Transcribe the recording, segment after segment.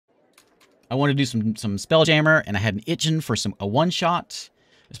I wanted to do some Spelljammer, and I had an itching for a one-shot,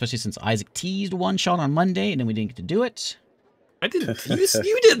 especially since Isaac teased one-shot on Monday, and then we didn't get to do it. I didn't tease.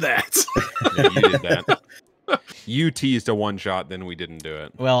 You did that. Yeah, you did that. You teased a one-shot, then we didn't do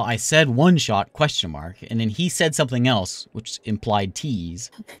it. Well, I said one-shot, ? And then he said something else, which implied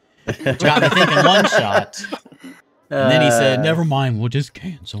tease. Which got me thinking one-shot. And then he said, never mind, we'll just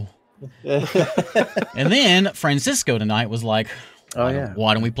cancel. And then Francisco tonight was like,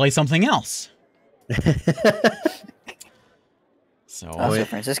 why don't we play something else? So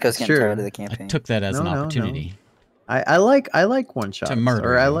Francisco's getting tired of the campaign. I took that as an opportunity. I like one shots. To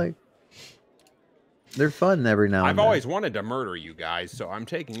murder. Or I like. They're fun every now and then. I've always wanted to murder you guys, so I'm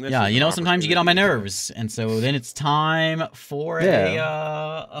taking this. Yeah, you know, sometimes you get on my nerves, and so then it's time for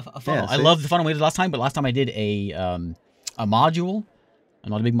a funnel. I love the funnel we did last time, but last time I did a module. I'm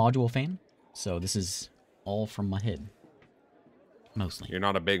not a big module fan, so this is all from my head, mostly. You're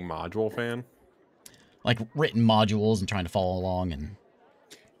not a big module fan? Like written modules and trying to follow along and.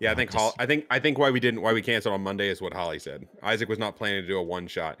 Yeah, I think why we canceled on Monday is what Holly said. Isaac was not planning to do a one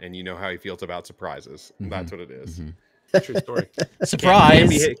shot, and you know how he feels about surprises. That's what it is. True story.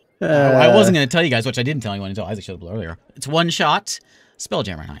 Surprise! I wasn't going to tell you guys, which I didn't tell anyone until Isaac showed up earlier. It's one shot,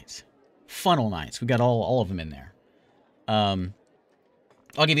 Spelljammer nights, funnel nights. We got all of them in there. I'll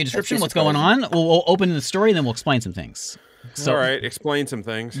give you a description of what's going on. We'll open the story, and then we'll explain some things. So, all right, explain some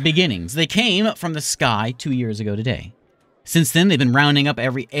things. Beginnings. They came from the sky 2 years ago today. Since then, they've been rounding up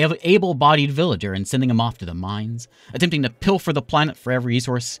every able-bodied villager and sending them off to the mines, attempting to pilfer the planet for every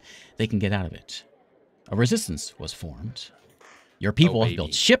resource they can get out of it. A resistance was formed. Your people have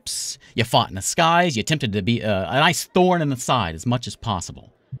built ships, you fought in the skies, you attempted to be a nice thorn in the side as much as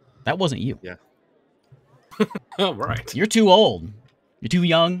possible. That wasn't you. Yeah. Oh, right. You're too old. You're too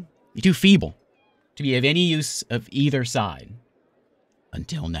young. You're too feeble to be of any use of either side.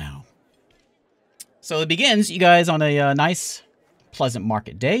 Until now. So it begins, you guys, on a nice, pleasant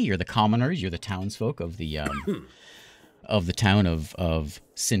market day. You're the commoners. You're the townsfolk of the town of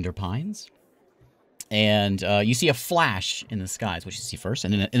Cinder Pines. And you see a flash in the skies, which you see first,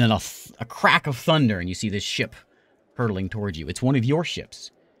 and then a crack of thunder, and you see this ship hurtling towards you. It's one of your ships.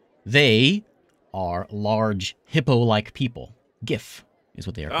 They are large hippo-like people. GIF is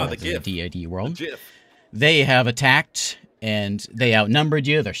what they are called in the D&D world. The they have attacked, and they outnumbered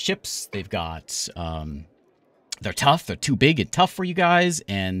you. They're ships. They've got, they're tough. They're too big and tough for you guys,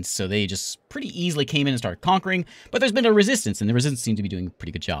 and so they just pretty easily came in and started conquering. But there's been a resistance, and the resistance seems to be doing a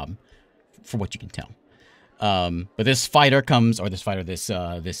pretty good job, for what you can tell. But this fighter comes, or this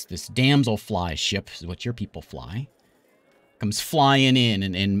damselfly ship, is what your people fly, comes flying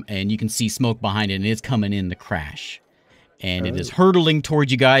in, and you can see smoke behind it, and it's coming in to crash. And it is hurtling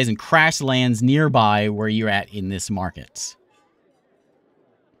towards you guys and crash lands nearby where you're at in this market.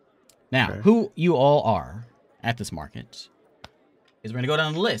 Now, who you all are at this market is we're going to go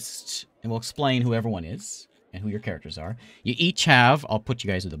down the list, and we'll explain who everyone is and who your characters are. You each have, I'll put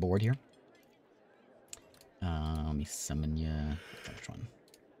you guys to the board here. Let me summon you. Which one?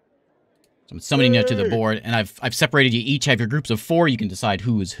 So I'm summoning you to the board, and I've separated you. Each have your groups of 4. You can decide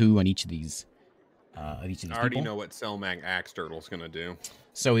who is who on each of these. I already know what Selmag Axe Turtle's gonna do.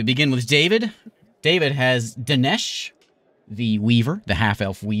 So we begin with David. David has Dinesh, the Weaver, the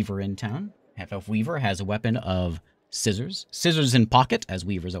half-elf Weaver in town. Half-elf Weaver has a weapon of scissors. Scissors in pocket, as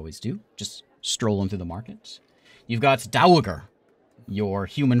Weavers always do. Just strolling through the market. You've got Dowager, your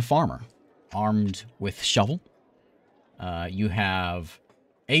human farmer, armed with shovel. You have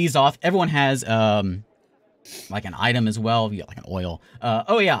Azoth. Everyone has like an item as well. You got like an oil.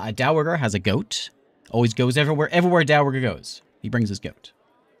 Oh yeah, a Dowager has a goat. Always goes everywhere. Everywhere Dowager goes, he brings his goat.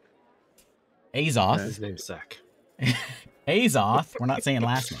 Azoth. His name's Zach. Azoth. We're not saying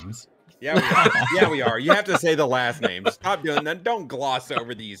last names. Yeah, we are. Yeah, we are. You have to say the last names. Stop doing that. Don't gloss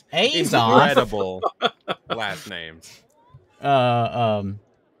over these incredible last names.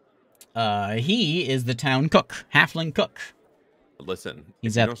 He is the town cook, halfling cook. Listen,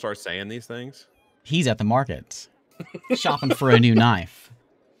 if you don't start saying these things. He's at the market, shopping for a new knife.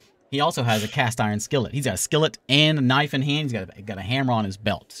 He also has a cast iron skillet. He's got a skillet and a knife in hand. He's got a hammer on his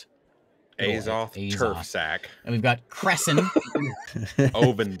belt. Azoth turf sack. And we've got Crescent.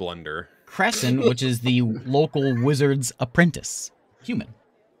 Oven blender. Crescent, which is the local wizard's apprentice. Human.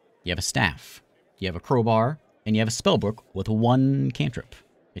 You have a staff. You have a crowbar. And you have a spellbook with 1 cantrip.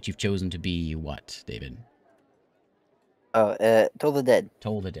 That you've chosen to be what, David? Oh, Toll the Dead.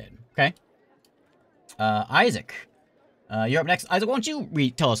 Toll the Dead. Okay. Isaac. You're up next. Isaac, why don't you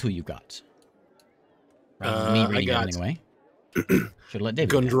tell us who you got? Rather than me reading everything away. Should let David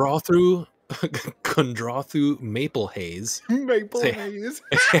gonna draw through Kundrathu Maple Haze, Maple Say- Haze.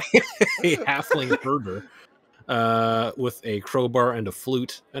 a halfling herder, with a crowbar and a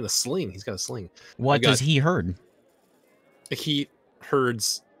flute and a sling. He's got a sling. What does he herd? He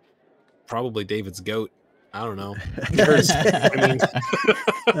herds probably David's goat. I don't know. He herds, I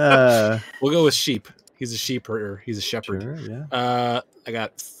mean, we'll go with sheep. He's a sheep herder. He's a shepherd. Sure, yeah. I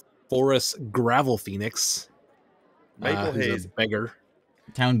got Forest Gravel Phoenix. Maple who's Haze. a beggar.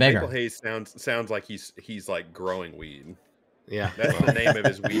 Town beggar. Maple Haze sounds like he's like growing weed. Yeah, That's the name of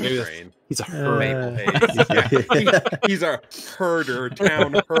his weed Maybe that's- strain. he's a herder. Maple Haze. Yeah. He's a herder,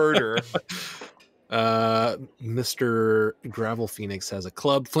 town herder. Mr. Gravel Phoenix has a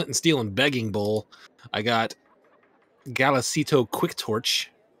club, flint and steel, and begging bowl. I got Galasito Quick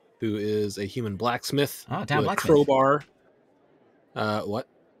Torch, who is a human blacksmith. Oh, town with a blacksmith. crowbar. What?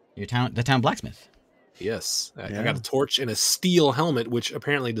 The town blacksmith. Yes, I Yeah. got a torch and a steel helmet, which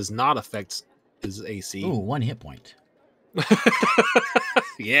apparently does not affect his AC. Ooh, 1 hit point.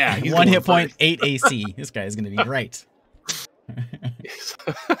 Yeah, he's 1 going hit point, first. 8 AC. This guy is going to be great. And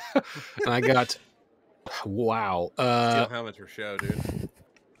I got wow, Steel helmets for show, dude.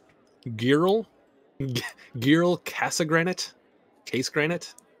 Girl Casa Granite, Case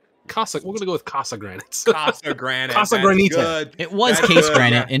Granite, Casa. We're gonna go with Casa Granite. Casa Granite. Casa that's Granita. good. It was That's Case good.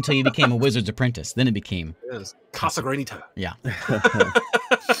 Granite until you became a wizard's apprentice. Then it became, Yes, Casa Granita. yeah.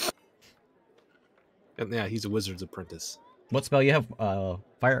 And yeah, he's a wizard's apprentice. What spell you have? He's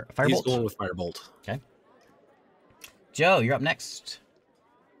Firebolt? going with Firebolt. Joe, you're up next.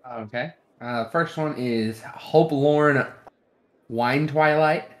 Okay. First one is Hope Lorn Wine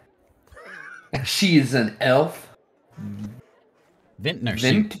Twilight. She is an elf. Vintner.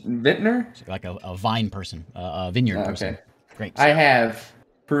 Vintner? She's like a vine person, a vineyard person. Okay. Great. I have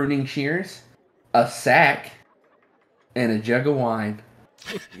pruning shears, a sack, and a jug of wine.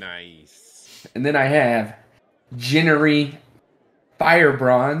 Nice. And then I have Ginnery Fire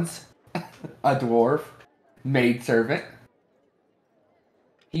Bronze, a dwarf, maidservant.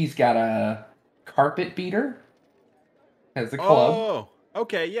 He's got a carpet beater, has a club. Oh,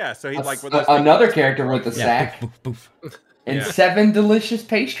 okay, yeah. So he's like with Another character with a Yeah, sack, poof, poof, poof. and Yeah. 7 delicious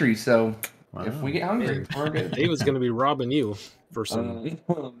pastries. So if Wow. we get hungry, we're good. David's gonna be robbing you for some.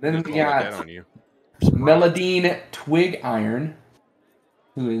 Then we got on you. Meladine Twig Iron,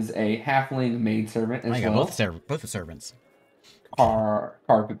 who is a halfling maidservant I as got well. both the servants.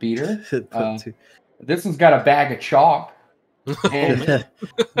 Carpet beater. Put two- This one's got a bag of chalk. And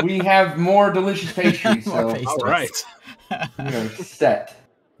we have more delicious pastries, More so pastries. All right. we're set.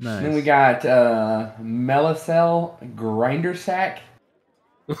 nice. Then we got Melicel Grinder Sack.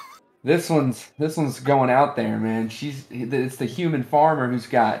 This one's going out there, man. It's the human farmer who's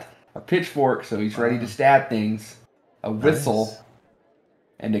got a pitchfork, so he's ready to stab things, a whistle, Nice.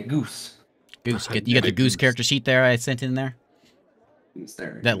 and a goose. Goose. You get the goose character sheet there I sent in there? Who's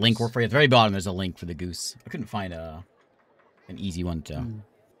there? That link work for you? At the very bottom, there's a link for the goose. I couldn't find an easy one to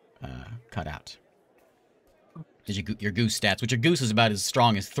cut out. There's your goose stats, which your goose is about as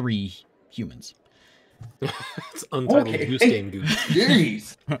strong as 3 humans. It's Untitled Okay. Goose Game Goose.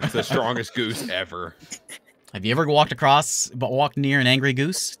 Jeez. It's the strongest goose ever. Have you ever walked near an angry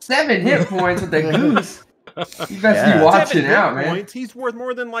goose? 7 hit points with the goose. You best Yeah. be watching 7 out, hit man. points. He's worth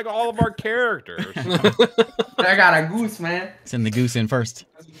more than like all of our characters. I got a goose, man. Send the goose in first.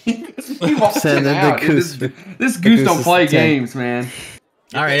 Be watching Send in the out. goose. This The goose goose don't is play 10. games, man.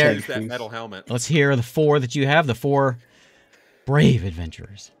 All right, Use Eric. that metal helmet. Let's hear the 4 that you have. The 4 brave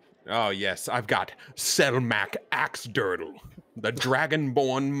adventurers. Oh yes, I've got Selmac Axedurtle, the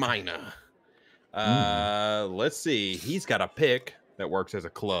Dragonborn Miner. Let's see. He's got a pick that works as a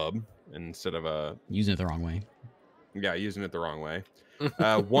club instead of a Using it the wrong way. using it the wrong way.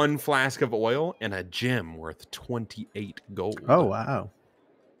 1 flask of oil and a gem worth 28 gold. Oh wow.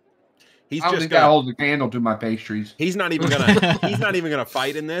 He's I don't just think I gonna, hold the candle to my pastries. he's not even gonna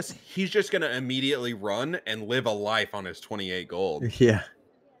fight in this. He's just gonna immediately run and live a life on his 28 gold. Yeah.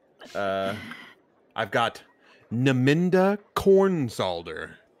 I've got Naminda Cornsalder,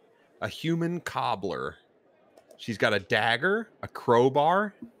 a human cobbler. She's got a dagger, a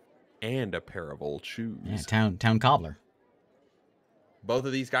crowbar, and a pair of old shoes. Yeah, town cobbler. Both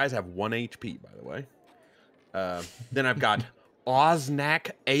of these guys have 1 HP, by the way. Then I've got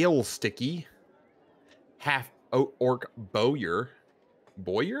Osnak Ale Sticky, half orc bowyer,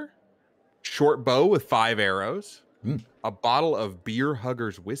 short bow with 5 arrows, a bottle of Bear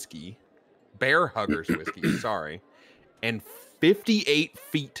Huggers whiskey, sorry, and 58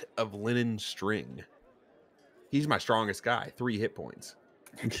 feet of linen string. He's my strongest guy, 3 hit points.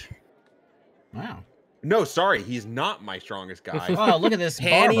 Wow. No, sorry, he's not my strongest guy. Oh, look at this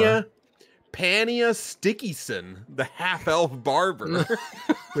barber. Pania Pania Stickyson, the half-elf barber,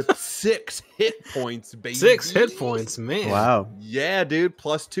 with 6 hit points, baby. 6 hit points, man. Wow. Yeah, dude.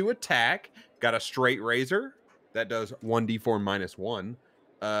 +2 attack. Got a straight razor that does 1d4 -1.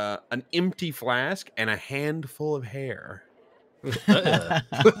 An empty flask and a handful of hair. But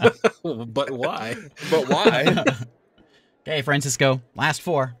why? But why? Okay, Francisco. Last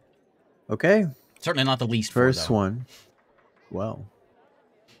 4. Okay. Certainly not the least. First 4, one. Well.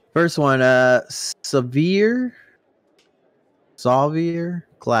 First one, Xavier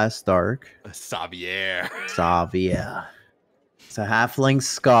Glassdark. Xavier. Xavier. It's a halfling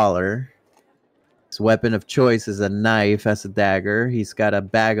scholar. His weapon of choice is a knife, has a dagger. He's got a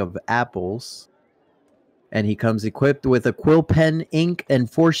bag of apples. And he comes equipped with a quill pen, ink,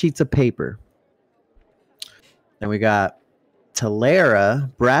 and 4 sheets of paper. Then we got Talera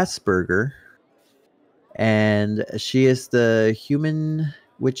Brassberger. And she is the human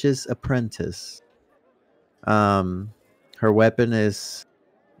witch's apprentice. Her weapon is,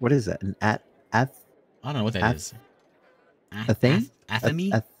 what is that? I don't know what that is. A thing?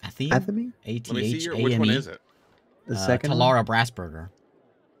 Athame? Athame? Let me see your, ATHAME. which one is it? The second one? Talara Brassberger.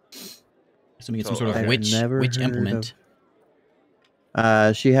 Assuming it's some sort of I've witch never heard implement.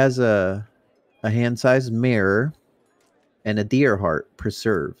 She has a hand-sized mirror and a deer heart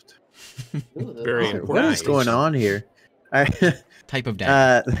preserved. Very important. What is going on here? All right. Type of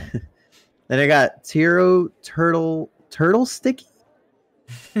dagger. Then I got Turtle Sticky.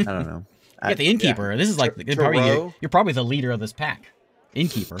 I don't know. You got the innkeeper. This is like you're probably the leader of this pack.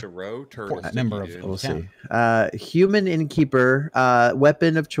 Innkeeper. Turtle member of We'll town. see. Human innkeeper.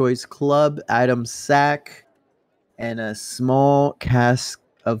 Weapon of choice: club, item sack, and a small cask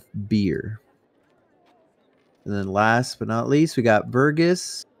of beer. And then last but not least, we got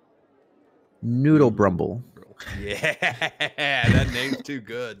Burgess Noodle Brumble. Yeah, that name's too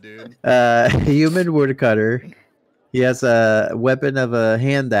good, dude. Human woodcutter. He has a weapon of a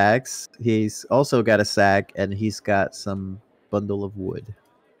hand axe. He's also got a sack, and he's got some bundle of wood.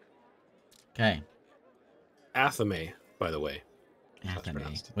 Okay. Athame, by the way. Athame.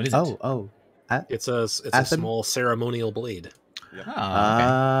 What is it? It's a small ceremonial blade. Yep. Oh,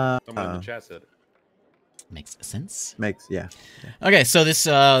 okay. Someone in the chat said it. Makes sense. Yeah. Okay, so this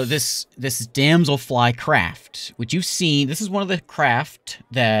damselfly craft, which you've seen, this is one of the craft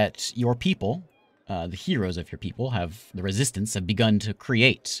that your people, the heroes of your people, the resistance have begun to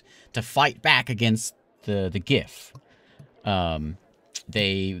create to fight back against the GIF.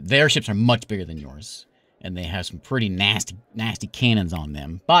 Their ships are much bigger than yours, and they have some pretty nasty cannons on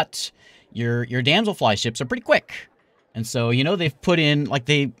them. But your damselfly ships are pretty quick, and so they've put in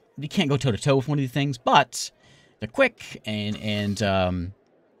you can't go toe to toe with one of these things, but they're quick and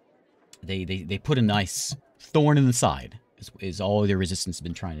they put a nice thorn in the side. Is all the resistance has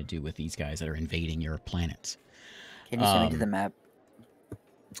been trying to do with these guys that are invading your planet. Can you send me to the map?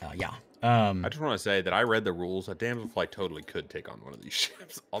 Yeah. I just want to say that I read the rules. A damselfly totally could take on one of these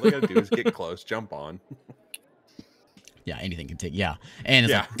ships. All they got to do is get close, jump on. Yeah, anything can take. Yeah, and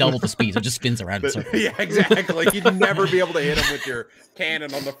it's like double the speed. So it just spins around in circles. Yeah, exactly. You'd never be able to hit them with your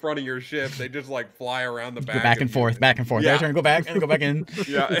cannon on the front of your ship. They just fly around the back. Go back and forth, back and forth. Yeah. Their turn, go back and go back in.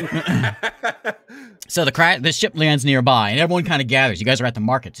 Yeah. So the ship lands nearby, and everyone kind of gathers. You guys are at the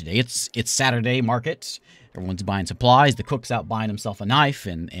market today. It's Saturday market. Everyone's buying supplies. The cook's out buying himself a knife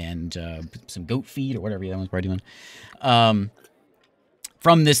and some goat feed or whatever the other one's probably doing.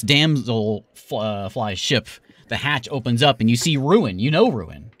 From this damselfly ship, the hatch opens up, and you see Ruin. You know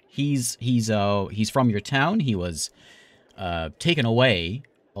Ruin. He's from your town. He was taken away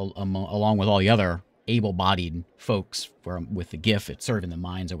along with all the other able-bodied folks with the GIF at serving the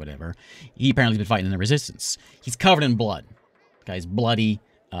mines or whatever. He apparently has been fighting in the resistance. He's covered in blood. The guy's bloody.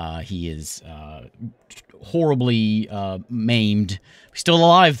 He is horribly maimed. He's still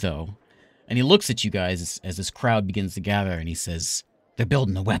alive, though. And he looks at you guys as this crowd begins to gather, and he says, "They're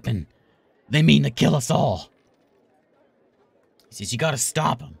building a weapon. They mean to kill us all." He says, "You gotta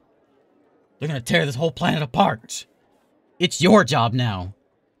stop them. They're gonna tear this whole planet apart. It's your job now.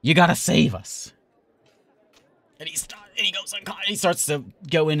 You gotta save us." And he goes unconscious. He starts to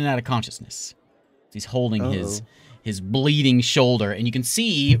go in and out of consciousness. He's holding his bleeding shoulder, and you can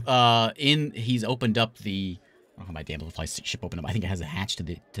see he's opened up the. I don't know how my damselfly ship opened up. I think it has a hatch to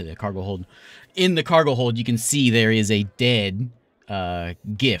the cargo hold. In the cargo hold, you can see there is a dead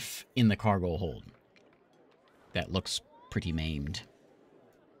GIF in the cargo hold that looks pretty maimed.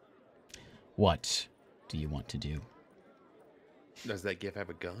 What do you want to do? Does that GIF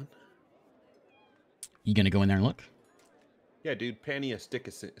have a gun? You gonna go in there and look? Yeah, dude. Pania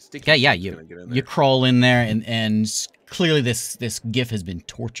sticky. Yeah. You crawl in there, and clearly this GIF has been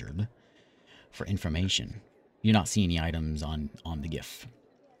tortured. for information. You do not see any items on the GIF.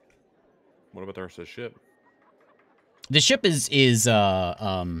 What about the rest of the ship? The ship is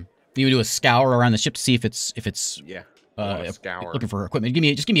you do a scour around the ship to see if it's Yeah. scour. Looking for equipment.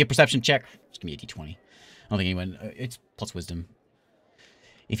 Just give me a perception check. Just give me a d20. I don't think anyone. It's plus wisdom.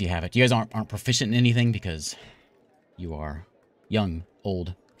 If you have it, you guys aren't proficient in anything because you are young,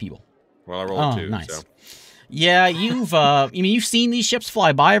 old, feeble. Well, I rolled 2. Nice. So. Yeah, you've seen these ships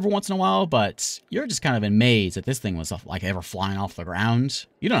fly by every once in a while, but you're just kind of amazed that this thing was like ever flying off the ground.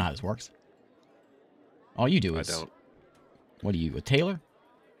 You don't know how this works. All you do is. I don't. What are you, a tailor?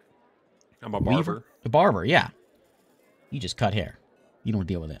 I'm a barber. Weaver? A barber, yeah. You just cut hair. You don't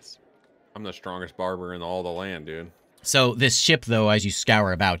deal with this. I'm the strongest barber in all the land, dude. So this ship, though, as you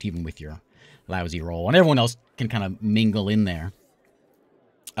scour about, even with your lousy roll, and everyone else can kind of mingle in there,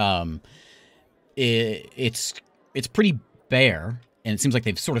 it's pretty bare, and it seems like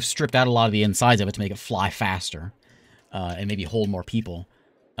they've sort of stripped out a lot of the insides of it to make it fly faster, and maybe hold more people.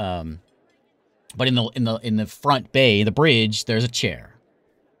 But in the front bay, the bridge, there's a chair,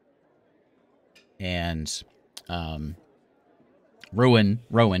 and Rowan,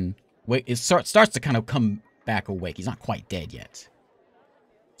 it starts to kind of come back awake. He's not quite dead yet.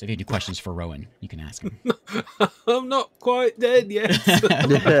 So if you have any questions for Rowan, you can ask him. I'm not quite dead yet.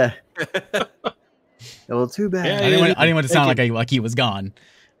 Well, too bad. I didn't want to sound like he was gone.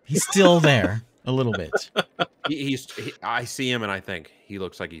 He's still there a little bit. I see him and I think he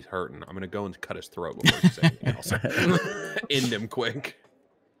looks like he's hurting. I'm gonna go and cut his throat before he says anything else. End him quick.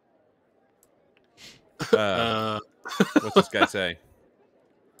 What's this guy say?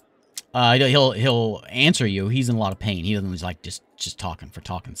 He'll answer you. He's in a lot of pain. He doesn't like just talking for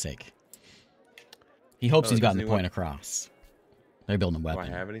talking's sake. He hopes he's gotten the point across. They're building a weapon.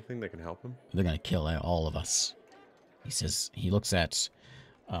 Do I have anything that can help him? They're gonna kill all of us. He says. He looks at.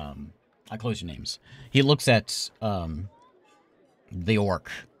 I close your names. He looks at the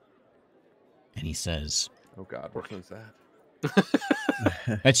orc, and he says, "Oh God, which one's that?"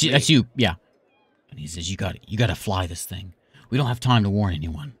 That's you. That's you. Yeah. And he says, "You gotta fly this thing. We don't have time to warn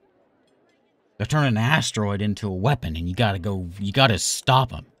anyone. They're turning an asteroid into a weapon, and you gotta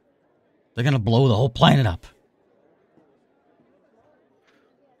stop them. They're gonna blow the whole planet up."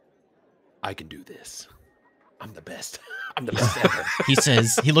 I can do this. I'm the best. I'm the best ever. He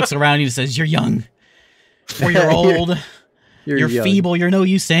says, he looks around and he says, "You're young. 4-year-old. You're feeble. You're no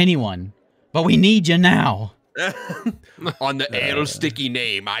use to anyone. But we need you now." On the ale sticky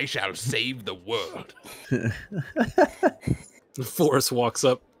name, I shall save the world. Forrest walks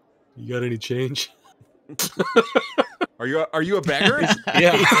up. You got any change? Are you a beggar?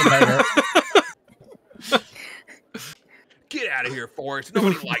 Yeah, he's a beggar. Get out of here, Forrest.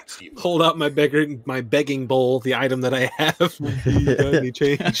 Nobody likes you. Hold out my begging bowl, the item that I have. You got any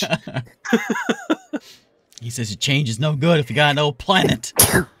change? He says, "Your change is no good if you got no planet."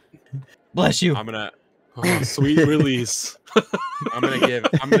 Bless you. I'm gonna. Oh, sweet release. I'm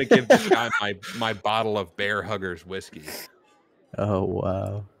gonna give this guy my bottle of Bear Huggers whiskey. Oh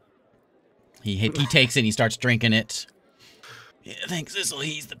wow. He takes it and he starts drinking it. Yeah, thinks this'll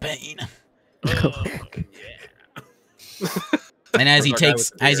ease the pain. Oh, yeah. And as he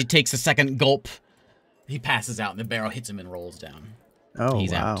takes a second gulp, he passes out and the barrel hits him and rolls down. Oh,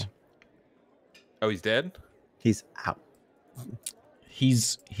 he's wow. out. Oh, he's dead? He's out.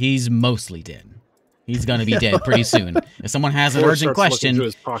 He's mostly dead. He's gonna be dead pretty soon. If someone has an urgent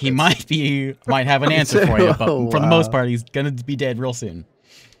question, he might have an answer for you, but for the most part, he's gonna be dead real soon.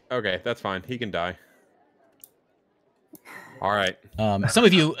 Okay, that's fine. He can die. All right. Some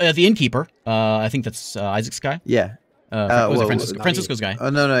of you, the innkeeper, I think that's Isaac's guy. Yeah. Francisco's guy. Oh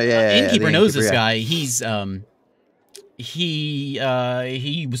no, yeah. Innkeeper knows this guy. He's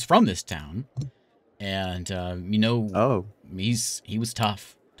he was from this town, and he was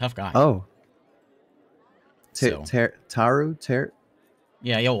tough guy. Oh. So. Taru?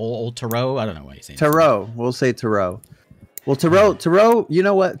 Yeah, old Tarot. I don't know what he's saying. Tarot. We'll say Tarot. Well, Tarot, you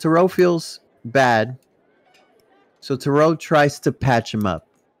know what? Tarot feels bad. So Tarot tries to patch him up.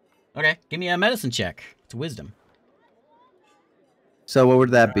 Okay, give me a medicine check. It's wisdom. So what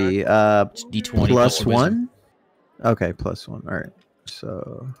would that be? D20 plus 1? Okay, plus 1. All right.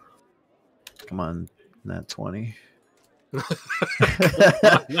 So come on, not 20.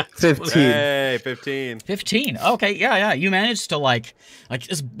 15. Hey, 15. 15. Okay, yeah. You managed to like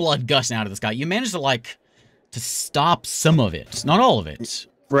this blood gushing out of this guy. You managed to stop some of it, not all of it.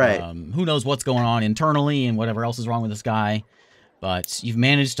 Right. Who knows what's going on internally and whatever else is wrong with this guy, but you've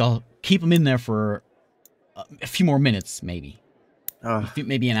managed to keep him in there for a few more minutes, maybe.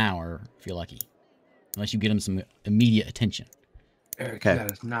 Maybe an hour if you're lucky, unless you get him some immediate attention. Eric, you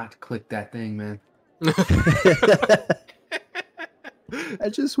gotta not click that thing, man. I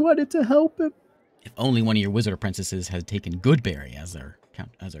just wanted to help him. If only one of your wizard apprentices had taken Goodberry as their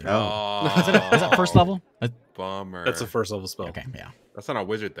Oh, is that first level? Bummer. That's a first level spell. Okay, yeah. That's not a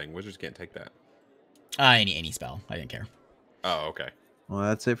wizard thing. Wizards can't take that. Any spell. I didn't care. Oh, okay. Well,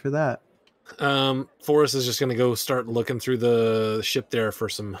 that's it for that. Forrest is just gonna go start looking through the ship there for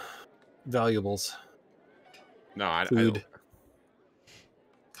some valuables. No, I Food.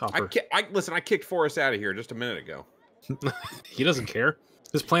 Copper. Listen, I kicked Forrest out of here just a minute ago. He doesn't care.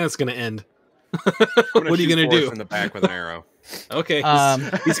 His planet's gonna end. What are you gonna do? In the back with an arrow. Okay.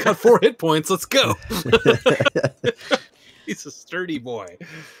 He's got 4 hit points. Let's go. He's a sturdy boy.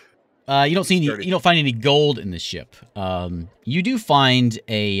 You don't find any gold in the ship. You do find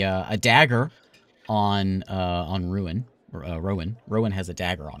a dagger on Rowan. Rowan has a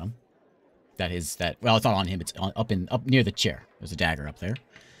dagger on him. Well, it's not on him. It's up near the chair. There's a dagger up there.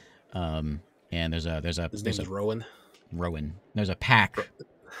 And there's a His name is Rowan. Rowan. There's a pack.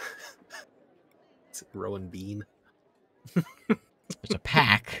 It's Rowan Bean. There's a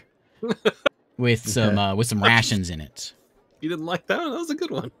pack with some rations in it. You didn't like that one? That was a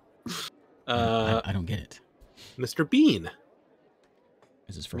good one. I don't get it. Mr. Bean.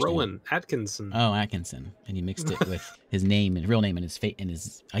 Is his first Rowan name? Atkinson. Oh, Atkinson, and he mixed it with his name and real name and his fate and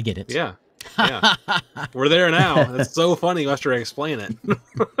his. I get it. Yeah. We're there now. It's so funny after I explain it.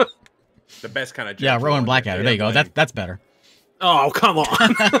 The best kind of. Yeah, Rowan Blackadder. There you go. That's better. Oh, come on.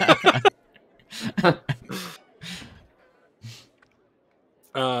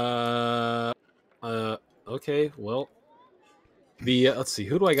 Okay, well, let's see,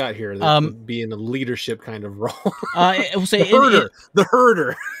 who do I got here that would be in a leadership kind of role? We'll say the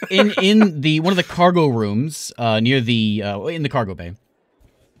herder. in the one of the cargo rooms near the in the cargo bay.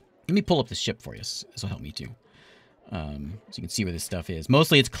 Let me pull up the ship for you. This will help me too, so you can see where this stuff is.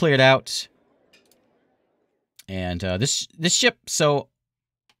 Mostly, it's cleared out, and this ship. So,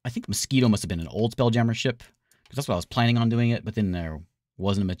 I think Mosquito must have been an old Spelljammer ship, because that's what I was planning on doing it. But then there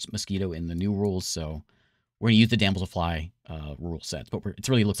wasn't a Mosquito in the new rules, so we're gonna use the Damsel Fly rule sets. But it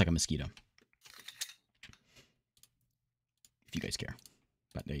really looks like a Mosquito, if you guys care.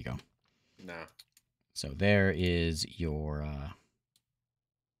 But there you go. Nah. So there is your.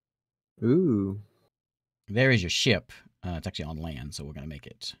 Ooh. There is your ship. It's actually on land, so we're gonna make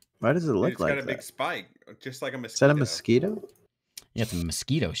it. Why does it look like that? It's got a big spike, just like a mosquito. Is that a mosquito? Yeah, it's a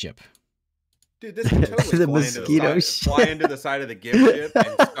mosquito ship. Dude, this can totally fly into the side of the gift ship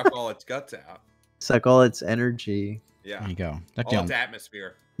and suck all its guts out. Suck all its energy. Yeah. There you go. All its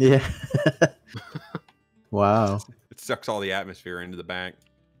atmosphere. Yeah. Wow. It sucks all the atmosphere into the back.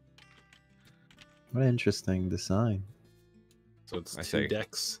 What an interesting design. So it's two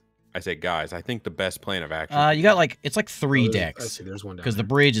decks. I say, guys, I think the best plan of action. You got it's like 3 decks. I see, there's one down because the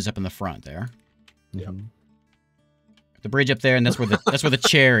bridge is up in the front there. Yep. The bridge up there, and that's where the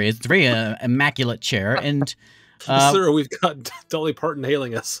chair is. It's a very immaculate chair, and sir, we've got Dolly Parton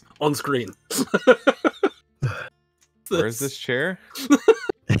hailing us on screen. Where's this chair?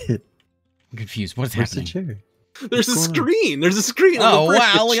 I'm confused. What's happening? The chair? There's a screen. There's a screen. Oh, on the bridge.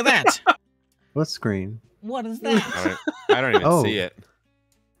 wow! Look at that. What screen? What is that? I don't even see it.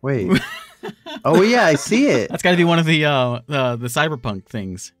 Wait. Oh yeah, I see it. That's got to be one of the cyberpunk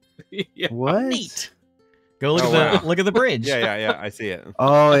things. Yeah. What? Neat. Go look at the bridge. Yeah. I see it.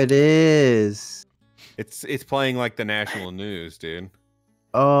 Oh, it is. It's playing like the national news, dude.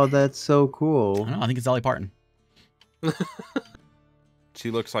 Oh, that's so cool. I don't know. I think it's Dolly Parton. She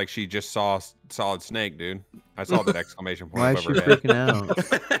looks like she just saw Solid Snake, dude. I saw that exclamation point. Why is she freaking out?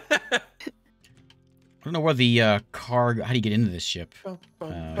 I don't know where the cargo. How do you get into this ship?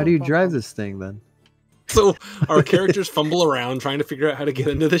 How do you drive this thing then? So our characters fumble around trying to figure out how to get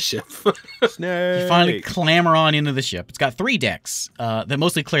into the ship. Snake. You finally clamber on into the ship. It's got 3 decks. They're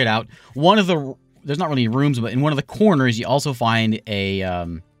mostly cleared out. There's not really rooms, but in one of the corners you also find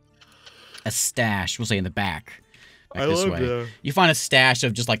a stash. We'll say in the back this way. That. You find a stash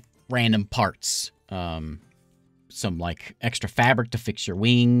of just like random parts. Some like extra fabric to fix your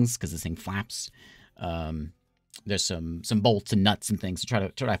wings because this thing flaps. There's some bolts and nuts and things to try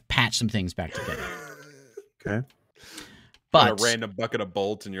to patch some things back together. Okay. But a random bucket of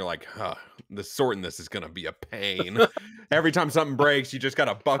bolts, and you're like, sorting this is gonna be a pain. Every time something breaks, you just got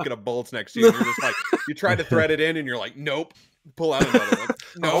a bucket of bolts next to you. And you're just like, you try to thread it in, and you're like, nope. Pull out another one.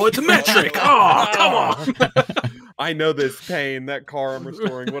 No, it's a metric. Oh, come on. I know this pain. That car I'm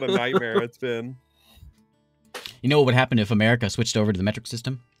restoring. What a nightmare it's been. You know what would happen if America switched over to the metric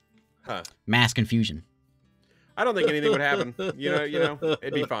system? Huh. Mass confusion. I don't think anything would happen. You know,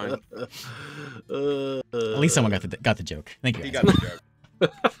 it'd be fine. At least someone got the joke. Thank you. He Guys. got the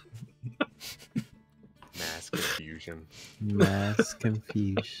joke. Mass confusion. Mass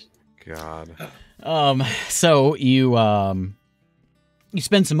confusion. God. So you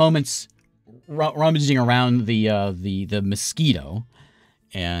spend some moments rummaging around the mosquito,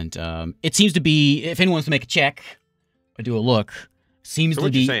 and it seems to be, if anyone wants to make a check or do a look, seems So to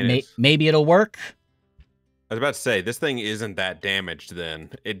what you're be saying is- maybe it'll work. I was about to say, this thing isn't that damaged then.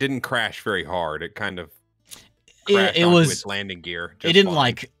 It didn't crash very hard. It kind of crashed It onto was its landing gear. it didn't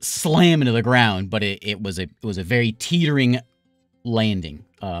like slam into the ground, but it was a very teetering landing.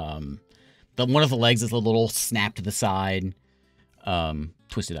 One of the legs is a little snapped to the side,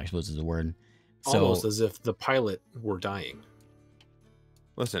 twisted, I suppose is the word. So Almost as if the pilot were dying.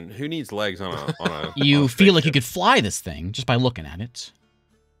 Listen, who needs legs on a you on a feel like you spaceship? could fly this thing just by looking at it.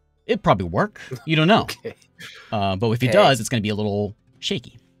 It'd probably work. You don't know. Okay. But if it Okay. does, it's going to be a little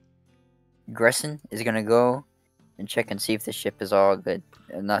shaky. Gresson is gonna go and check and see if the ship is all good.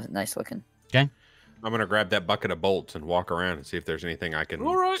 Not nice looking. I'm gonna grab that bucket of bolts and walk around and see if there's anything I can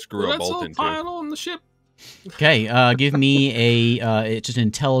All right. screw a let's bolt all into. pile on the ship. Okay, give me it's just an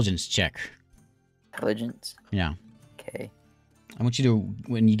intelligence check. Intelligence. Yeah. Okay. I want you to,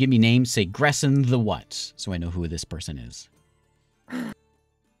 when you give me names, say Gresson the what, so I know who this person is. All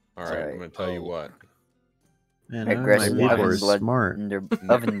right, Sorry. I'm gonna tell you what. Man, Right, none of my Gresson, people oven are blood, smart.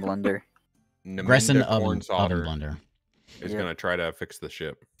 oven blunder. Gresson Naminda oven Cornsauter blunder. is Yep. gonna try to fix the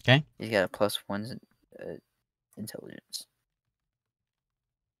ship. He's got a +1 intelligence.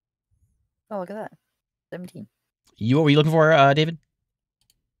 Oh, look at that. 17. What were you looking for, David?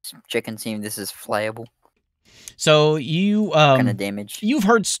 Just check and see if this is flyable. So you Kind of damage. you've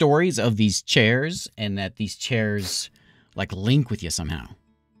heard stories of these chairs and that these chairs like link with you somehow.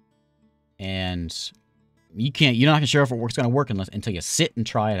 And you're not sure if it's going to work until you sit and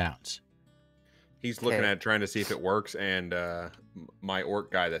try it out. He's looking Okay. at it, trying to see if it works, and my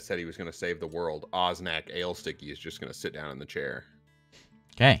orc guy that said he was gonna save the world, Osnak Alesticky, is just gonna sit down in the chair.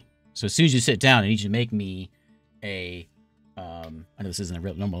 Okay. So as soon as you sit down, I need you to make me a I know this isn't a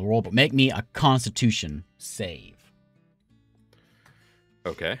real normal roll, but make me a Constitution save.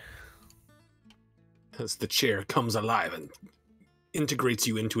 Okay. As the chair comes alive and integrates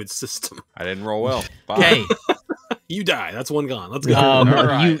you into its system. I didn't roll well. Bye. Okay. You die. That's one gone. Let's go. All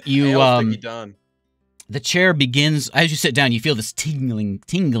right. you Alesticky done. the chair begins, as you sit down, you feel this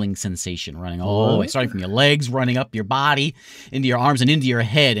tingling sensation running all the way, starting from your legs, running up your body, into your arms, and into your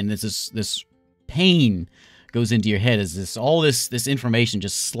head. And there's this pain goes into your head as this information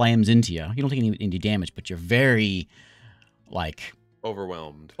just slams into you. You don't take any damage, but you're very,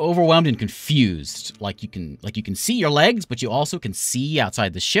 Overwhelmed. overwhelmed and confused. Like you can see your legs, but you also can see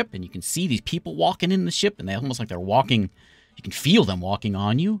outside the ship, and you can see these people walking in the ship, and they almost like they're walking. You can feel them walking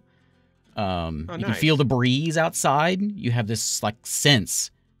on you. You can nice. feel the breeze outside. You have this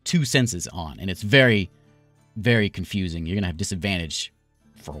two senses on, and it's very, very confusing. You're gonna have disadvantage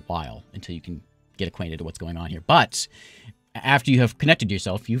for a while until you can get acquainted to what's going on here. But after you have connected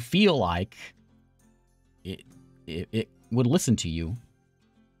yourself, you feel like it would listen to you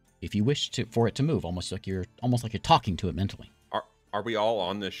if you wish for it to move, almost like you're talking to it mentally. Are we all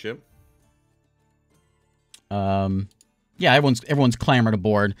on this ship? Yeah, everyone's clamored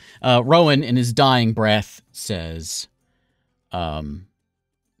aboard. Rowan, in his dying breath, says,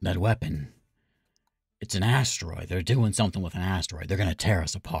 that weapon, it's an asteroid. They're doing something with an asteroid. They're gonna tear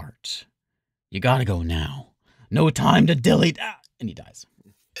us apart. You gotta go now. No time to dilly. And he dies.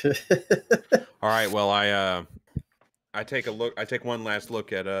 All right. Well, I take a look. I take one last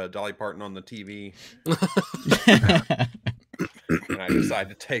look at Dolly Parton on the TV, and I decide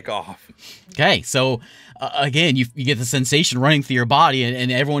to take off. Okay, so again, you get the sensation running through your body,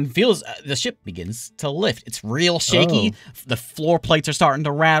 and everyone feels the ship begins to lift. It's real shaky. The floor plates are starting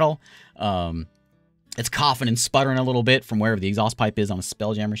to rattle. It's coughing and sputtering a little bit from wherever the exhaust pipe is on a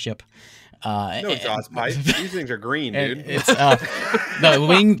Spelljammer ship. No exhaust pipe. These things are green, dude. It's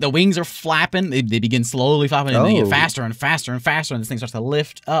the wings are flapping. They begin slowly flapping, and they get faster and faster and faster, and this thing starts to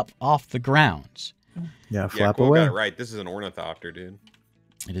lift up off the ground. Yeah, Yeah, flap Quill away. got it right. This is an ornithopter, dude.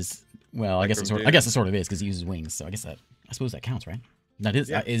 It is. Well, I Like guess from it sort. Dune. I guess it sort of is because it uses wings. So I suppose that counts, right? That is.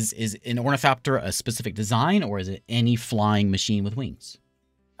 Yeah. Is an ornithopter a specific design, or is it any flying machine with wings?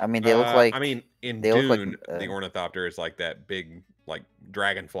 I mean, they look like. I mean, in they Dune, look like, the ornithopter is like that big, like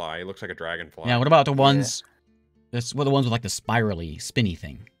dragonfly. It looks like a dragonfly. Yeah. What about the ones? That's the ones with like the spirally, spinny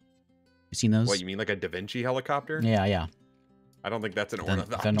thing. You seen those? What, you mean like a Da Vinci helicopter? Yeah, yeah. I don't think that's an Is that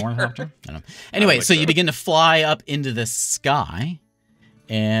ornithopter. an ornithopter? I don't know. Anyway, think so you so. begin to fly up into the sky,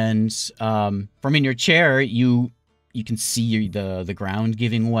 and from in your chair, you can see the ground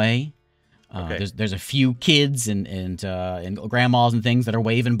giving way. Okay. There's a few kids and grandmas and things that are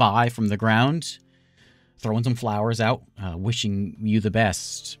waving by from the ground, throwing some flowers out, wishing you the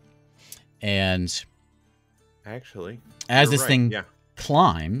best. And Actually, as you're this right, thing yeah.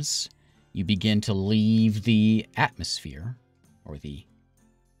 climbs, you begin to leave the atmosphere, or the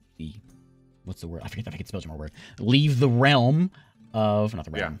what's the word? I forget the Spelljammer word. Leave the realm of, not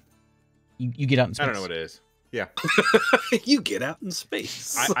the realm. You get out in space. I don't know what it is. Yeah. You get out in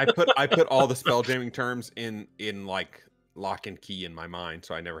space. I put all the spelljamming terms in like lock and key in my mind,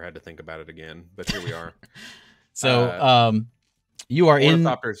 so I never had to think about it again. But here we are. So you are in.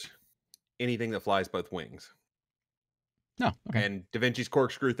 Ornithopters, anything that flies both wings. No, okay. And Da Vinci's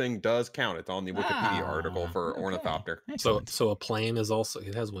corkscrew thing does count. It's on the Wikipedia article for okay. ornithopter. So a plane is also,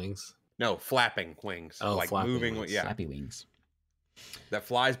 it has wings. No, flapping wings. Oh, like flapping moving. wings. Yeah, Flappy wings. that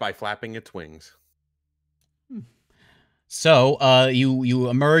flies by flapping its wings. So you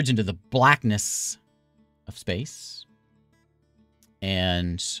emerge into the blackness of space,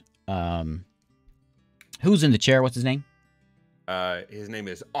 and who's in the chair? What's his name? His name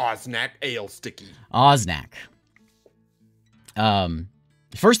is Osnak Alesticky. Osnak.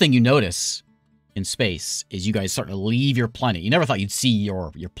 The first thing you notice in space is you guys start to leave your planet. You never thought you'd see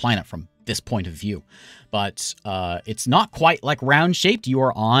your planet from this point of view, but it's not quite like round shaped. You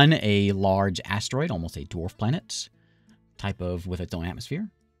are on a large asteroid, almost a dwarf planet type of, with its own atmosphere,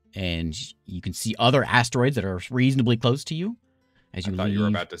 and you can see other asteroids that are reasonably close to you as you I thought leave. you were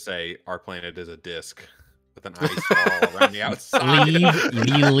about to say our planet is a disc with an ice wall around the outside.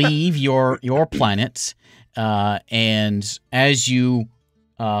 You leave your planet, and as you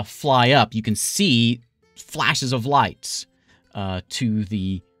fly up, you can see flashes of lights to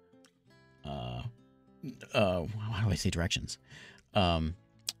the how do I say directions?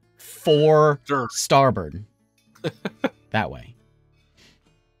 For starboard, that way.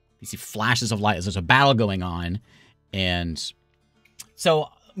 You see flashes of light as there's a battle going on, and so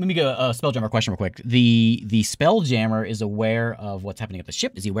let me go a Spelljammer question real quick. The Spelljammer is aware of what's happening at the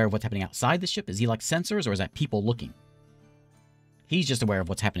ship. Is he aware of what's happening outside the ship? Is he like sensors, or is that people looking? He's just aware of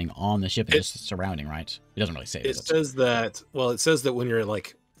what's happening on the ship and just surrounding, right? He doesn't really say it. It says that, well, it says that when you're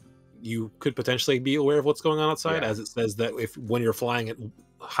like, you could potentially be aware of what's going on outside, as it says that when you're flying at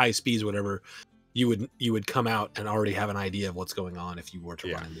high speeds or whatever, you would come out and already have an idea of what's going on if you were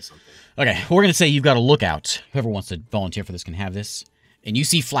to run into something. Okay, we're going to say you've got a lookout. Whoever wants to volunteer for this can have this. And you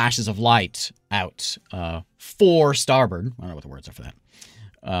see flashes of light out for starboard. I don't know what the words are for that.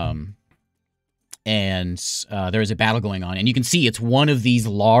 And there is a battle going on. And you can see it's one of these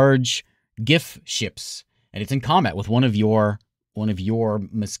large GIF ships. And it's in combat with one of your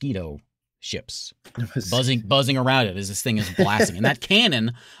mosquito ships. buzzing around it as this thing is blasting. And that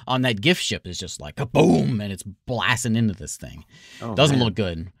cannon on that GIF ship is just like a boom, and it's blasting into this thing. Doesn't look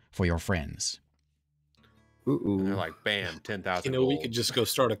good for your friends. And they're like, bam, 10,000 we could just go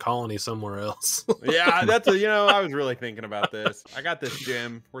start a colony somewhere else. Yeah, that's I was really thinking about this. I got this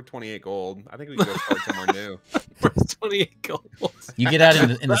gym. We're 28 gold. I think we can go start somewhere new. We're 28 gold. You get out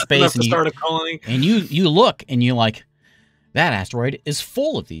in the space and you start a colony. And you look and you're like, that asteroid is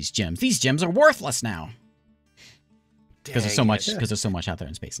full of these gems. These gems are worthless now. Because there's so much out there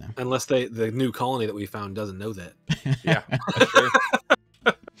in space now. Unless the new colony that we found doesn't know that. Yeah, that's true.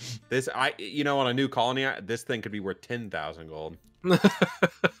 On a new colony, this thing could be worth 10,000 gold. That's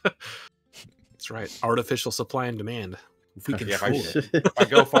right. Artificial supply and demand. If we control it. If I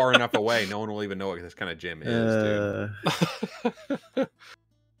go far enough away, no one will even know what this kind of gym is, dude.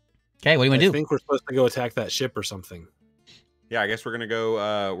 Okay, what do you want to do? I think we're supposed to go attack that ship or something. Yeah, I guess we're gonna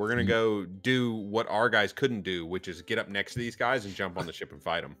go. We're gonna go do what our guys couldn't do, which is get up next to these guys and jump on the ship and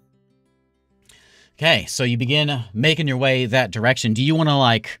fight them. Okay, so you begin making your way that direction. Do you want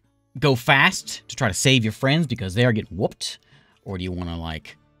to go fast to try to save your friends because they are getting whooped, or do you want to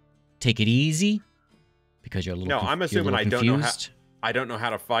take it easy because you're a little? No, I'm assuming I don't know how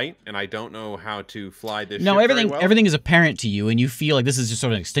to fight, and I don't know how to fly this. No, ship very well. everything is apparent to you, and you feel like this is just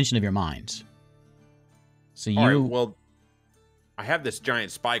sort of an extension of your mind. So All right, well, I have this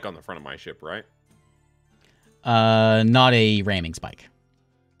giant spike on the front of my ship, right? Not a ramming spike.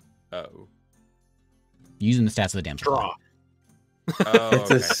 Oh. Using the stats of the damn straw. Oh,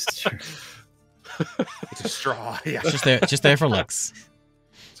 it's okay. It's a straw. Yeah. It's just there for looks.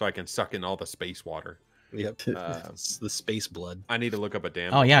 So I can suck in all the space water. Yep. It's the space blood. I need to look up a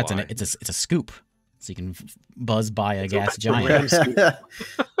damn. Oh yeah, it's a scoop, so you can buzz by a gas giant. So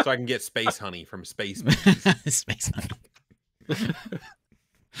I can get space honey from space bees. Space honey.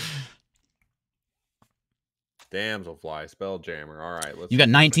 Damselfly, Spelljammer. All right, let's. You got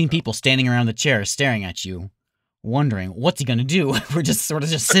 19 people standing around the chair staring at you, wondering what's he gonna do. We're just sort of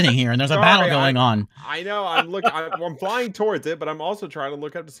just sitting here, and there's a battle going on. I know. I'm flying towards it, but I'm also trying to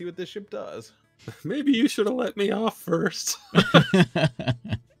look up to see what this ship does. Maybe you should have let me off first.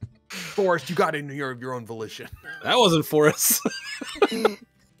 Forrest, you got in here of your own volition. That wasn't Forrest.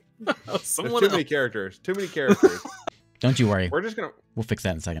 There's too many characters. Too many characters. Don't you worry. We're just gonna. We'll fix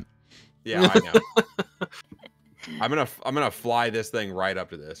that in a second. Yeah, I know. I'm gonna fly this thing right up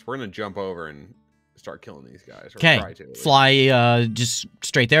to this. We're gonna jump over and start killing these guys. Okay, fly just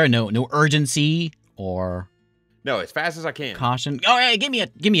straight there. No urgency or no, as fast as I can. Caution. Oh, hey, give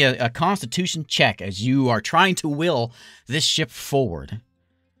me a Constitution check as you are trying to will this ship forward.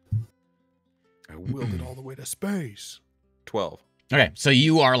 I willed it all the way to space. 12. Okay, so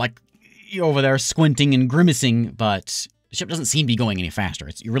you are like you're over there squinting and grimacing, but the ship doesn't seem to be going any faster.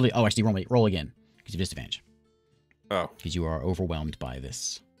 You really. Oh, actually, roll again because you have disadvantage. Oh, because you are overwhelmed by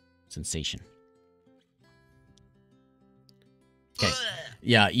this sensation. Okay.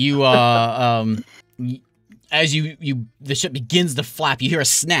 Yeah, you as the ship begins to flap, you hear a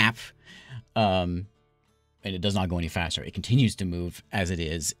snap, and it does not go any faster. It continues to move as it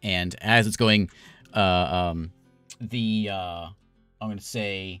is, and as it's going, I'm going to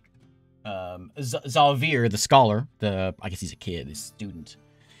say, Xavier, the scholar, I guess he's a kid, this student,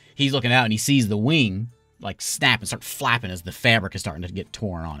 he's looking out and he sees the wing like snap and start flapping as the fabric is starting to get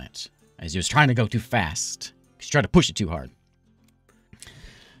torn on it, as he was trying to go too fast. He's trying to push it too hard.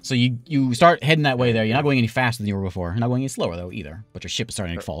 So you start heading that way there. You're not going any faster than you were before. You're not going any slower, though, either. But your ship is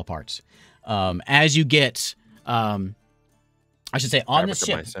starting to fall apart. As you get... I should say, on this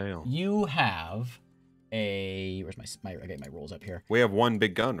ship, you have a... Where's I got my rolls up here. We have one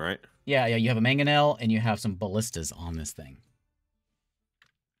big gun, right? Yeah, you have a mangonel, and you have some ballistas on this thing.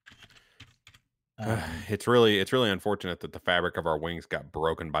 It's really unfortunate that the fabric of our wings got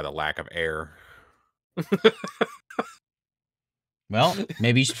broken by the lack of air. Well,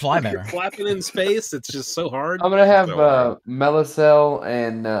 maybe you should fly better. You're flapping in space. It's just so hard. I'm gonna have Melisel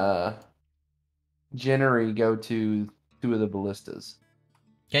and Jennery go to 2 of the ballistas.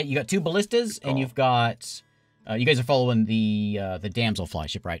 Okay, you got 2 ballistas, and you've got. You guys are following the damselfly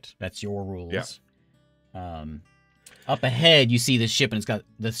ship, right? That's your rules. Yeah. Up ahead, you see this ship, and it's got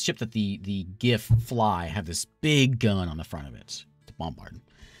the ship that the GIF fly have this big gun on the front of it to bombard.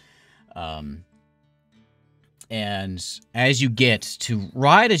 And as you get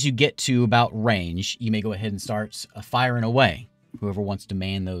to about range, you may go ahead and start firing away. Whoever wants to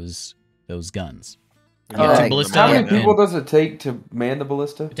man those guns. How many people does it take to man the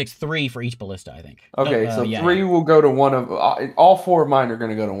ballista? It takes 3 for each ballista, I think. Okay, so 3 will go to one of... all 4 of mine are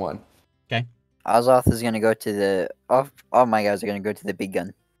going to go to one. Okay. Azoth is going to go to the... All my guys are going to go to the big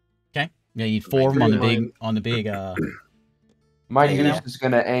gun. Okay. Yeah, you need 4 of them on the big... My goose is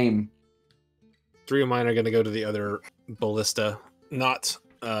going to aim. 3 of mine are going to go to the other ballista, not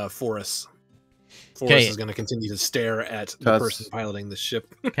Forrest. Forrest is going to continue to stare at the person piloting the ship.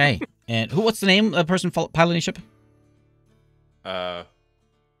 Okay. And what's the name of the person piloting the ship?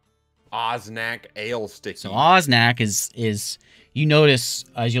 Oznak Alesticky. So Oznak is you notice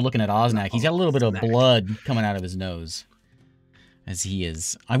as you're looking at Oznak, he's got a little bit of blood coming out of his nose. As he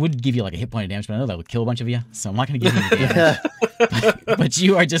is. I would give you like a hit point of damage, but I know that would kill a bunch of you, so I'm not going to give you any damage. but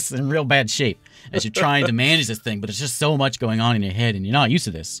you are just in real bad shape as you're trying to manage this thing, but there's just so much going on in your head, and you're not used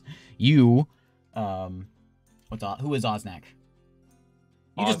to this. You, who is Oznak?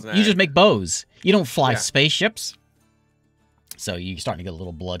 You just make bows. You don't fly spaceships. So you're starting to get a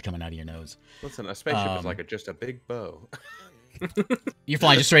little blood coming out of your nose. Listen, a spaceship is like just a big bow. You're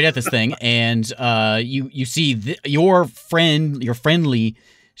flying just straight at this thing, and you see your friendly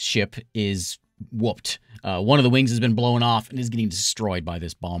ship is whooped. One of the wings has been blown off and is getting destroyed by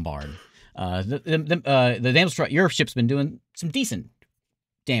this bombard. The damage, your ship's been doing some decent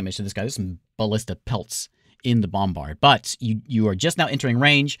damage to this guy. There's some ballista pelts in the bombard, but you are just now entering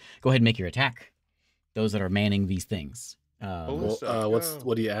range. Go ahead and make your attack. Those that are manning these things. What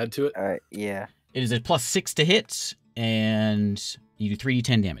do you add to it? All right, yeah. It is a +6 to hit, and you do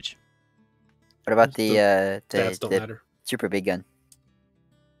 3d10 damage. What about the stats don't matter. Super big gun?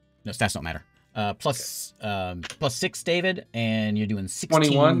 No, stats don't matter. +6, David, and you're doing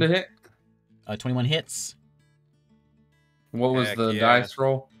 16. 21 to hit? 21 hits. What was the dice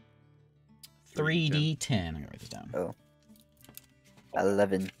roll? 3d10. I'm going to write this down. Oh.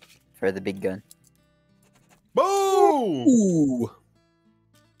 11 for the big gun. Boom! Ooh.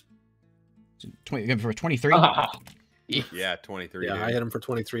 20 for 23? Yeah, 23. Yeah, I hit him for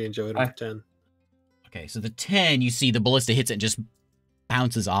 23 and Joe hit him for 10. Okay, so the 10, you see the ballista hits it and just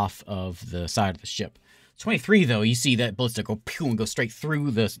bounces off of the side of the ship. 23, though, you see that ballista go pew and go straight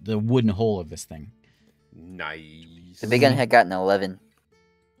through the wooden hole of this thing. Nice. The big gun had gotten 11.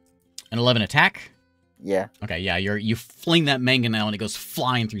 An 11 attack? Yeah. Okay, yeah, you fling that mangonel and it goes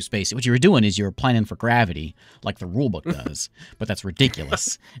flying through space. What you were doing is you were planning for gravity, like the rulebook does, but that's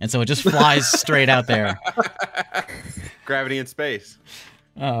ridiculous. And so it just flies straight out there. Gravity in space.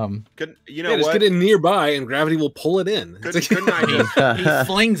 You know just what? get in nearby and gravity will pull it in. Couldn't I just He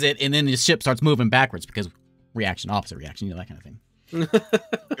flings it, and then the ship starts moving backwards because reaction, opposite reaction, that kind of thing.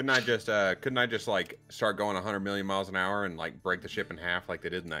 couldn't I just like start going 100 million miles an hour and like break the ship in half like they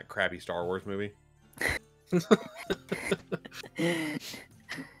did in that crappy Star Wars movie?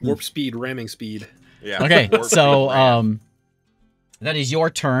 Warp speed, ramming speed. Yeah. Okay, Warp so speed ram. that is your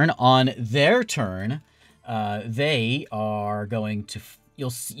turn. On their turn, they are going to. You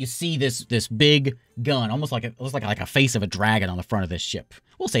see this big gun, almost like looks like a face of a dragon on the front of this ship.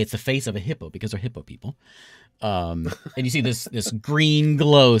 We'll say it's the face of a hippo because they're hippo people. And you see this green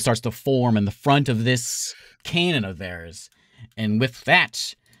glow starts to form in the front of this cannon of theirs, and with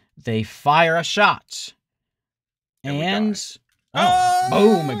that, they fire a shot. And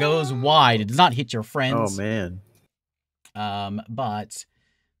boom! It goes wide. It does not hit your friends. Oh man. But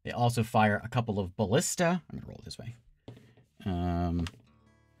they also fire a couple of ballista. I'm gonna roll it this way.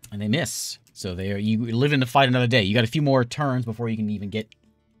 And they miss. So you live in to fight another day. You got a few more turns before you can even get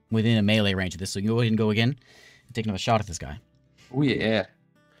within a melee range of this. So you go ahead and go again and take another shot at this guy. Oh yeah.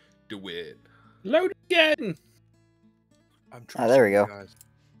 Do it. Load again. There we go. Guys.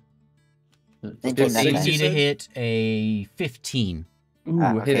 19, Safety AC to said? hit a 15. Ooh,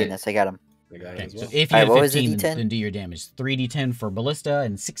 okay, hit it. yes, I got him. I got it Okay, as so well. if you Alright, hit what was the 15, D10? then do your damage. 3d10 for ballista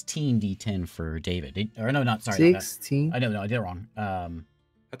and 16d10 for David. Or no, not sorry. Not 16. that. I know, I did it wrong.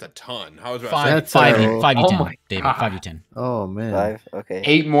 That's a ton. I was about to That's say. 5d10, Oh my David. God. 5d10. Oh man. 5, okay.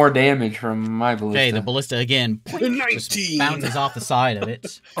 8 more damage from my ballista. Okay, the ballista again just 19. bounces off the side of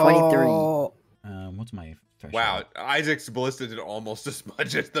it. 23. Oh, What's my threshold? Wow, Isaac's ballista did almost as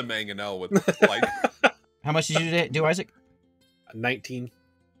much as the mangonel with like. How much did you do, Isaac? 19.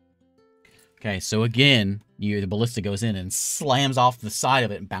 Okay, so again, the ballista goes in and slams off the side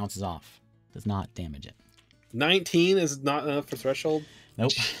of it and bounces off. Does not damage it. 19 is not enough for threshold.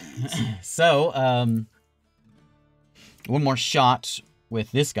 Nope. So, one more shot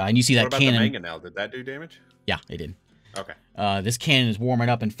with this guy, and you see What that about cannon. the mangonel? Did that do damage? Yeah, it did. Okay. This cannon is warming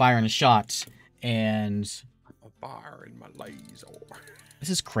up and firing a shot, and A bar in my laser. this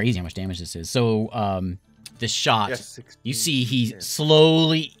is crazy how much damage this is. So, this shot, Yes, 16, you see he 10.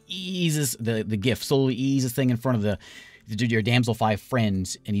 slowly eases the gift, slowly eases thing in front of your damsel 5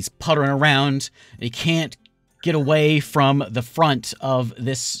 friends, and he's puttering around. And he can't get away from the front of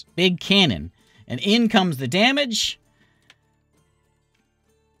this big cannon, and in comes the damage.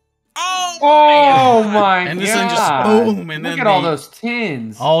 Oh my And this god! thing just boom, and Look then at all those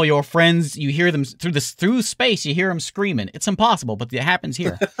tins. all your friends, you hear them through space. You hear them screaming. It's impossible, but it happens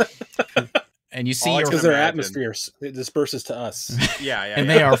here. And you see All I your Because can their imagine. atmosphere it disperses to us. Yeah, yeah. and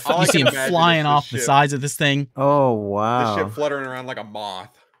yeah. they are. All I You see can them imagine flying is off the ship- sides of this thing. oh The wow. ship fluttering around like a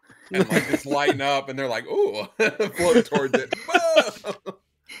moth, and like just lighting up, and they're like, "Ooh," float towards it.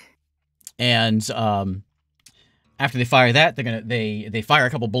 And after they fire that, they fire a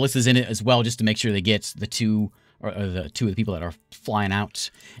couple ballistas in it as well, just to make sure they get the two or the two of the people that are flying out.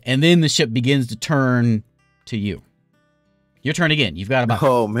 And then the ship begins to turn to you. Your turn again. You've got about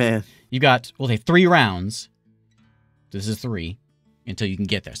Oh man. you've got they have 3 rounds. This is 3 until you can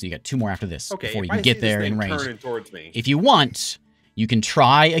get there. So you got 2 more after this Okay, before you if can I get see this there in thing range. turning towards me. If you want, you can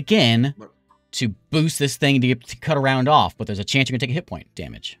try again to boost this thing to cut a round off, but there's a chance you're gonna take a hit point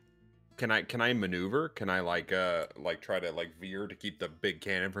damage. Can I maneuver? Can I like try to like veer to keep the big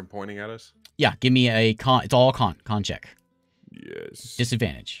cannon from pointing at us? Yeah, give me a con. It's all con check. Yes.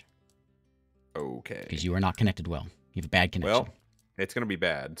 Disadvantage Okay. because you are not connected well. You have a bad connection. Well, it's gonna be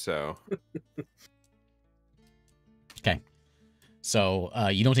bad. So Okay. So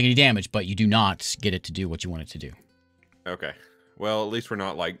you don't take any damage, but you do not get it to do what you want it to do. okay. Well, at least we're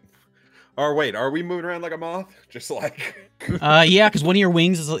not like. Or wait, are we moving around like a moth? Just like. Yeah, because one of your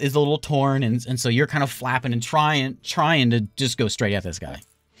wings is a little torn, and so you're kind of flapping and trying to just go straight at this guy.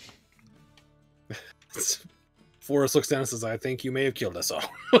 Forrest looks down and says, "I think you may have killed us all.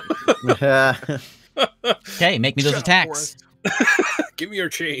 Okay, make me those Shut up, attacks. Forrest. Give me your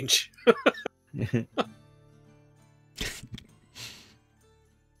change."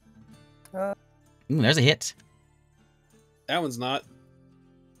 Ooh, there's a hit. That one's not.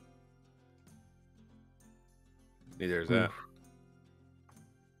 Neither is that.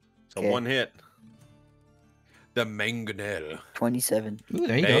 So Okay. one hit. The mangonel. 27. Ooh,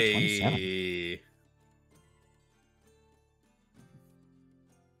 there you go. 27. Hey.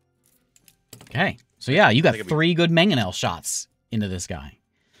 Okay. So yeah, you got think it'd 3 good mangonel shots into this guy.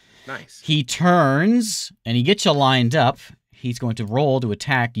 Nice. He turns and he gets you lined up. He's going to roll to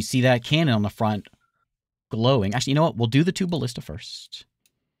attack. You see that cannon on the front glowing. Actually, you know what? We'll do the 2 ballista first.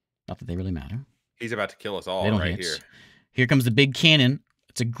 Not that they really matter. He's about to kill us They all don't right hit. here. Here comes the big cannon.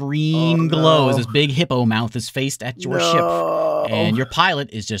 It's a green glow as this big hippo mouth is faced at your ship. And your pilot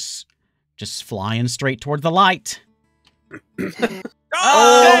is just flying straight toward the light.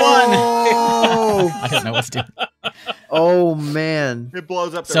 Oh! I don't know what to do. Oh man! It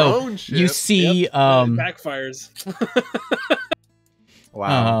blows up their So own ship. you see, It backfires.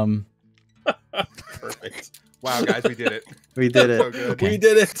 Wow, Perfect. Wow, guys, we did it. we did So it. good. Okay. We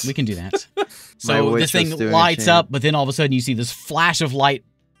did it. We can do that. My So witch this thing was doing a lights chant. up, but then all of a sudden you see this flash of light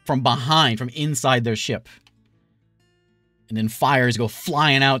from behind, from inside their ship. And then fires go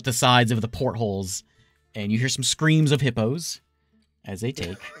flying out the sides of the portholes. And you hear some screams of hippos as they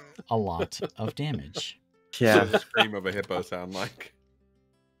take a lot of damage. What Yeah. does the scream of a hippo sound like?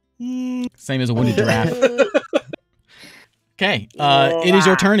 Same as a wounded giraffe. Okay, it is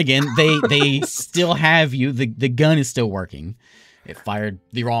your turn again. They still have you. The gun is still working. It fired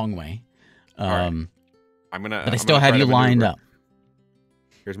the wrong way. right. I'm gonna. But they I'm still gonna have try you to lined maneuver. up.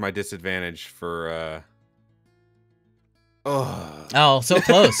 Here's my disadvantage for. Oh. Oh, so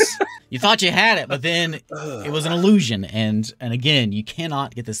close. You thought you had it, but then it was an illusion. And again, you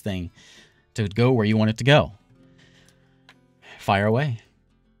cannot get this thing to go where you want it to go. Fire away.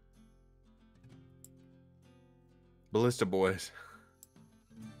 Ballista boys.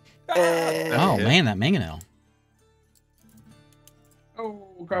 Oh, hit. man, that mangonel. Oh,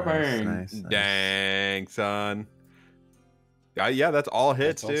 Nice, crap! nice. Dang, son. Yeah, that's all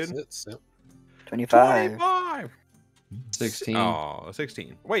hits, That's all dude. hits, yep. 25. 25. 16. Oh,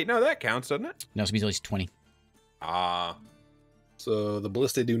 16. Wait, no, that counts, doesn't it? No, it's at least 20. Ah. So the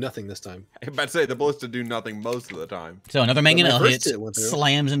ballista do nothing this time. I was about to say the ballista do nothing most of the time. So another my mangonel first hits, hit went through.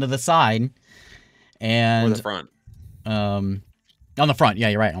 slams into the side. Or And the front. on the front. Yeah,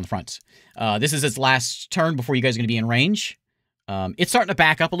 you're right, on the front. This is its last turn before you guys are going to be in range. It's starting to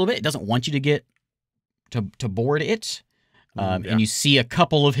back up a little bit. It doesn't want you to get to board it. Yeah. And you see a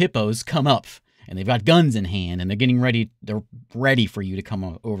couple of hippos come up, and they've got guns in hand, and they're getting ready. They're ready for you to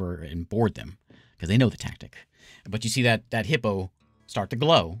come over and board them because they know the tactic. But you see that hippo start to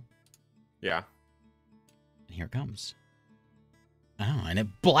glow, Yeah. and here it comes. Oh, and it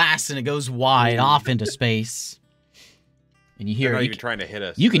blasts and it goes wide off into space. And you They're hear not you, even trying to hit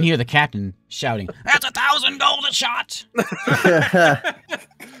us. you can hear the captain shouting, "That's 1,000 gold a shot!"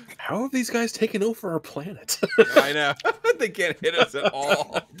 How have these guys taken over our planet? I know. They can't hit us at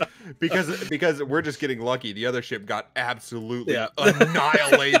all. Because we're just getting lucky. The other ship got absolutely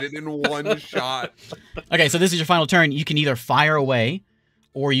annihilated in one shot. Okay, so this is your final turn. You can either fire away,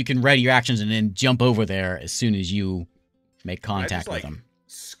 or you can ready your actions and then jump over there as soon as you make contact with them.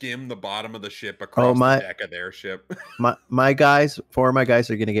 Skim the bottom of the ship across the deck of their ship. my guys, 4 of my guys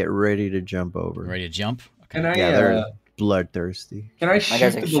are gonna get ready to jump over. Ready to jump? Okay. Can I? Yeah, they're bloodthirsty. Can I guys shoot are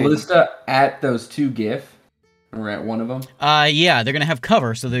the shooting. ballista at those 2 GIF? Or at one of them? Yeah, they're gonna have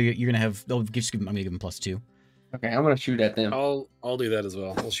cover, so you're gonna have. I'm gonna give them +2. Okay, I'm gonna shoot at them. I'll do that as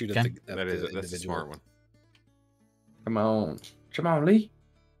well. I'll shoot Okay. at That's a individual. smart one. Come on, Lee.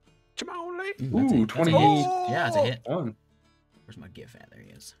 Come on, Lee. That's Ooh, a- that's a 28. hit. Yeah, it's a hit. Done. Where's my GIF at? There he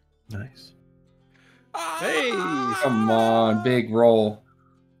is. Nice. Hey! Come on, big roll.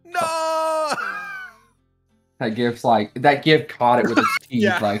 No. That GIF caught it with its teeth.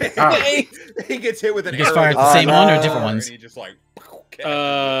 Yeah. Like, ah. He gets hit with an You guys arrow. fired in at the same no. one or different ones? And he just like.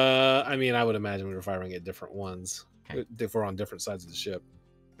 I mean, I would imagine we were firing at different ones. Okay. If we're on different sides of the ship.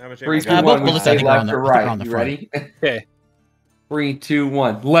 How much 3, damage? 2, 1. both We bullets, I say think, are on left the- or I think are right. on the You front. ready? Okay. 3, 2,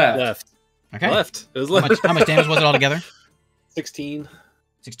 1. Left. Left. Okay. Left. It was How left. much, how much damage was it altogether? 16.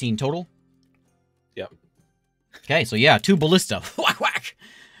 16 total? Yep. Okay, so yeah, 2 ballista. Whack, whack.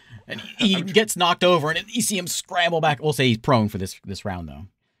 And he gets knocked over, and you see him scramble back. We'll say he's prone for this round, though.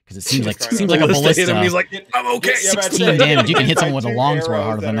 Because it seems like a Ballista hit him, ballista. he's like, I'm okay. Yeah, but 16 damage. You can hit Like someone with a 2 long throw arrows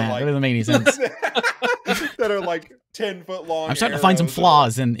harder than that that. are That doesn't make any sense. That are like 10-foot long. I'm starting to find some arrows.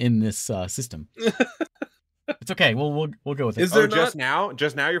 flaws in this system. It's okay. We'll go with it. Is there Just now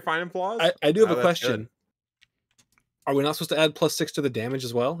you're finding flaws? I do have Oh, a that's question. good. Are we not supposed to add +6 to the damage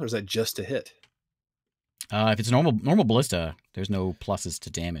as well? Or is that just to hit? If it's normal ballista, there's no pluses to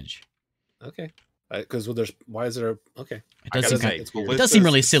damage. Okay. Because why is there okay? It I does gotta seem say, it's weird. it does seem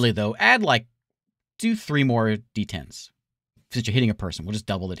really silly though. Add do 3 more d10s. Since you're hitting a person, we'll just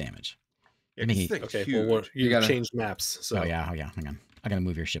double the damage. Yeah, 'cause me- this thing's Okay, huge. well, you gotta- changed maps. So Oh yeah. Hang on. I gotta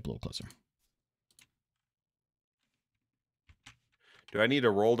move your ship a little closer. Do I need to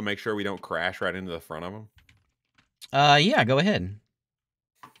roll to make sure we don't crash right into the front of them? Yeah, go ahead.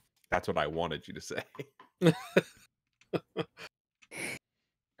 That's what I wanted you to say.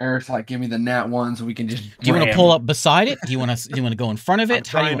 Eric's like, give me the nat one so we can just. Do you want to pull up beside it? Do you want to go in front of it? I'm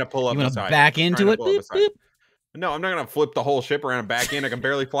trying to pull up You want to beside back it. I'm into trying it? to pull up Boop, beside it. boop. No, I'm not gonna flip the whole ship around and back in. I can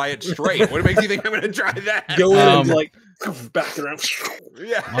barely fly it straight. What makes you think I'm gonna try that? Go in and like back around.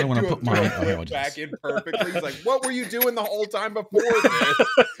 Yeah, I don't want to put my back in perfectly. He's like, "What were you doing the whole time before this?"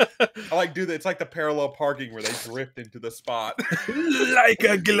 I like do that. It's like the parallel parking where they drift into the spot Like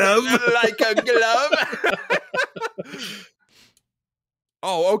a glove. like a glove.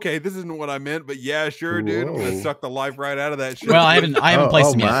 Oh, okay. This isn't what I meant, but yeah, sure, dude. I'm gonna Whoa. suck the life right out of that shit. Well, I haven't placed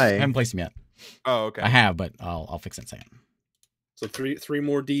oh them yet. my. I haven't placed them yet. Oh, okay. I have, but I'll fix it in a second. So three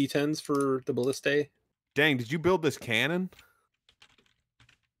more D10s for the ballistae. Dang, did you build this cannon?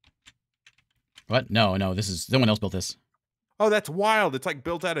 What? No. This is someone else built this. Oh, that's wild. It's like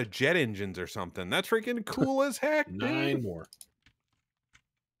built out of jet engines or something. That's freaking cool as heck. Dude. 9 more.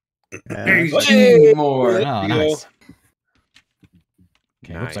 Yeah. Two more. Oh, There you nice. go.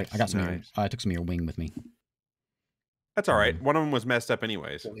 Okay, looks like I got some. Nice. I took some of your wing with me. That's all right. One of them was messed up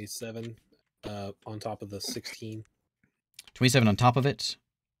anyways. 27 on top of the 16. 27 on top of it.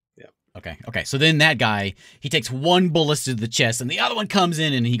 Yeah. Okay. So then that guy, he takes one ballista to the chest, and the other one comes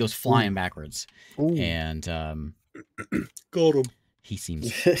in, and he goes flying backwards. Ooh. And Got him. he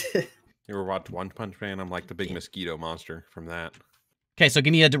seems. You ever watched One Punch Man? I'm like the big mosquito monster from that. Okay, so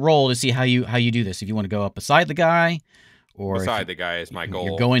give me a roll to see how you do this. If you want to go up beside the guy, or if Beside the guy is my goal.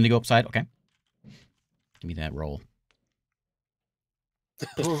 You're going to go upside. Okay. Give me that roll.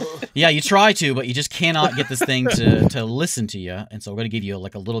 Yeah, you try to, but you just cannot get this thing to listen to you. And so we're going to give you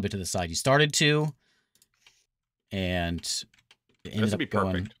like a little bit to the side. You started to, and it ended would up be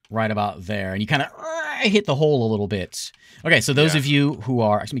going perfect. right about there. And you kind of hit the hole a little bit. Okay, so those Yeah. of you who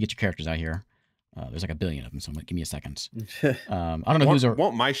are... Actually, let me get your characters out here. There's like a billion of them, so give me a second. I don't know who's...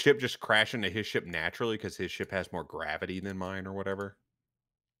 Won't my ship just crash into his ship naturally because his ship has more gravity than mine or whatever?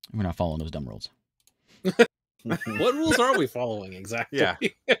 We're not following those dumb rules. What rules are we following exactly? Yeah.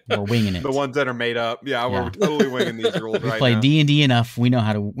 We're winging it. The ones that are made up. Yeah, Yeah. we're totally winging these rules We've right played now. D&D enough. We know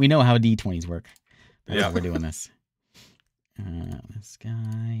how D20s work. That's Yeah. how we're doing this. This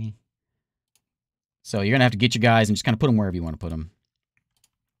guy. So you're gonna have to get your guys and just kind of put them wherever you want to put them.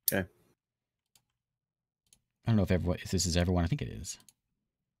 Okay. I don't know if this is everyone. I think it is.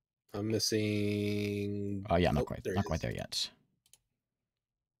 I'm missing. Oh yeah, not Oh, quite. there it Not quite is. there yet.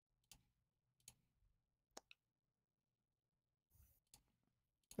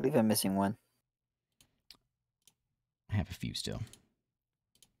 I believe I'm missing one. I have a few still.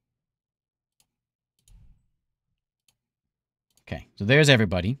 Okay, so there's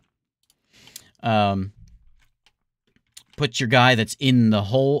everybody. Put your guy that's in the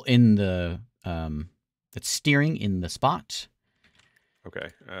hole that's steering in the spot Okay.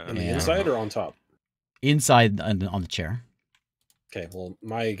 On the Yeah. inside or on top? inside on the chair. Okay, well,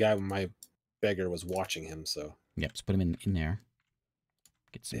 my beggar was watching him, so. Yep, just put him in there.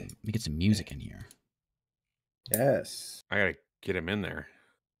 Get some music in here. Yes. I gotta get him in there,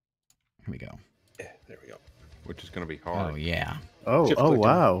 Here we go. Yeah, there we go. which is gonna be hard. Oh yeah. Oh, Shift oh click him.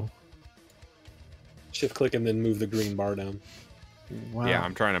 wow. Shift click and then move the green bar down. Wow. Yeah,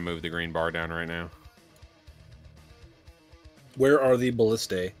 I'm trying to move the green bar down right now. Where are the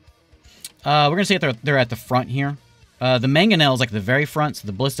ballistae? We're gonna say they're at the front here. The mangonels like the very front, so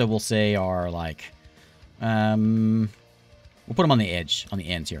the ballista we'll say are like, we'll put them on the edge, on the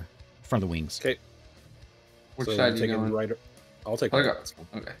ends here, front of the wings. Okay. Which So side I'm you taking going? right. I'll take Okay. right. That's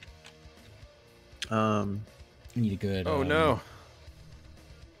fine. Okay. I need a good. Oh no.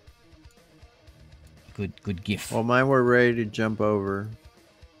 Good gif. Well, mine were ready to jump over.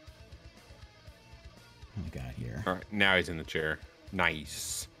 What we got here? All right, now he's in the chair.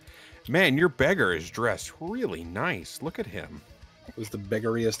 Nice. Man, your beggar is dressed really nice. Look at him. It was the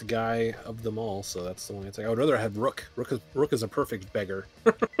beggariest guy of them all, so that's the one I take. I would rather have Rook. Rook is a perfect beggar.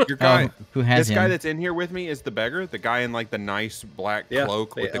 Your guy, Who has this him? guy that's in here with me is the beggar. The guy in like the nice black Yeah,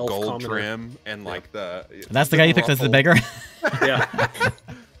 cloak the with the elf gold commoner. trim and Yeah. like the. That's the guy you picked as the ruffle. beggar. Yeah.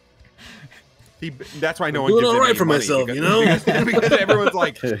 That's why no I'm one doing gives all him right any for money, myself, because, you know? because everyone's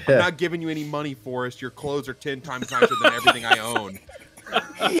like, I'm not giving you any money, Forrest. Your clothes are 10 times nicer than everything I own.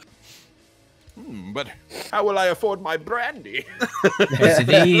 But how will I afford my brandy? Okay, so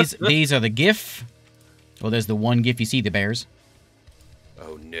these are the gif. Well, there's the one gif you see, the bears.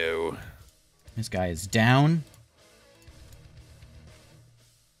 Oh no. This guy is down.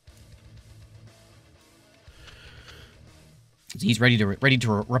 He's ready to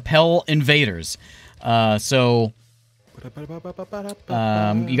repel invaders. So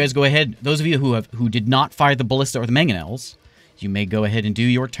You guys go ahead. Those of you who did not fire the ballista or the mangonels, you may go ahead and do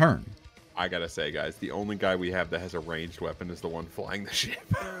your turn. I gotta say, guys, the only guy we have that has a ranged weapon is the one flying the ship.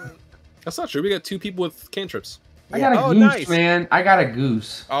 That's not true. We got 2 people with cantrips. I got a goose, nice. man. I got a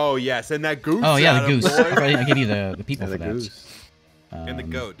goose. Oh yes, and that goose. Oh yeah, the Adam, goose. boy. I give you the people Yeah, for the that. goose. And the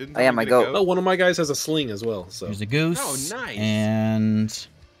goat. Didn't Oh, yeah, someone my get a goat. Oh, one of my guys has a sling as well. So There's a goose. Oh, nice. And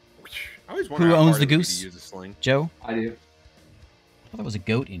I always wonder Who how owns hard the it would be to goose? use a sling. Joe. I do. I thought there was a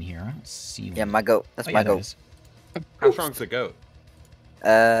goat in here. I don't see. Yeah, one. my goat. That's Oh, my yeah, there goat. is. How strong's the goat?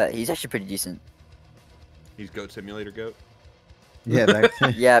 He's actually pretty decent. He's Goat Simulator goat. Yeah, that,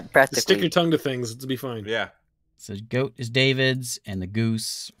 Yeah, just stick practically. your tongue to things. It'll be fine. Yeah. So goat is David's, and the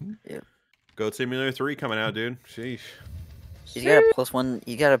goose. Goat Simulator 3 coming out, dude. Sheesh. He's got a +1.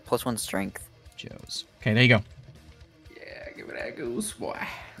 He got a +1 strength. Joe's. Okay, there you go. Yeah, give me that goose, boy.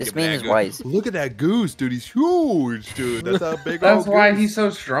 This Look at man that is goose. wise. Look at that goose, dude. He's huge, dude. That's a big That's old why goose. he's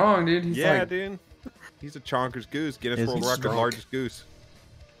so strong, dude. He's Yeah, like, dude. He's a chonkers goose. Guinness Is World he Record strong? largest goose.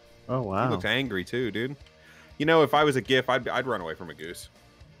 oh He wow. looks angry too, dude. You know, if I was a GIF, I'd run away from a goose.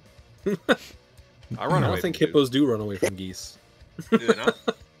 I run I away. don't think from hippos do run away from geese. goose. Do they not?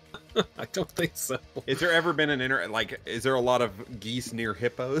 I don't think so. Is there ever been an is there a lot of geese near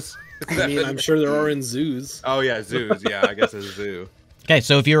hippos? I mean, I'm sure there are in zoos. Oh yeah, zoos. Yeah, I guess a zoo. Okay,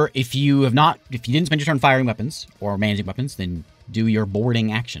 so if you didn't spend your turn firing weapons or managing weapons, then do your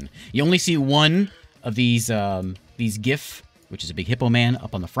boarding action. You only see one of these GIF, which is a big hippo man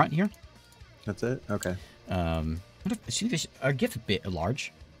up on the front here. That's it. Okay. Are GIF a bit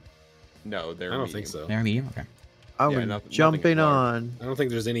large? No, they're. I don't medium. think so. They're medium. Okay. I'm nothing jumping large. on. I don't think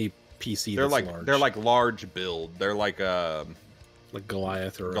there's any PC They're that's like large. they're like large build. They're like like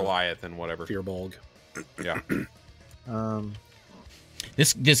Goliath or Goliath and whatever. Fearbolg. Yeah.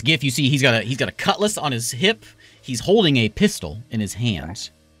 This GIF, you see, he's got a cutlass on his hip. He's holding a pistol in his hand.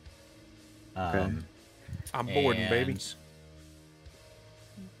 Okay. I'm boarding, baby. and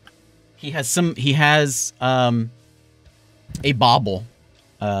He has a bauble,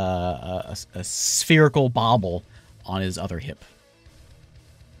 a spherical bauble on his other hip.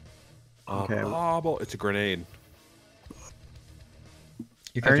 Okay. It's a grenade.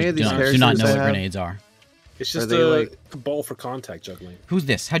 Your Are any of these characters do not know characters what I have- grenades are. It's Are just they, a like- ball for contact juggling. Who's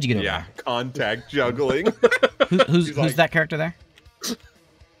this? How'd you get over Yeah, contact juggling. there? Who's He's like- that character there?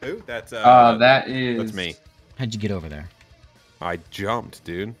 Who? That's that is. that's me. How'd you get over there? I jumped,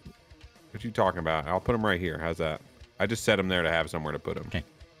 dude. What you talking about? I'll put him right here. How's that? I just set him there to have somewhere to put him. Okay.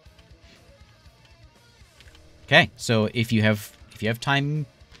 Okay, so if you have time,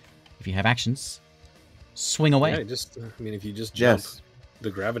 if you have actions, swing away. Yeah, just I mean, if you just jump, Yes.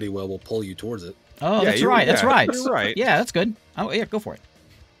 the gravity well will pull you towards it. Oh, Yeah, that's you're- right. That's yeah, right. you're right. Yeah, that's good. Oh, yeah, go for it.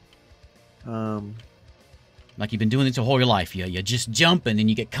 Like you've been doing this your whole life. You just jump and then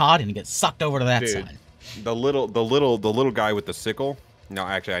you get caught and you get sucked over to that Dude, side. The little guy with the sickle. No,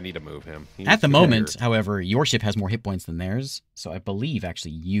 actually, I need to move him. He needs At the to be moment, here. however, your ship has more hit points than theirs, so I believe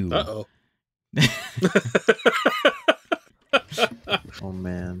actually you. Uh-oh. Oh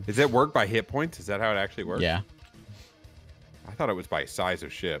man. Does it work by hit points? Is that how it actually works? Yeah. I thought it was by size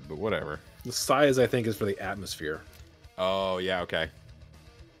of ship, but whatever. The size, I think, is for the atmosphere. Oh yeah, okay.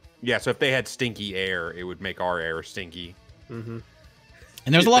 Yeah, so if they had stinky air, it would make our air stinky. Mm-hmm.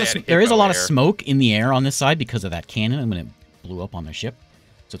 And there's If a lot they of had there is a hippo lot of air. smoke in the air on this side because of that cannon when it blew up on their ship.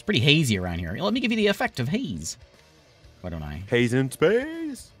 So it's pretty hazy around here. Let me give you the effect of haze. Why don't I? Haze in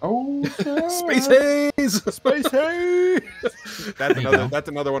space. Oh, Space haze! Space haze. There you go. That's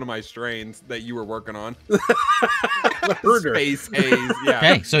another one of my strains that you were working on. The herder. Space haze. Yeah.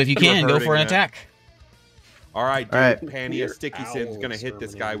 Okay, so if you You were can, go for an hurting that. attack. All right, dude. All right. Panny Weird Sticky Sin's gonna owls hit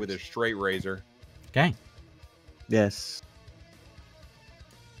this guy with a exterminators. straight razor. Okay. Yes.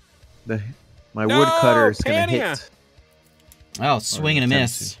 My woodcutter is gonna Pania! hit. Oh, swing and a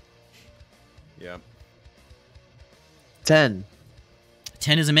miss. Yeah. 10.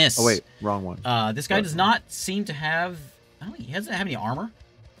 10 is a miss. Oh wait, wrong one. This guy does not seem to have. I don't think he doesn't have any armor.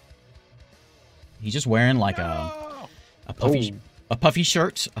 He's just wearing like a puffy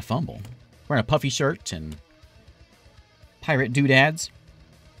shirt, a fumble. Wearing a puffy shirt and pirate doodads.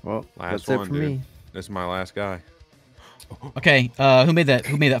 Well, Last that's it one, for dude. me. This is my last guy. Okay, who made that?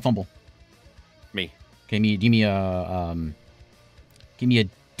 Who made that fumble? Me. Okay, give me a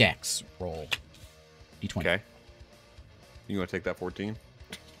dex roll. D20. Okay. You want to take that 14?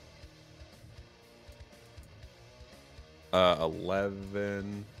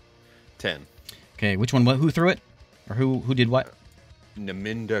 11, 10. Okay, which one? Who threw it? Or who did what?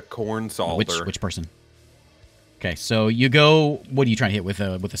 Naminda Cornsalter. Which person? Okay, so you go. What are you trying to hit with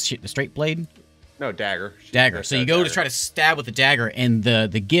the straight blade? No, dagger. Dagger. So you go to try to stab with the dagger, and the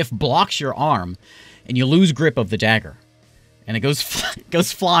gift blocks your arm, and you lose grip of the dagger, and it goes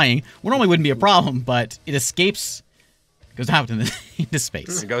goes flying. Well, normally wouldn't be a problem, but it escapes, goes out into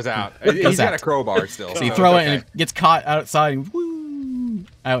space. It goes out. Goes He's got out. a crowbar still. So you throw it, and it gets caught outside, and woo,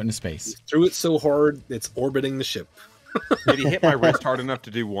 out into space. Threw it so hard it's orbiting the ship. Did he hit my wrist hard enough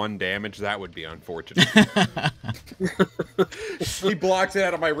to do 1 damage? That would be unfortunate. He blocks it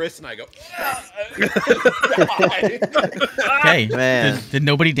out of my wrist, and I go. Okay, Man. did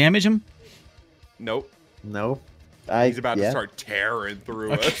nobody damage him? Nope. No. He's about to start tearing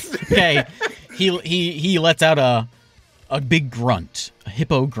through us. Okay, he lets out a big grunt, a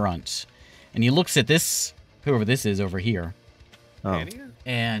hippo grunt, and he looks at this, whoever this is over here, Oh.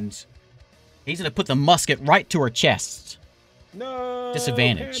 and he's gonna put the musket right to her chest, No.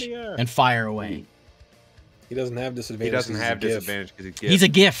 disadvantage, Pania. and fire away. He doesn't have disadvantage. He doesn't 'cause he's have a GIF. disadvantage because He's a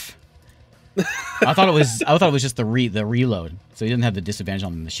GIF. I thought it was just the reload, so he doesn't have the disadvantage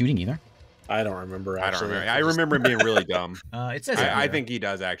on the shooting either. I don't remember. I don't Actually. remember. I remember him being really dumb. It says it I here. think he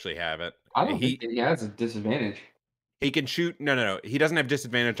does actually have it. I don't he think he has a disadvantage. he can shoot. No. He doesn't have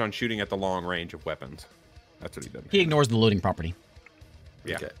disadvantage on shooting at the long range of weapons. That's what he does. He ignores the loading property.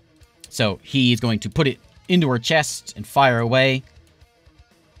 Yeah. Okay. So he's going to put it into her chest and fire away.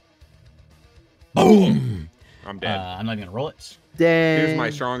 Boom! I'm dead. I'm not even gonna roll it. Dang. Here's my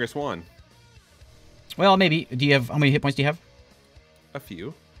strongest one. Well, maybe. Do you have how many hit points do you have? A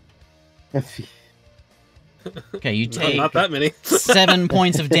few. Okay, you No, take not that many. 7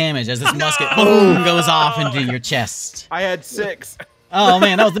 points of damage as this musket boom goes off into your chest. I had 6. Oh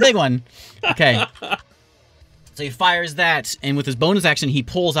man, that was the big one. Okay. So he fires that, and with his bonus action, he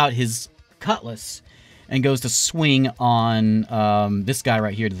pulls out his cutlass and goes to swing on this guy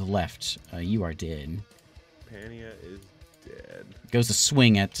right here to the left. You are dead. Pania is dead. Goes to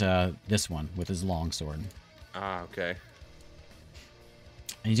swing at this one with his longsword. Ah, okay.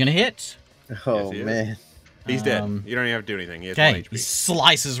 And he's gonna hit. Oh, Yes, he is. man. He's dead. You don't even have to do anything. He has 1 Okay, he HP.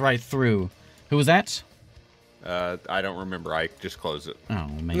 slices right through. Who was that? I don't remember. I just closed it. Oh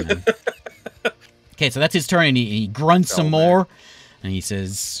man. Okay, so that's his turn, and he grunts Oh, some man. more, and he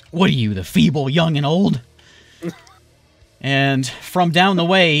says, "What are you, the feeble, young, and old?" And from down the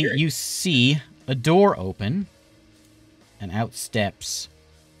way, you see a door open, and out steps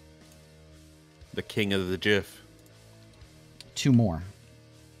The king of the GIF. 2 more.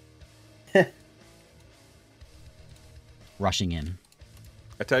 Rushing in.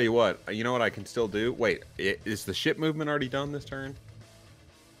 I tell you what. You know what I can still do? Wait, is the ship movement already done this turn?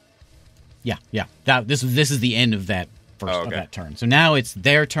 Yeah. This is the end of that first Oh, of okay. that turn. So now it's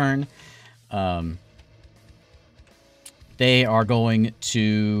their turn. They are going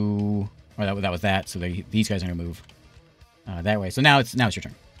to. Oh, that was that. So these guys are gonna move that way. So now it's your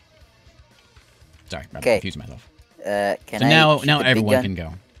turn. Sorry, I'm Okay. confusing myself. Can So I now shoot the big everyone gun? can go.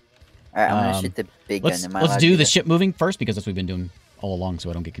 All right, I'm gonna um, shoot the big Let's gun. Am I allowed to do the that? ship moving first because that's what we've been doing all along. So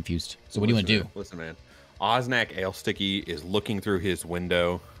I don't get confused. So what do you want to do? Listen, man. Osnak Alesticky is looking through his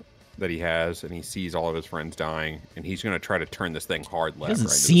window that he has, and he sees all of his friends dying, and he's going to try to turn this thing hard He left. doesn't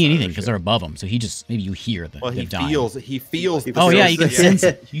right into the see side of anything the because ship. they're above him. So he just maybe you hear the Well, he them dying. feels. Oh yeah, feels you can the- sense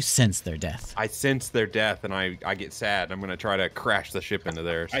it. You sense their death. I sense their death, and I get sad. I'm going to try to crash the ship into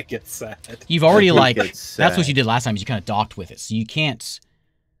theirs. I get sad. You've already I like think that's it's what sad. you did last time. Is you kind of docked with it, so you can't.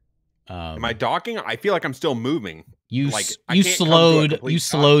 Am I docking? I feel like I'm still moving. You like, s- I you can't come to a slowed complete you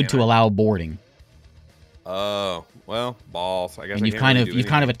stop, slowed can to I? allow boarding, Oh, well, balls. I guess and I you've can't kind really of do you've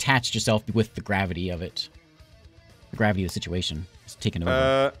kind of anything. attached yourself with the gravity of it. The gravity of the situation is taken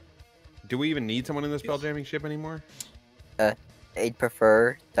over. Do we even need someone in this spelljamming ship anymore? I'd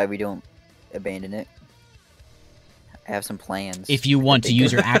prefer that we don't abandon it. I have some plans. If you want to big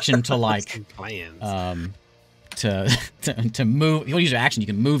use gun. your action to like Some plans. to move, if you want to use your action, you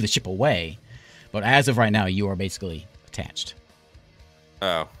can move the ship away. But as of right now, you are basically attached.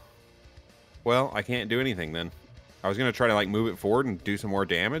 Oh. Well, I can't do anything then. I was going to try to like move it forward and do some more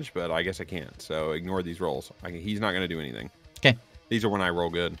damage, but I guess I can't. So ignore these rolls. He's not going to do anything. 'Kay. These are when I roll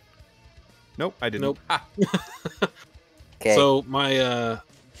good. Nope, I didn't. Nope. Ah, Okay. So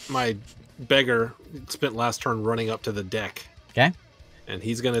my beggar spent last turn running up to the deck. Okay. And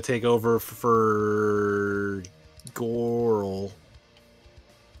he's gonna take over for Gorl.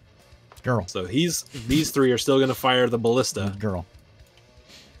 Girl, So these 3 are still gonna fire the ballista. girl.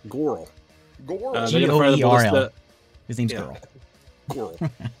 Gorl. Gore. They're gonna fire the G-O-E-R-L. ballista. His name's Yeah. Girl. Gorl.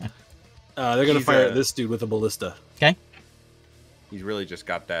 They're gonna He's, fire at this dude with a ballista. Okay. He's really just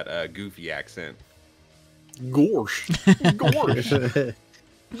got that goofy accent. Gorsh. Gorsh.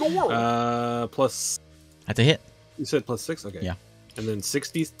 Gore. Plus. That's a hit. You said plus 6. Okay. Yeah. And then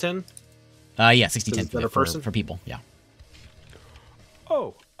 60's 10. Yeah, 60 Is 10 that a person? for people. Yeah.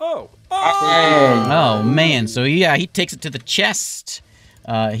 Oh. Oh man, so yeah, he takes it to the chest.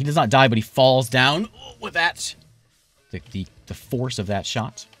 He does not die, but he falls down with that. The force of that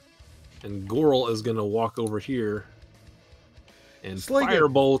shot. And Goral is gonna walk over here and Sling it.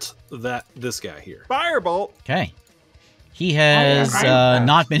 firebolt this guy here. Firebolt. Okay. He has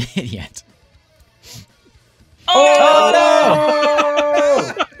not been hit yet. Oh,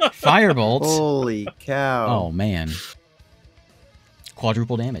 no! Firebolt. Holy cow. Oh man.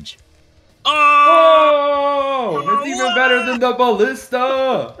 Quadruple damage. Oh! It's even better than the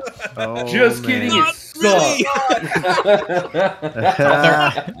ballista! Oh, Just kidding, man. it sucks!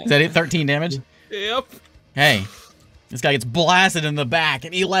 Is that it? 13 damage? Yep. Hey. This guy gets blasted in the back,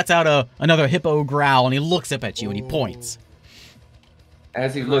 and he lets out another hippo growl, and he looks up at you, and he points.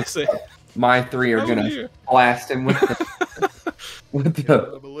 As he looks up, my three are gonna blast him with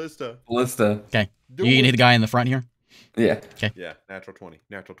the Ballista. ballista. Okay. You gonna hit the guy in the front here? Yeah. Yeah, natural 20.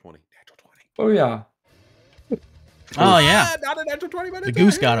 Natural 20. Natural 20. Oh, yeah. Oh, yeah. Not a natural 20, but The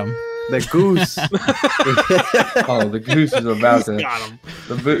goose got him. The goose. Oh, the goose is about to. Got him.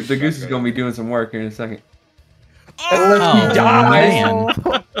 The goose is gonna be doing some work here in a second. Oh, He dies.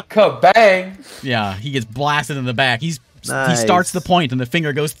 man. Kabang! Yeah, he gets blasted in the back. He Nice. starts the point, and the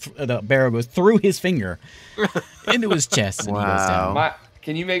finger goes. The barrel goes through his finger into his chest, and he goes down. Wow.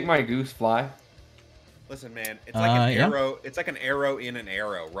 Can you make my goose fly? Listen, man, it's like an Yeah. arrow. It's like an arrow in an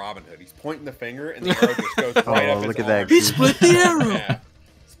arrow. Robin Hood. He's pointing the finger, and the arrow just goes right up his look at arm. that He split the arrow. Yeah.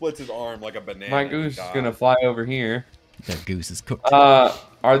 Splits his arm like a banana. My and he goose is dies. gonna fly over here. That goose is cooked.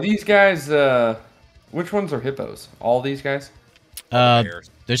 Are these guys? Which ones are hippos? All these guys? Bears.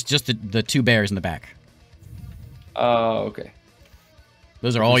 There's just the two bears in the back. Oh, okay.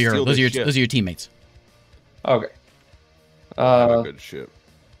 Those are all You your steal those the are your ship. those are your teammates. Okay. Have a good ship.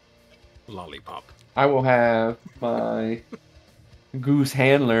 Lollipop. I will have my goose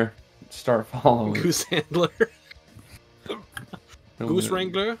handler start following. Goose handler. Goose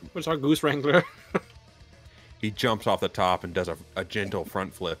wrangler. What's our goose wrangler? He jumps off the top and does a gentle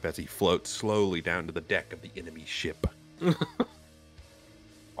front flip as he floats slowly down to the deck of the enemy ship.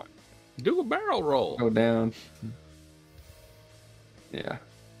 Do a barrel roll. Go down. Yeah.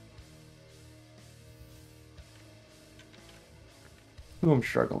 Ooh, I'm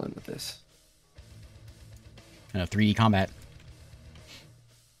struggling with this. 3D combat.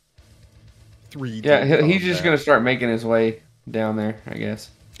 3D. Yeah, he's just gonna start making his way down there, I guess.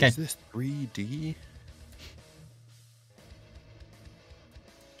 Okay. Is this 3D?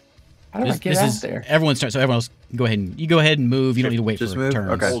 How do I get out there? Everyone starts. So everyone else, go ahead and move. You don't need to wait Just for move?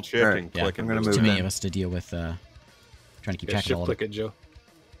 turns. Okay. Hold shift Alright. and Yeah, click and I'm gonna move. move Too many then. of us to deal with trying to keep Yeah, track of shift all of click it. it, Joe.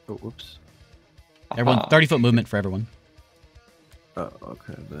 Oh, whoops. Everyone, Ah. 30-foot movement for everyone. Oh,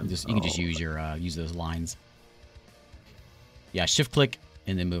 okay. Then You can just use your use those lines. Yeah, shift click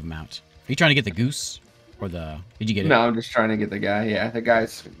and then move them out. Are you trying to get the goose or the? Did you get it? No, I'm just trying to get the guy. Yeah, the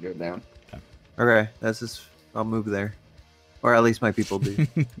guy's gonna go down. Okay, that's just. I'll move there, or at least my people do.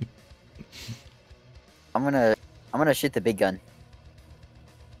 I'm gonna shoot the big gun.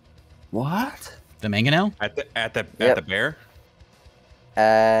 What? The mangonel? At the Yep. bear?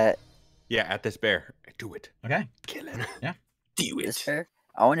 Yeah, at this bear. Do it. Okay. Kill it. Do This it. fair?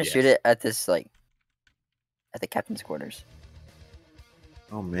 I want to shoot it at this at the captain's quarters.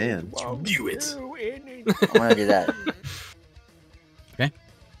 Oh man. Do it. I want to do that.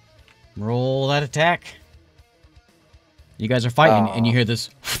 Roll that attack. You guys are fighting, and you hear this.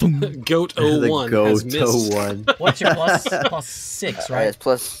 Goat The 01 has goat missed. 01. What's your plus 6, right? It's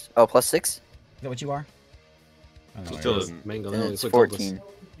 +6. Is that what you are? I don't know Still where it is. doesn't. Mango, And no, it's that's what it told us. 14.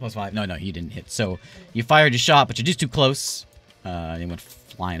 Plus 5. No, you didn't hit. So you fired your shot, but you're just too close. And it went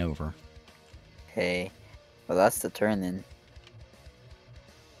flying over. Okay. Well, that's the turn then.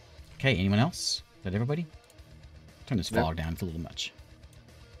 Okay, anyone else? Is that everybody? Turn this Yep. fog down. It's a little much.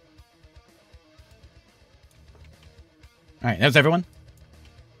 All right, that was everyone?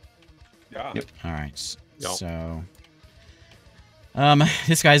 Yeah. Yep. All right. Yep. So,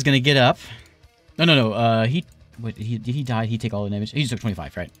 this guy's gonna get up. No. Did he die? Did he take all the damage? He just took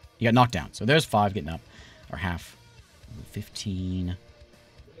 25, right? He got knocked down. So there's 5 getting up, or half. 15.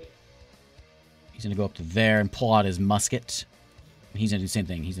 He's gonna go up to there and pull out his musket. He's gonna do the same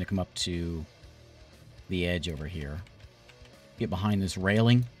thing. He's gonna come up to the edge over here. Get behind this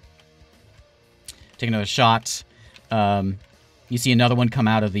railing. Take another shot. You see another one come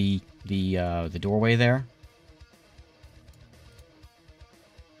out of the doorway there.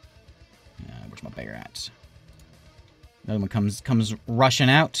 Where's my bear at? Another one comes rushing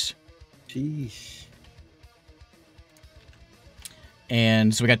out, Jeez.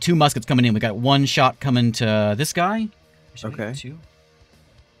 And so we got 2 muskets coming in. We got 1 shot coming to this guy. Should I get Okay. 2?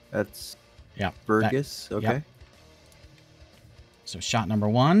 That's Yeah. Fergus. Okay. yep. So shot number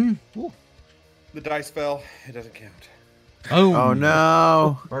 1. Ooh. The dice fell. It doesn't count. Oh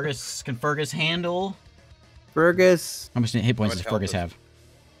no, Can Fergus handle? Fergus. How much hit points How does much Fergus health have?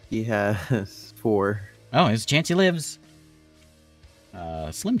 He has 4. Oh, there's a chance he lives.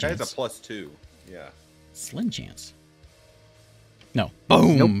 Slim That chance. is a +2. Yeah. Slim chance. No.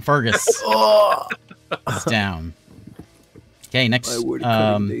 Boom! Nope. Fergus Oh, is down. Okay, next. my wood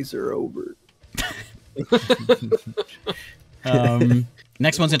cutting days are over.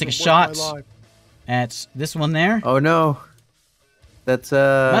 Next one's gonna take a shot at this one there. Oh no, that's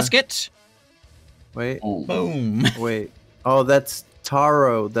Musket. Wait, Oh. Boom. wait. Oh, that's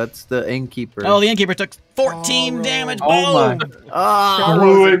Taro. That's the innkeeper. Oh, the innkeeper took 14 damage. Boom. Oh my. Ah!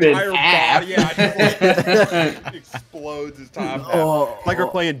 Blew him in entire half. body, yeah, just explodes his top half. Oh. Like we're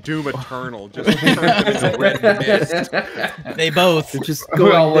playing Doom Eternal, just turns him into red mist. They both. They're just We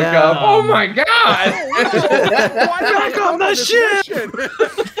going all look down. up. Oh my god! Back on the ship.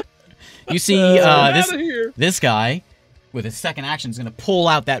 You see this guy with his second action is going to pull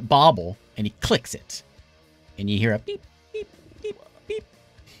out that bauble and he clicks it. And you hear a beep, beep, beep, beep.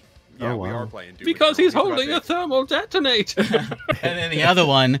 Yeah, Oh, we wow. are playing Doom Because he's Eternal. holding a thermal detonator. And then the other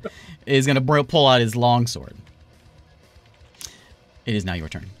one is going to pull out his longsword. It is now your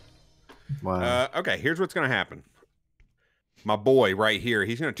turn. Wow. Okay, here's what's going to happen. My boy right here,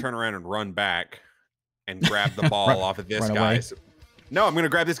 he's going to turn around and run back and grab the ball off of this run away? guy's. No, I'm going to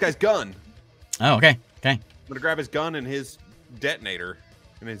grab this guy's gun. Oh, okay. Okay. I'm going to grab his gun and his detonator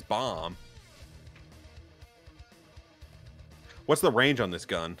and his bomb. What's the range on this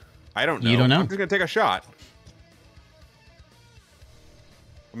gun? I don't know. You don't know? I'm just going to take a shot.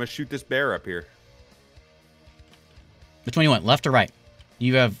 I'm going to shoot this bear up here. Which one you want, left or right?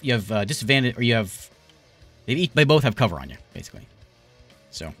 You have disadvantage, or you have. They both have cover on you, basically.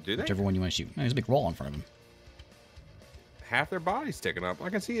 So Do they? whichever one you want to shoot. There's a big roll in front of him. Half their body's sticking up. I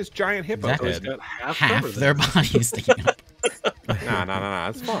can see his giant hippo Exactly. head. Got half Half covered their there. bodies sticking up. Nah.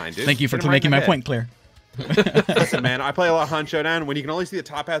 It's fine, dude. Thank you for Hit him right making in my the point clear. head. Listen, man, I play a lot of Hunt Showdown. When you can only see the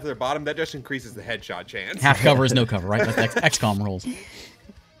top half of their bottom, that just increases the headshot chance. Half cover is no cover, right? That's XCOM rules.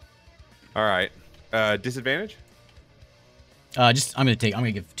 All right. Disadvantage? I'm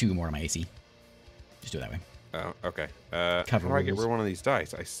gonna give 2 more to my AC. Just do it that way. Oh, okay. Cover how do I get rules. rid of one of these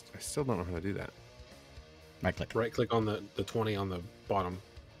dice? I still don't know how to do that. Right click. Right click on the 20 on the bottom.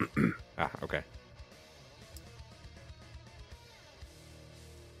 Okay.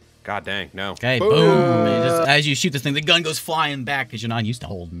 God dang, no. Okay, boom. And just, as you shoot this thing, the gun goes flying back because you're not used to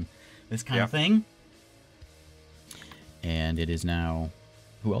holding this kind of thing. And it is now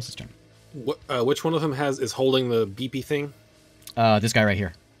who else's turn? Which one of them is holding the beepy thing? This guy right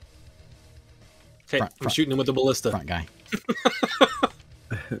here, Okay, I'm Front. shooting him with the ballista. front guy.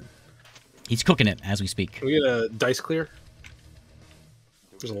 He's cooking it as we speak. Can we get a dice clear?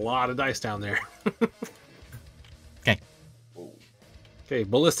 There's a lot of dice down there. Okay. Okay,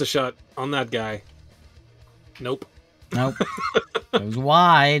 ballista shot on that guy. Nope. Nope. Goes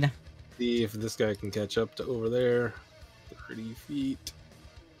wide. See if this guy can catch up to over there. 30 feet.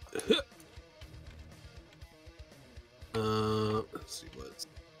 Let's see what's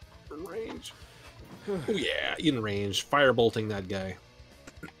in range. Oh yeah, in range. Firebolting that guy.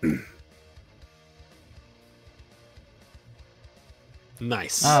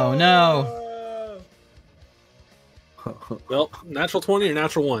 Nice. Oh no. Well, natural 20 or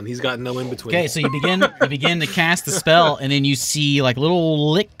natural 1. He's got no in between. Okay, so you begin to cast the spell, and then you see like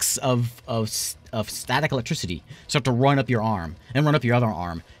little licks of static electricity start to run up your arm, and run up your other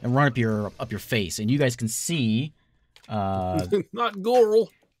arm, and run up your face, and you guys can see Not Goral.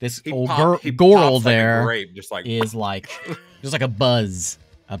 this He old pops Goral like a there grape, just like is like there's like a buzz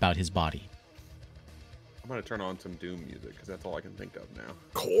about his body. I'm gonna turn on some Doom music because that's all I can think of now.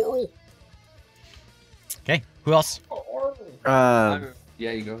 Coral. Okay, who else? Yeah,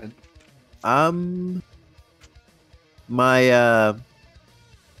 you go ahead. My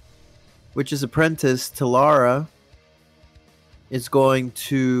witch's apprentice Talara is going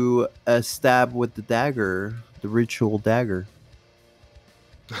to stab with the dagger, the ritual dagger.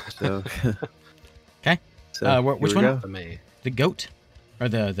 So, Okay. so Which here we one? go. The May. The goat or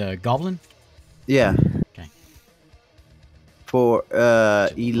the goblin? Yeah. Okay. For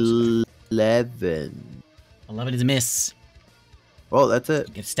 11. 11 is a miss. Well, that's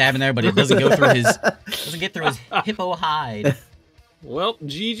it. Gets stabbed in there, but it doesn't go through his hippo hide. Well,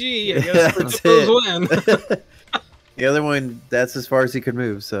 GG. I guess That's Hippos it. win. The other one, that's as far as he could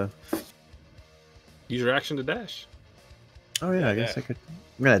move. So Use your action to dash. Oh yeah, I guess I could.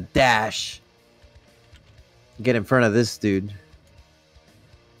 I'm gonna dash. Get in front of this dude.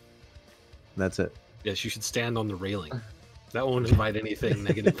 That's it. Yes, you should stand on the railing. That won't invite anything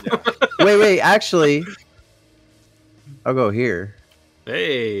negative. Wait, actually, I'll go here.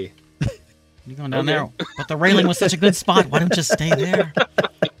 Hey. You're going down there. But the railing was such a good spot. Why don't you stay there?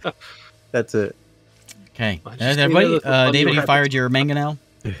 That's it. Okay. Why don't you stay Everybody, there with the David, you rabbit? fired your mangonel?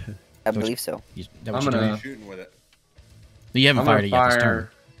 I believe so. That I'm what you're gonna- doing? Shooting with it. You haven't I'm fired gonna it yet this turn.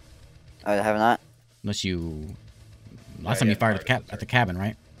 Oh, I have not. Unless you... Yeah, Last time yeah, you fired fired at this the turn. cabin,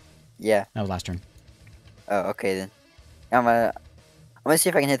 right? Yeah. That was last turn. Oh, okay then. I'm gonna see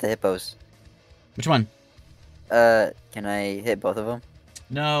if I can hit the hippos. Which one? Can I hit both of them?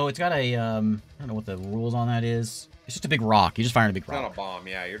 No, it's got a, I don't know what the rules on that is. It's just a big rock. You're just firing a big It's not rock. a bomb.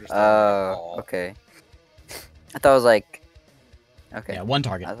 Yeah, you're just. throwing a Oh, ball. okay. I thought it was like. Okay. Yeah, one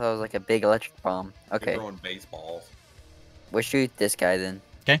target. I thought it was like a big electric bomb. You're Okay. throwing baseballs. We'll shoot this guy then.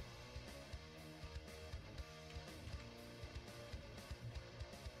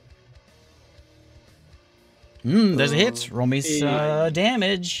 There's a hit. Roll me some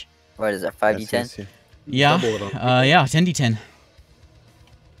damage. What is that? 5d10. Yeah. Double it on Yeah, 10d10.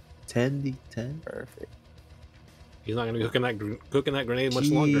 10d10. Perfect. He's not going to be cooking that grenade much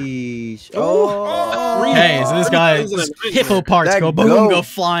longer. Sheesh. Oh, Hey, so this guy, Things in a nightmare. hippo parts That go boom, goat. go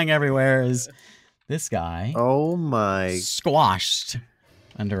flying everywhere. As this guy oh my. squashed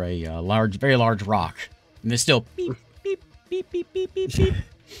under a very large rock, and there's still beep beep beep beep beep beep beep.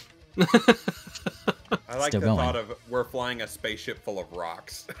 I like Still the going. thought of we're flying a spaceship full of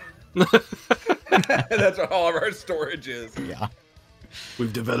rocks. That's what all of our storage is. Yeah.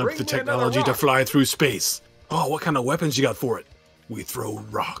 We've developed Bring the me another technology to rock. fly through space. Oh, what kind of weapons you got for it? We throw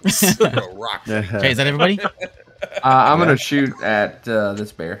rocks. Throw rocks. Okay, is that everybody? I'm gonna shoot at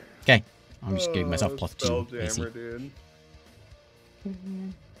this bear. Okay. I'm just giving myself plus 2 Spelljammer, AC. dude.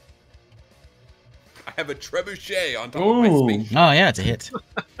 I have a trebuchet on top Ooh. of my spaceship. Oh yeah, it's a hit.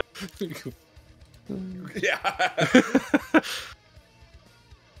 Yeah.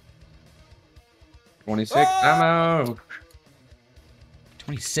 26 ammo.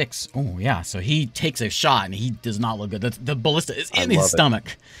 26. Oh yeah, so he takes a shot and he does not look good. The ballista is I in his love it.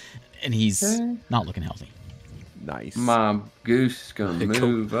 stomach, and he's Okay. not looking healthy. Nice. My goose is gonna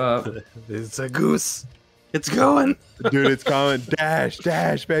move up. It's a goose. It's going. Dude, it's coming. Dash,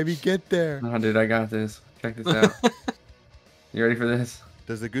 dash, baby, get there. Oh, dude, I got this. Check this out. You ready for this?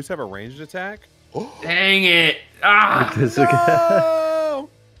 Does the goose have a ranged attack? Dang it! Ah! This is-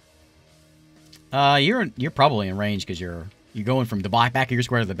 No! You're probably in range because you're going from the back of your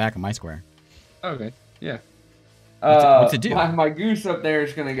square to the back of my square. Okay, yeah. What's it do? My goose up there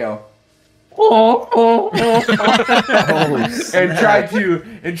is gonna go. Oh, and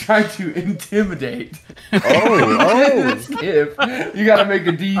try to intimidate. Oh, This kid. You gotta make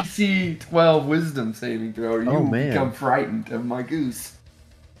a DC 12 Wisdom saving throw, or you Oh, will man. become frightened of my goose.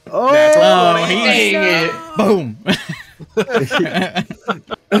 oh. Oh, Dang it! Boom.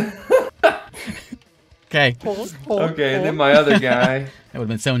 Okay, Okay, and then my other guy, that would have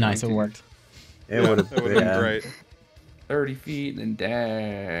been so nice if it worked. It would have That would have been great. 30 feet and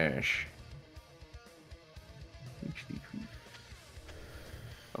dash. 60 feet.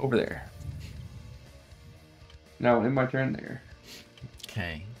 Over there. No, in my turn there.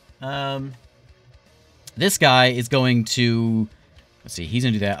 Okay. This guy is going to. Let's see. He's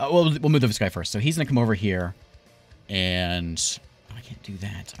gonna do that. Oh, we'll move this guy first. So he's gonna come over here, and I can't do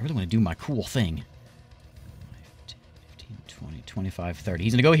that. I really want to do my cool thing. 5, 10, 15, 20, 25, 30.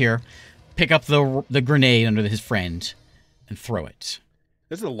 He's gonna go here, pick up the grenade under his friend, and throw it.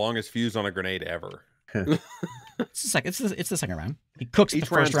 This is the longest fuse on a grenade ever. It's the second round. He cooks Each the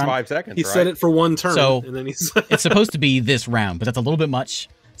first round's round. 5 seconds, He right? said it for one turn, So- and then he's It's supposed to be this round, but that's a little bit much.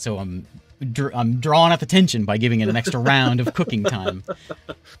 So I'm drawing out the tension by giving it an extra round of cooking time.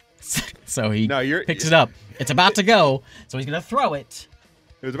 So he No, picks it up. It's about to go, so he's gonna throw it.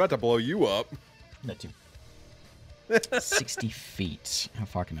 It was about to blow you up. That too. 60 feet. How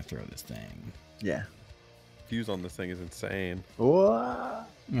far can I throw this thing? Yeah. Fuse on this thing is insane. What?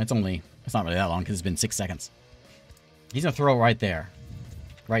 It's not really that long because it's been 6 seconds. He's gonna throw it right there.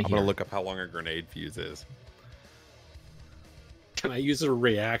 Right I'm here. gonna look up how long a grenade fuse is. Can I use a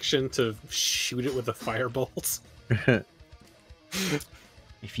reaction to shoot it with a firebolt?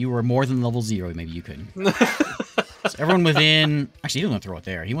 If you were more than level 0, maybe you could. So everyone within... Actually, he doesn't want to throw it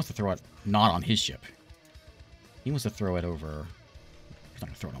there. He wants to throw it not on his ship. He wants to throw it over... He's not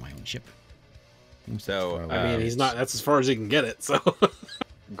going to throw it on my own ship. He wants to So, throw I mean, it- he's not. That's as far as he can get it. So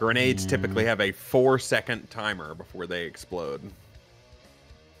Grenades typically have a 4-second timer before they explode.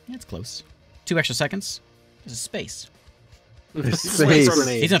 Yeah, it's close. 2 extra seconds. There's a space. Space.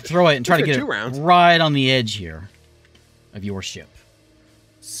 Grenade. He's gonna throw it and try to Those are get 2 rounds. it right on the edge here of your ship.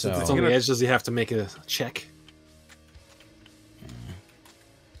 Since it's So on the edge, does he have to make a check?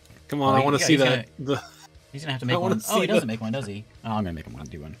 Come on, Oh, I want to yeah, see he's that. he's gonna have to make wanna one. see Oh, he doesn't the- make one, does he? Oh, I'm gonna make him one.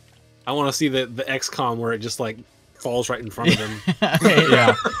 Do one. I want to see the XCOM where it just like falls right in front of him,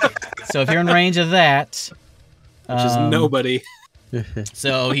 Yeah. So if you're in range of that, which is nobody.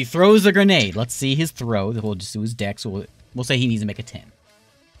 So he throws the grenade. Let's see his throw. We'll just do his dex. We'll say he needs to make a 10,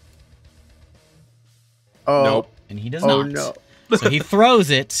 Oh, Nope. and he does oh not. no. So he throws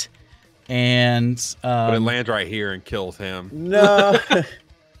it, and But it lands right here and kills him. No.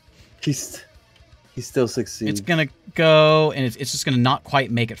 he still succeeds. it's gonna go, and it's just gonna not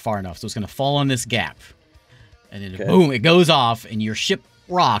quite make it far enough. So it's gonna fall on this gap, and then Okay. boom, it goes off, and your ship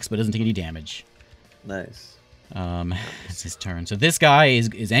rocks, but doesn't take any damage. Nice. It's his turn. So this guy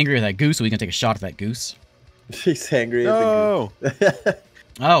is angry with that goose, so he's gonna take a shot at that goose. He's angry at No. the goose.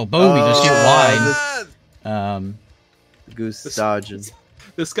 Oh, boom! He just shoot Oh, wide. The goose dodging.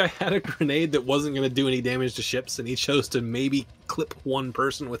 This guy had a grenade that wasn't going to do any damage to ships, and he chose to maybe clip one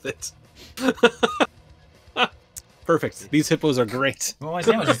person with it. Perfect. These hippos are great. What was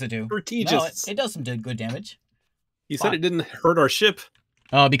damage does it do? Strategists. No, it does some good damage. He said it didn't hurt our ship.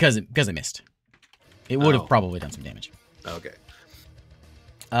 Oh, because it missed. It would have Oh. probably done some damage. Okay.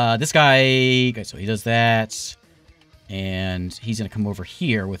 This guy. Okay, so he does that, and he's gonna come over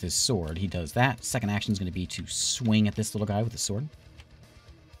here with his sword. He does that. Second action is gonna be to swing at this little guy with his sword.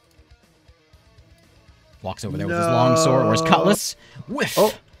 Walks over there with his long sword or his cutlass. Whiff.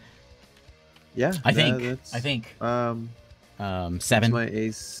 Oh. Yeah. I no, think. that's- I think. That's 7. my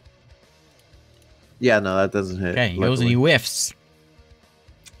ace. Yeah, no, that doesn't hit. Okay, he goes and luckily. he whiffs.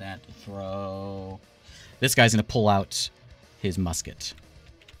 That throw. This guy's gonna pull out his musket.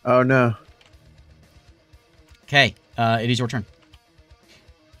 Oh no. Okay, it is your turn.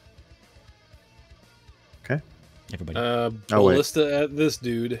 Okay. Everybody. Oh, wait. Ballista at this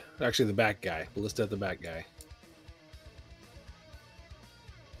dude. Actually, the back guy. Ballista at the back guy.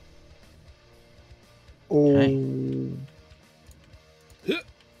 Oh.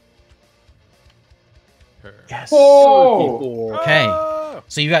 Yes. Oh! Okay. Ah!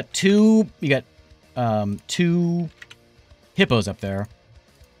 So you got two hippos up there,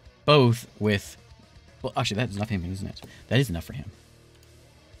 both with. Well, actually, that's enough for him, isn't it? That is enough for him.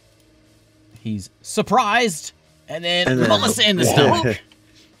 He's surprised, and then Melissa in the stomach.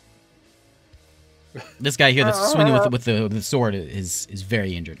 This guy here that's swinging with the sword is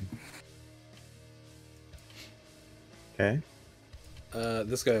very injured. Okay.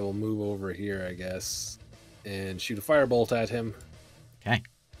 This guy will move over here, I guess, and shoot a firebolt at him. Okay.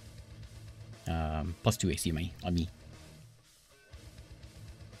 Plus 2 AC on me.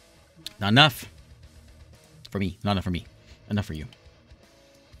 Not enough. For me. Not enough for me. Enough for you.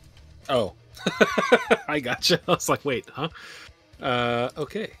 Oh. I gotcha. I was like, wait, huh?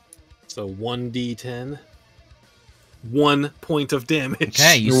 Okay. So 1d10. 1 point of damage.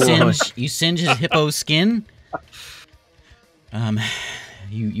 Okay, you singe his hippo skin.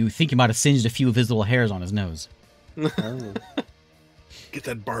 You think you might have singed a few of his little hairs on his nose. Oh. Get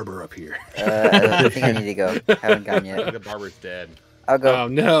that barber up here. I think I need to go. Haven't gone yet. The barber's dead. I'll go. Oh,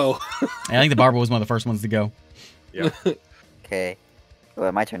 no. I think the barber was one of the first ones to go. Yeah. Okay.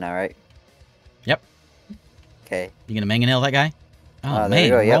 Well, my turn now, right? Yep. Okay. You gonna mangonel that guy? Oh there man, you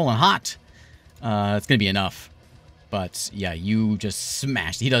go, yep. rolling hot. It's gonna be enough. But yeah, you just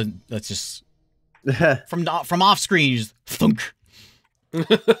smashed. He doesn't. That's just from off screen. You just thunk.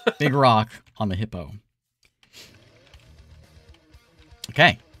 Big rock on the hippo.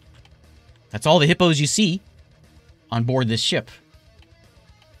 Okay. That's all the hippos you see on board this ship.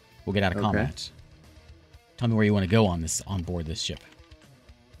 We'll get out of Okay. combat. Tell me where you want to go on board this ship.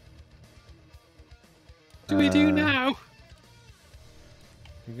 What do we do now?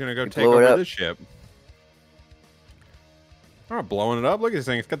 You're gonna go You take blow it over up. this ship. Oh, blowing it up! Look at this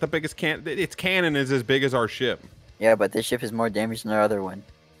thing. It's got the biggest can. Its cannon is as big as our ship. Yeah, but this ship is more damaged than our other one.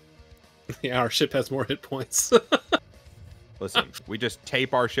 Yeah, our ship has more hit points. Listen, we just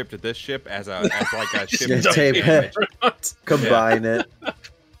tape our ship to this ship as like a ship. Yeah, that's tape damaged. it. Combine it.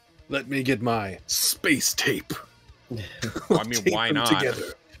 Let me get my space tape. I mean, Tape why them not?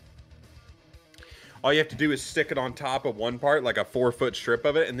 Together. All you have to do is stick it on top of one part, like a 4-foot strip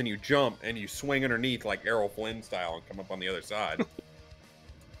of it, and then you jump and you swing underneath like Errol Flynn style and come up on the other side.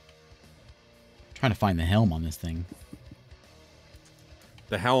 Trying to find the helm on this thing.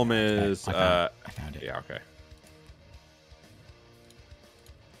 The helm is. I found it. Yeah. Okay.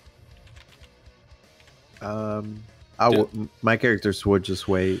 My characters would just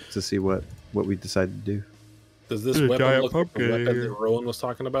wait to see what we decide to do. Does this A weapon giant look like the weapon pumpkin. that Rowan was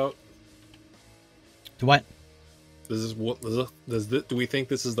talking about? To what? Does this, do we think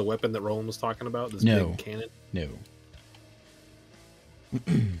this is the weapon that Rowan was talking about? This No. big cannon? No.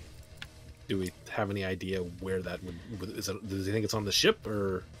 Do we have any idea where that would? Does he think it's on the ship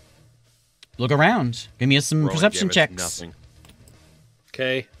or? Look around. Give me some Rowan perception gave us checks. Nothing.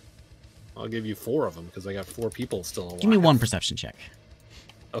 Okay, I'll give you 4 of them because I got 4 people still alive. Give me one perception check.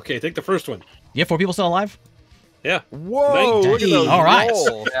 Okay, take the first one. You have 4 people still alive? Yeah. Whoa! Look at 19. those All right.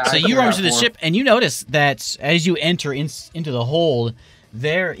 rolls. Yeah, So I you think run I to the got ship, and you notice that as you enter into the hold,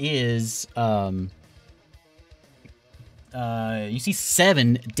 there is you see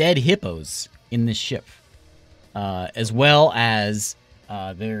 7 dead hippos in this ship, as well as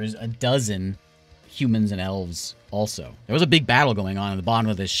there's a dozen humans and elves. Also, there was a big battle going on at the bottom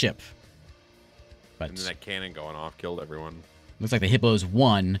of this ship, but And then that cannon going off killed everyone. looks like the hippos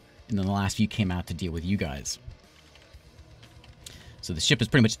won, and then the last few came out to deal with you guys. So the ship is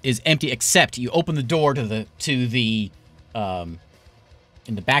pretty much empty, except you open the door to the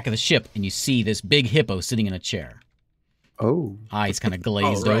in the back of the ship, and you see this big hippo sitting in a chair, Oh. eyes kind of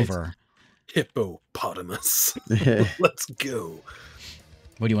glazed All right. over. Hippopotamus. Let's go.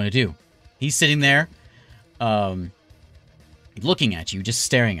 What do you want to do? He's sitting there, looking at you, just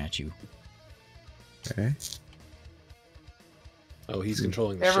staring at you. Okay. Oh, he's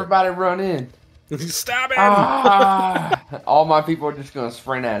controlling the Everybody run in. ship. Stab him! Ah! All my people are just gonna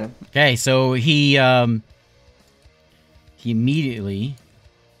sprint at him. Okay, so he immediately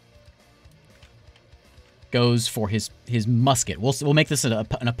goes for his musket. We'll make this an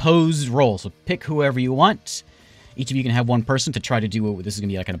opposed roll. So pick whoever you want. Each of you can have one person to try to do. This is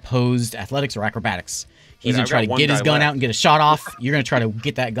gonna be like an opposed athletics or acrobatics. He's Wait, gonna I've try got to one get his guy gun left. out and get a shot off. You're gonna try to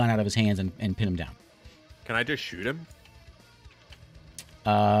get that gun out of his hands and pin him down. Can I just shoot him?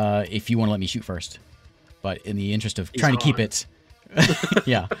 If you want to let me shoot first, but in the interest of trying to keep it,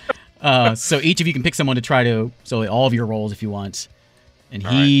 yeah. So each of you can pick someone to try to. So all of your rolls if you want, and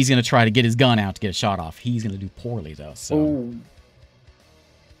All right. he's gonna try to get his gun out to get a shot off. He's gonna do poorly though. So Ooh.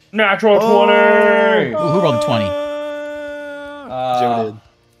 Natural 20! Ooh, who rolled a 20? Joe did.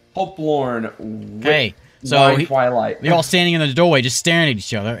 Hope Lorn. Okay, so Twilight. they're all standing in the doorway, just staring at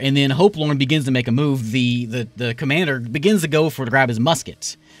each other, and then Hopelorn begins to make a move. The commander begins to go to grab his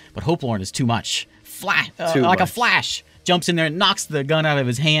musket, but Hopelorn is too much. Too Like a much. flash, jumps in there, and knocks the gun out of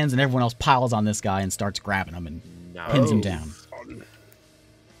his hands, and everyone else piles on this guy and starts grabbing him and No. pins him down.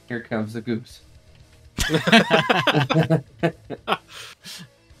 Here comes the goose.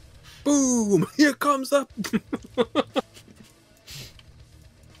 Boom! Here comes up.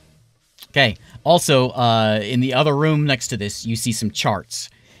 Okay. Also, in the other room next to this, you see some charts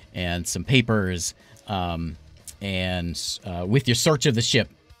and some papers, and with your search of the ship,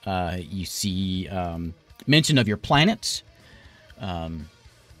 you see mention of your planet. I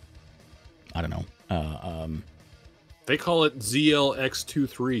don't know. They call it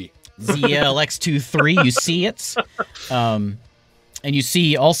ZLX23. ZLX23. You see it, and you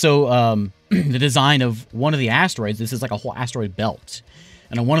see also the design of one of the asteroids. This is like a whole asteroid belt.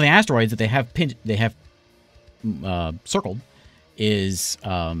 And on one of the asteroids that they have circled is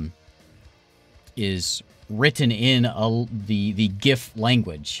written in the GIF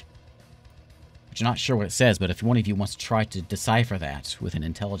language, which I'm not sure what it says. But if one of you wants to try to decipher that with an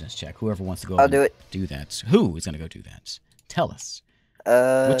intelligence check, whoever wants to go, I'll do it. Do that. Who is going to go do that? Tell us.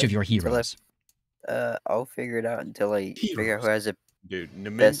 Which of your heroes? I'll figure it out until I figure out who has it. Dude,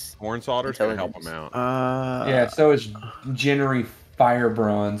 Nimin Best Hornsauter's gonna help him intelligence. out. Yeah, so is Jennery Fire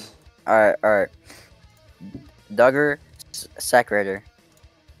Bronze. All right. Duggar, Sackrader.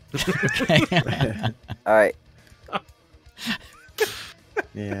 Okay. All right,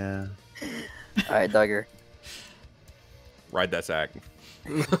 Yeah. all right, Duggar. Ride that sack.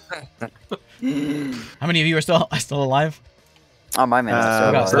 How many of you are still alive? Oh my man.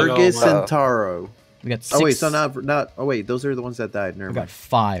 that's so got- low. Burgess Wow. and Taro. We got 6. Oh wait, so not. Oh wait, those are the ones that died. Never We got mind.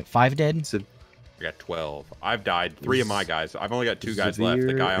 5. 5 dead. So I got 12. I've died. 3 of my guys. I've only got 2 guys left. The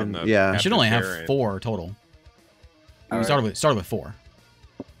Severe guy on and- the yeah. You should captain's only chair have and- 4 total. We All started with 4.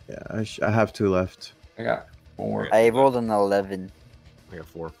 yeah, I have 2 left. I got 4. I rolled an 11. I got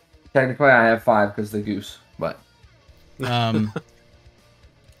 4. Technically, I have 5 because the goose. But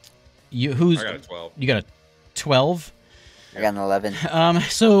You I got a 12. you got a 12. I got an 11.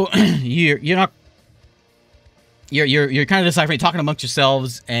 So you're not you're kind of deciphering, talking amongst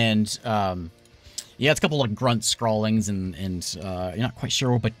yourselves, and yeah, it's a couple of grunt scrawlings, and you're not quite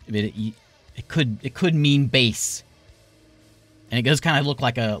sure, but it could mean base, and it does kind of look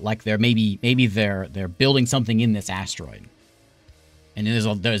like they're maybe they're building something in this asteroid, and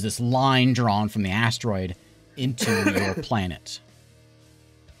there's this line drawn from the asteroid into your planet.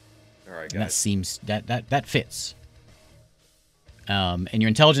 All right, And that guys. seems that fits. And your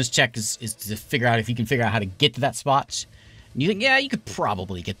intelligence check is to figure out if you can figure out how to get to that spot. And you think, yeah, you could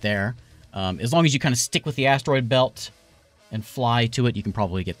probably get there. As long as you kind of stick with the asteroid belt and fly to it, you can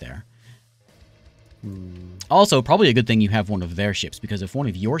probably get there. Also, probably a good thing you have one of their ships, because if one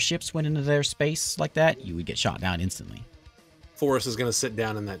of your ships went into their space like that, you would get shot down instantly. Forrest is going to sit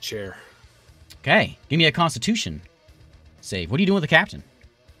down in that chair. Okay, give me a Constitution save. What are you doing with the captain?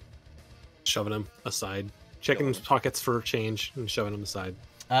 Shoving him aside. Checking his pockets for change and shoving him aside.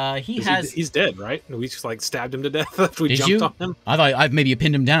 He's dead, right? We just like stabbed him to death after we Did jumped you? on him. I thought maybe you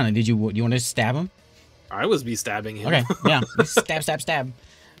pinned him down. And did you want to stab him? I was be stabbing him. Okay, yeah, stab, stab, stab.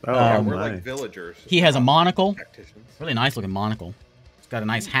 Oh, Yeah, Um, we're my. like villagers. He has a monocle. Tacticians. Really nice looking monocle. It's got a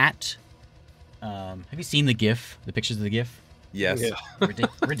nice hat. Have you seen the GIF? The pictures of the GIF? Yes. Yeah.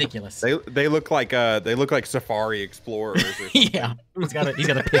 Ridiculous. They look like safari explorers. Or something. Yeah, he's got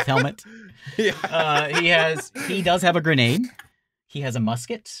a pith helmet. Yeah. He does have a grenade. He has a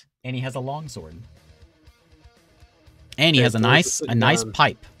musket, and he has a longsword. And he Okay, has a Forrest is nice sitting down.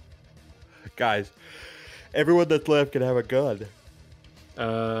 pipe. Guys, everyone that's left can have a gun.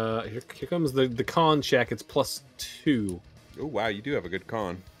 Here comes the con check. It's +2. Oh wow, you do have a good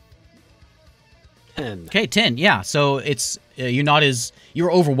con. 10. Okay, 10. Yeah, so it's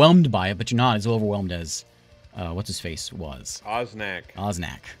you're overwhelmed by it, but you're not as overwhelmed as what's his face was. Osnak.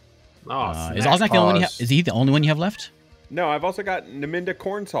 Osnak. Oh, Is Osnak the only one you Pause. is he the only one you have left? No, I've also got Naminda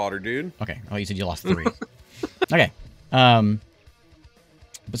Cornsolder, dude. Okay. Oh, you said you lost 3. Okay.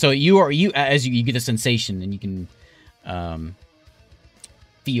 So you as you get a sensation, and you can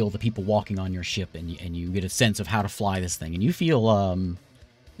feel the people walking on your ship, and you get a sense of how to fly this thing, and you feel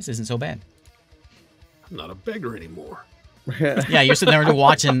this isn't so bad. I'm not a beggar anymore. Yeah, you're sitting there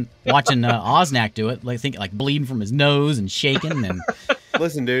watching Osnak do it, like bleeding from his nose and shaking, and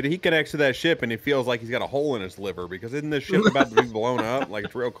Listen, dude, he connects to that ship and he feels like he's got a hole in his liver because isn't this ship about to be blown up? Like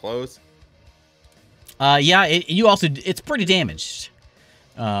it's real close. yeah, it's pretty damaged.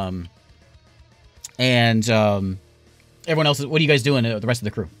 And everyone else, what are you guys doing? The rest of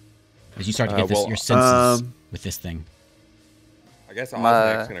the crew, as you start to get your senses with this thing. I guess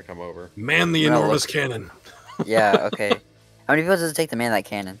Osnak's gonna come over. Man, the Well, enormous cannon. Yeah, okay. How many people does it take to man that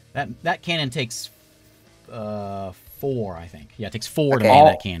cannon? That cannon takes 4, I think. Yeah, it takes 4 to Okay. man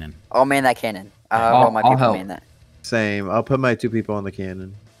that cannon. I'll man that cannon. I'll have I'll- all my I'll people help. man that. Same. I'll put my 2 people on the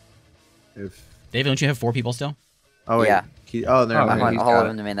cannon. If David, don't you have 4 people still? wait. Yeah. Oh, never Oh, mind. I'll He's all got of it.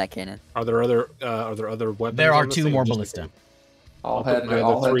 them to man that cannon. Are there other weapons? There are on this 2 thing? more Just ballista. I'll put head my to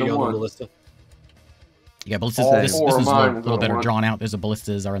other 3 on the one. ballista. Yeah, ballistas. All This 4 one's of a mine little is better on drawn out. There's the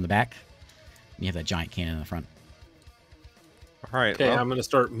ballistas are in the back. You have that giant cannon in the front. All right. Okay, well, I'm gonna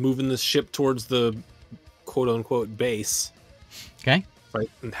start moving this ship towards the quote-unquote base. Okay. Right,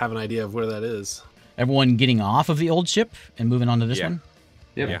 and have an idea of where that is. Everyone getting off of the old ship and moving on to this Yeah. one?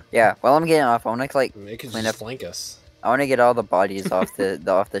 Yep. Yeah. Yeah, well, I'm getting off. I want to like, They could Clean just up. flank us. I want to get all the bodies off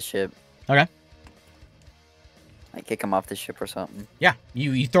the ship. Okay. Like kick them off the ship or something. Yeah,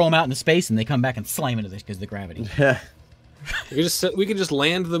 you throw them out into space and they come back and slam into this because of the gravity. We could just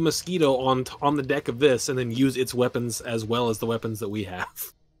land the mosquito on the deck of this and then use its weapons as well as the weapons that we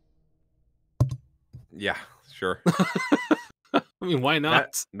have. yeah, sure. I mean, why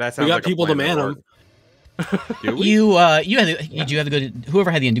not? That sounds We got like a people to plan man that them. worked. Do we? You did you have the good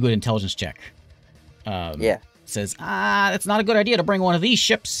whoever had the good intelligence check. Yeah. Says that's not a good idea to bring one of these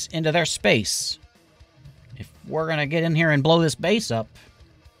ships into their space. If we're gonna get in here and blow this base up,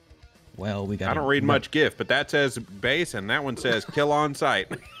 well, we got. I don't read much GIF, but that says base and that one says kill on sight.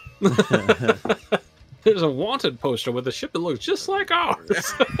 There's a wanted poster with a ship that looks just like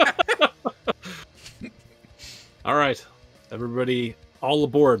ours. All right, everybody, all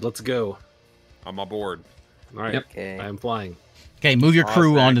aboard. Let's go. I'm aboard. All right, Yep. Okay. I am flying. Okay, move your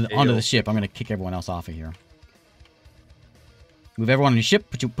crew Osnak, onto the Hale. ship. I'm gonna kick everyone else off of here. Move everyone on your ship.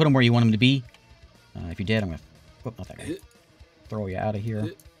 Put them where you want them to be. If you're dead, I'm gonna not that guy. Throw you out of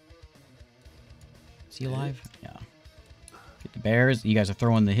here. Is he alive? Yeah. Get the bears. You guys are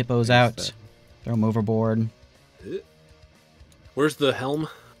throwing the hippos out. Throw them overboard. Where's the helm?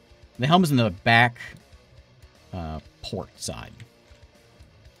 The helm is in the back port side.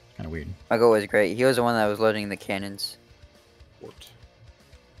 Kind of weird. My goal was great. He was the one that was loading the cannons. Port.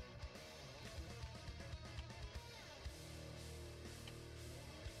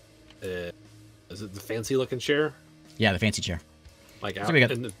 Is it the fancy looking chair? Yeah, the fancy chair. Like So out we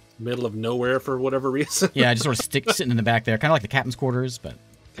got- in the middle of nowhere for whatever reason? Yeah, just sort of sitting in the back there, kind of like the captain's quarters, but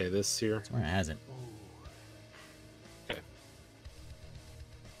Okay, this here. where it has it. Okay.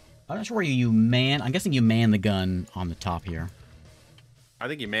 I'm not sure where you man. I'm guessing you man the gun on the top here. I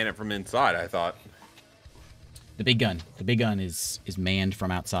think you man it from inside. I thought. The big gun. The big gun is manned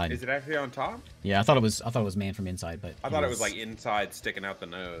from outside. Is it actually on top? Yeah, I thought it was manned from inside, but I thought it was like inside, sticking out the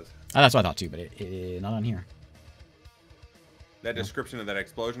nose. Oh, that's what I thought too, but it not on here. That description of that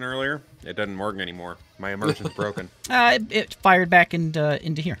explosion earlier, it doesn't work anymore. My immersion's broken. It fired back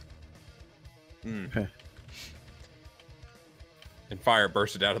into here. Okay. And fire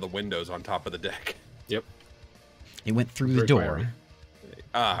bursted out of the windows on top of the deck. Yep. It went through the door.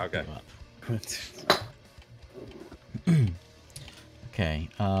 Ah, okay. Okay.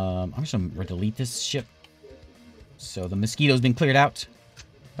 I'm just gonna delete this ship. So the mosquito's been cleared out.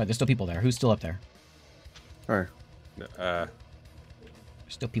 But there's still people there. Who's still up there? Or There's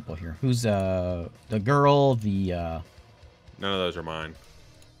still people here. Who's the girl? The none of those are mine.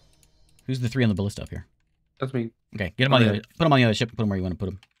 Who's the 3 on the ballista up here? That's me. Okay, get him on the other, put him on the other ship and put him where you want to put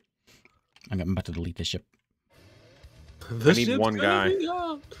him. I'm about to delete this ship. I need one guy.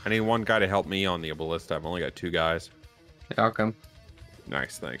 I need one guy to help me on the ballista. I've only got 2 guys. Yeah, I'll come.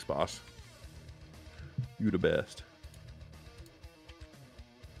 Nice, thanks, boss. You the best.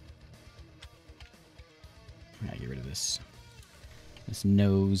 I gotta get rid of this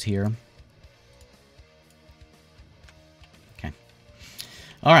nose here. Okay.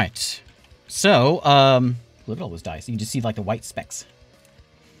 All right. So, look at all those dice. You can just see like the white specks.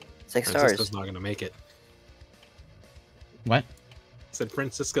 6 Francisco's stars. not going to make it. What? Said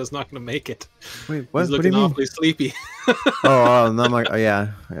Francisco's not going to make it. wait, what? He's What do looking you mean? awfully sleepy. Oh, no, oh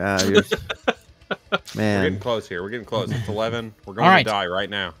yeah. You're... We're Man, getting close here. We're getting close. It's 11. We're going All right. to die right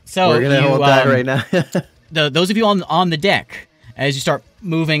now. So we're gonna all die right now. those of you on the deck, as you start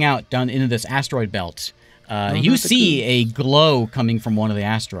moving out down into this asteroid belt, you see a glow coming from one of the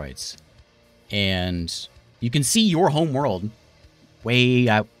asteroids, and you can see your home world way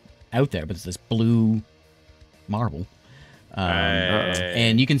out there, but it's this blue marble.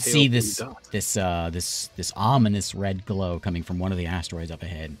 And you can see this ominous red glow coming from one of the asteroids up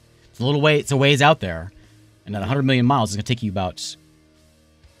ahead. It's a ways out there, and at 100 million miles, it's gonna take you about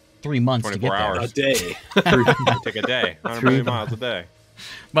 3 months to get 24 there. hours. A day. It'll take a day. 100 million miles a day.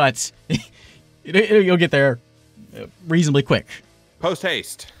 But you'll get there reasonably quick. Post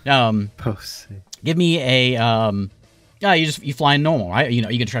haste. Post. Give me a you fly normal, right?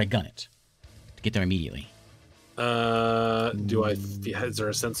 You can try to gun it to get there immediately. Is there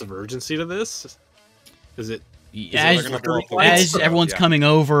a sense of urgency to this? Is it? As everyone's coming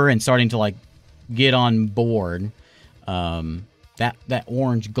over and starting to like get on board, that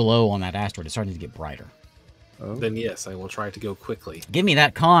orange glow on that asteroid is starting to get brighter. Oh. Then yes, I will try to go quickly. Give me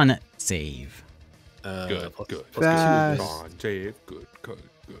that con save. Good. Plus Fast. two. Con save. Good.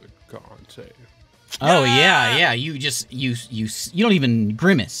 Con save. Oh yeah. You don't even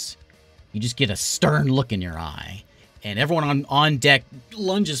grimace. You just get a stern look in your eye. And everyone on deck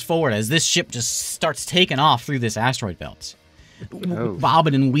lunges forward as this ship just starts taking off through this asteroid belt. Oh.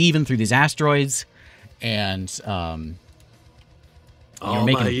 Bobbing and weaving through these asteroids. And All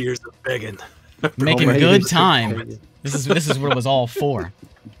my years of begging. making my good years of time. This is what it was all for.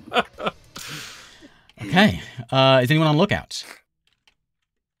 Okay. Is anyone on lookout?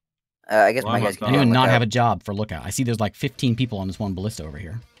 I guess Well, my I'm guys on can top. Anyone look not out. have a job for lookout? I see there's like 15 people on this one ballista over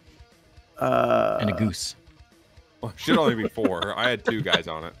here. And a goose. Well, should only be 4. I had 2 guys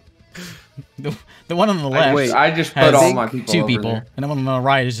on it. The one on the left wait. I just has put all my people 2 over people, there. and the one on the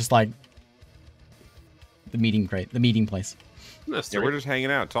right is just like the meeting place. That's Yeah, we're just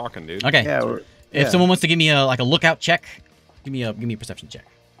hanging out, talking, dude. Okay. Yeah. If someone wants to give me a lookout check, give me a perception check.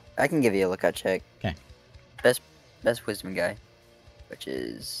 I can give you a lookout check. Okay. Best wisdom guy, which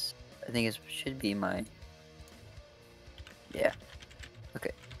is I think it should be my. Yeah. Okay.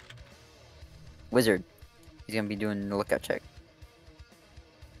 Wizard. He's gonna be doing the lookout check.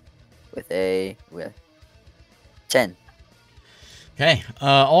 With 10. Okay.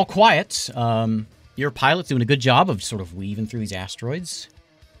 All quiet. Your pilot's doing a good job of sort of weaving through these asteroids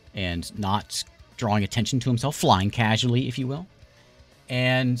and not drawing attention to himself, flying casually, if you will.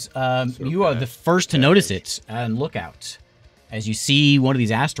 And you are the first to notice it and look out as you see one of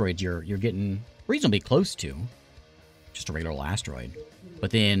these asteroids you're getting reasonably close to. Just a regular old asteroid.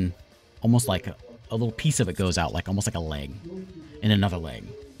 But then almost like a little piece of it goes out, like almost like a leg. And another leg.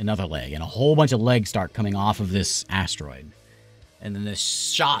 Another leg. And a whole bunch of legs start coming off of this asteroid. And then this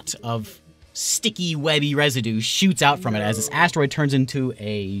shot of sticky, webby residue shoots out from it as this asteroid turns into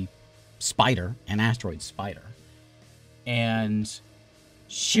a spider, an asteroid spider. And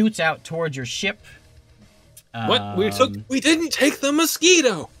shoots out towards your ship. What? We didn't take the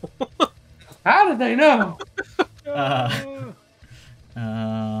mosquito. How did they know?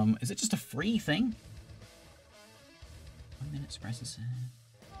 Is it just a free thing? 1 minute suppresses.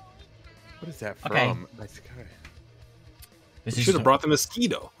 What is that Okay. from? Nice guy. This We is should have brought the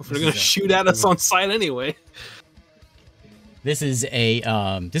mosquito. If they're This gonna is a- shoot at us on sight anyway. This is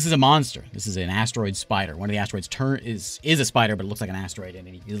a monster. This is an asteroid spider. One of the asteroids is a spider, but it looks like an asteroid, and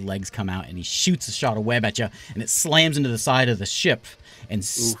his legs come out, and he shoots a shot of web at you, and it slams into the side of the ship and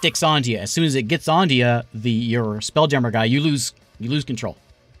sticks onto you. As soon as it gets onto you, your Spelljammer guy, you lose control.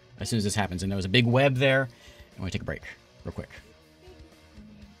 As soon as this happens, and there was a big web there. I'm gonna take a break, real quick.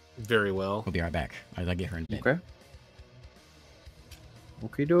 Very well. We'll be right back. I'll get her in bed. Okay.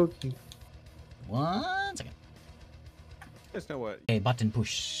 Okie dokie. 1 second. You guys know what? Okay, button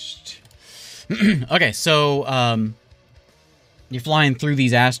pushed. Okay, so you're flying through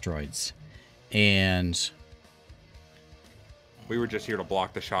these asteroids, and We were just here to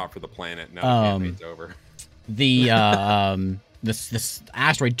block the shot for the planet. Now the campaign's over. the this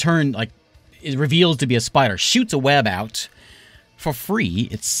asteroid it reveals to be a spider, shoots a web out for free.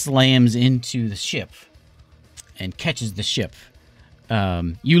 It slams into the ship and catches the ship.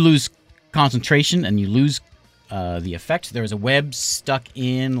 You lose concentration and you lose the effect. There's a web stuck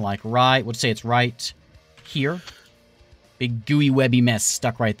in let's say it's right here. Big gooey webby mess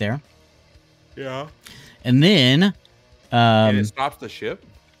stuck right there. Yeah. And then And it stops the ship?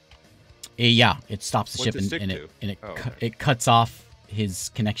 yeah, it stops the What's ship it stick and to? it cuts off his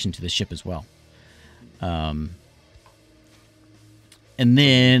connection to the ship as well. And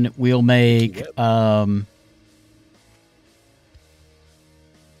then we'll make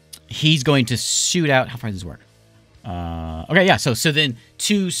he's going to shoot out. How far does this work? Okay, yeah. So then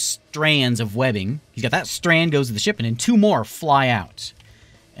 2 strands of webbing. He's got that strand goes to the ship, and then 2 more fly out.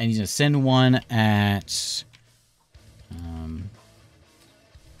 And he's gonna send one at.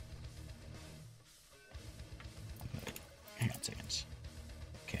 Hang on a second.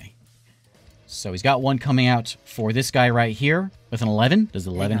 Okay. So he's got one coming out for this guy right here with an 11. Does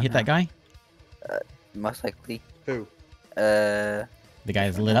 11 hit that guy? Most likely. Who? The guy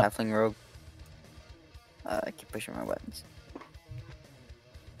is lit up. Halfling rogue. I keep pushing my buttons.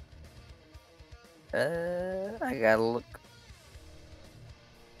 I gotta look.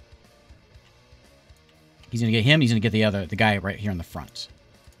 He's gonna get him. He's gonna get the guy right here in the front.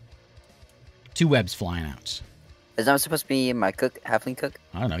 2 webs flying out. Is that supposed to be my halfling cook?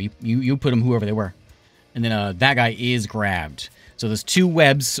 I don't know. You put them whoever they were, and then that guy is grabbed. So those 2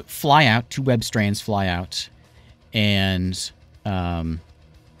 webs fly out. 2 web strands fly out, and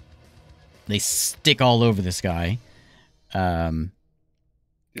they stick all over this guy. Okay.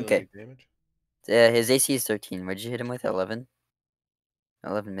 Damage? His AC is 13. What did you hit him with? 11?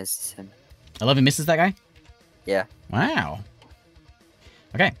 11 misses him. 11 misses that guy? Yeah. Wow.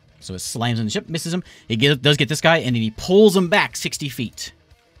 Okay. So it slams in the ship, misses him. He does get this guy, and then he pulls him back 60 feet.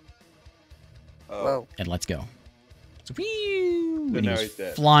 Whoa. And let's go. So, and now he's he's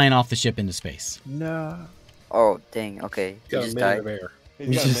dead. flying off the ship into space. No. Oh, dang. Okay. He Got a just minute died. of air.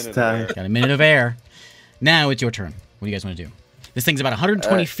 He's got a Just minute died. there. Got a minute of air. Now it's your turn. What do you guys want to do? This thing's about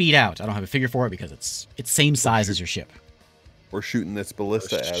 120 feet out. I don't have a figure for it because it's same size as your ship. We're shooting this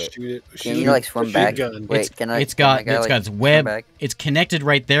ballista at it. Shoot it. Can shoot you, like, it, swim shoot back? gun. Wait, can I? It's got its swim web. back? It's connected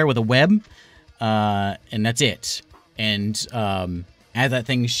right there with a web, and that's it. And as that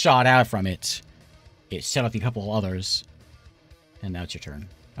thing shot out from it, it set off a couple others, and now it's your turn.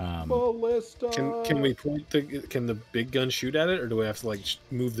 Ballista. Can we point can the big gun shoot at it, or do we have to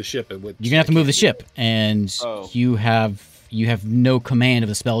move the ship? You're gonna have to move the ship, and Oh. you have no command of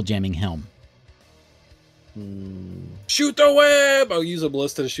the spell jamming helm. Shoot the web! I'll use a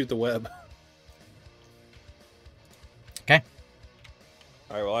ballista to shoot the web. Okay.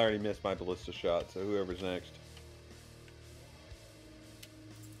 All right, well, I already missed my ballista shot, so whoever's next.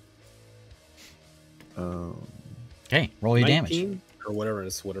 Okay, roll your damage. 19? Or whatever it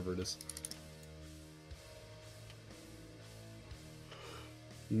is. Whatever it is.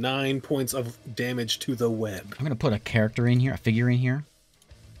 9 points of damage to the web. I'm gonna put a character in here, a figure in here,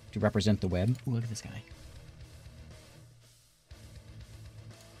 to represent the web. Ooh, look at this guy.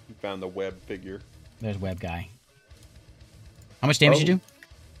 You found the web figure. There's web guy. How much damage you do?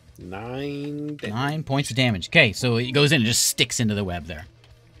 9 damage. 9 points of damage. Okay, so it goes in and just sticks into the web there.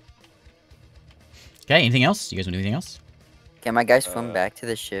 Okay, anything else? You guys want to do anything else? Can my guy swim back to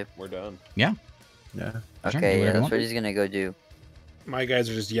the ship? We're done. Yeah. Sure, do Okay, whatever yeah, you that's want. what he's gonna go do. My guys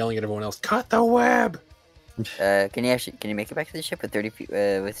are just yelling at everyone else. Cut the web! Can you make it back to the ship with 30 feet,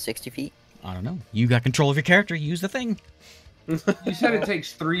 with 60 feet? I don't know. You got control of your character. Use the thing. You said it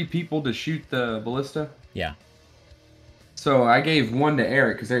takes 3 people to shoot the ballista? Yeah. So I gave 1 to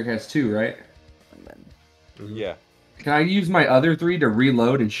Eric, because Eric has 2, right? Yeah. Can I use my other 3 to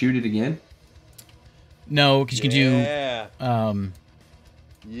reload and shoot it again? No, because you can Yeah. do.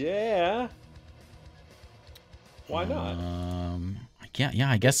 Yeah. Why not?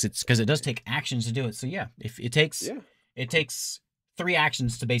 Yeah, I guess it's because it does take actions to do it. So yeah, if it takes it takes 3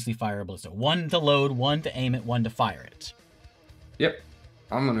 actions to basically fire a ballista. 1 to load, 1 to aim it, 1 to fire it. Yep.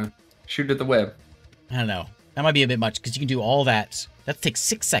 I'm gonna shoot at the web. I don't know. That might be a bit much because you can do all that. That takes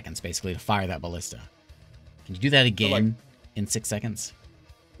 6 seconds basically to fire that ballista. Can you do that again in 6 seconds?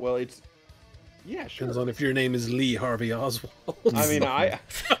 Well, it's sure. Depends on if your name is Lee Harvey Oswald. I mean,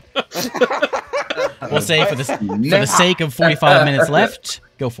 We'll say for the sake of 45 minutes left,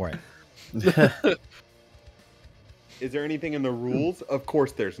 go for it. Is there anything in the rules? Of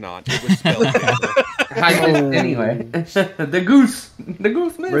course, there's not. It was Spelljammer. I missed anyway. The goose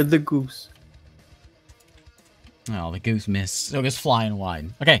missed. Where'd the goose? Oh, the goose missed. So it goes flying wide.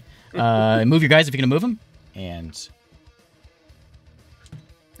 Okay, move your guys if you're gonna move them, and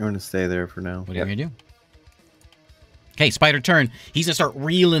I'm gonna stay there for now. what are you gonna do? Okay, spider turn. He's gonna start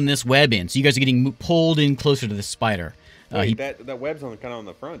reeling this web in, so you guys are getting pulled in closer to the spider. Wait, that web's kind of on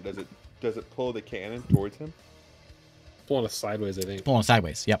the front. Does it pull the cannon towards him? Pulling us sideways, I think. Pulling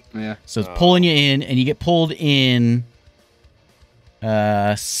sideways. Yep. Yeah. So it's pulling you in, and you get pulled in.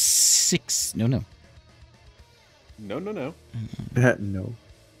 6. No. No. No.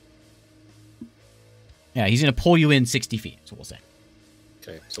 Yeah, he's gonna pull you in 60 feet. So we'll say.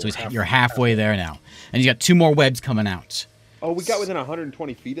 Okay, So you're halfway there now, and he's got 2 more webs coming out. Oh, we got within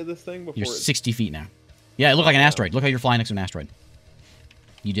 120 feet of this thing before. You're 60 feet now. Yeah, it looked like an asteroid. Look how you're flying next to an asteroid.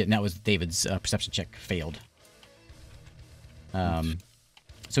 You didn't. That was David's perception check failed. So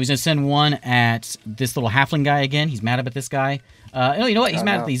he's gonna send one at this little halfling guy again. He's mad about this guy. You know what? He's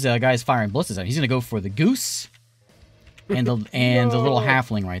mad at these guys firing ballistas at him. He's gonna go for the goose and the little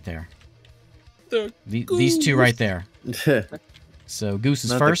halfling right there. These 2 right there. So goose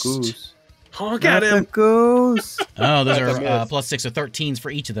is Not first. The goose. Honk Not at him. the goose. Oh, those That's a are miss. plus 6, so 13s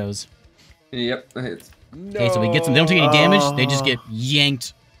for each of those. Yep. It's Okay, so he gets them. They don't take any damage. They just get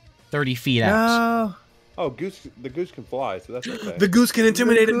yanked 30 feet out. No. Oh, the goose can fly, so that's okay. The goose can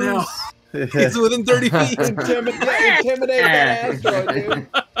intimidate it now. He's within 30 feet. Intimidate that asteroid, dude.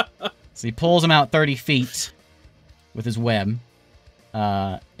 So he pulls him out 30 feet with his web,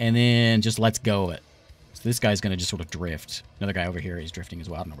 and then just lets go of it. So this guy's going to just sort of drift. Another guy over here is drifting as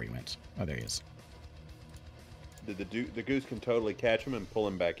well. I don't know where he went. Oh, there he is. The goose can totally catch him and pull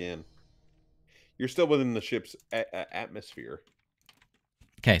him back in. You're still within the ship's atmosphere.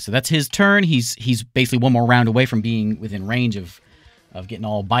 Okay, so that's his turn. He's basically 1 more round away from being within range of getting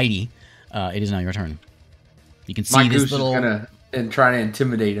all bitey. It is now your turn. You can see my this goose little. is gonna try to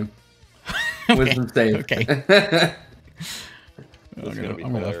intimidate him. Wisdom save. Okay. This is gonna be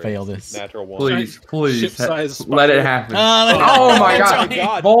I'm gonna hilarious. fail this. Natural 1. Please, Ship-sized let it spider. happen. Oh my that's God.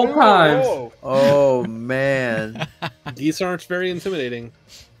 right. Both Whoa, times. whoa. Oh man. These aren't very intimidating.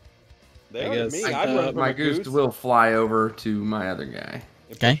 They I are to guess. me. I- I'd run from My a goose will fly over to my other guy.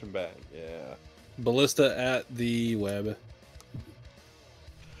 and Okay. push him back. Yeah. Ballista at the web.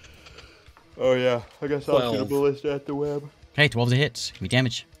 Oh yeah. I guess I'll shoot a 12. ballista at the web. Okay, 12's a hit. Give me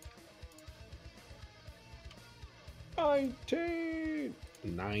damage. 19.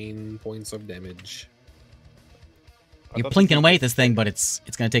 9 points of damage. You're plinking away at this thing, but it's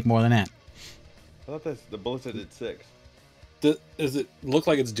going to take more than that. I thought the ballista did 6. Does it look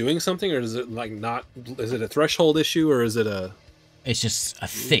like it's doing something, or does it like not? Is it a threshold issue, or is it a? It's just a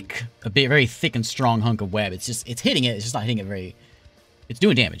very thick and strong hunk of web. It's hitting it. It's just not hitting it very. It's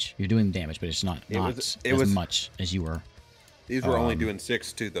doing damage. You're doing damage, but it's not as much as you were. These were only doing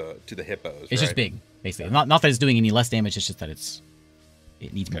 6 to the hippos. It's just big, basically. Not that it's doing any less damage. It's just that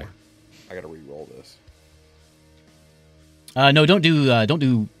it needs more. I gotta re-roll this. No, don't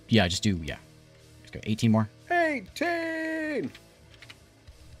do. Just do. Yeah, let's go. 18 more. 18.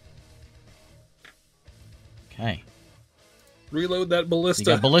 Okay. Reload that So ballista. you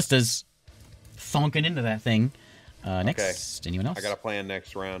got ballistas thonking into that thing. Next, anyone else? I got a plan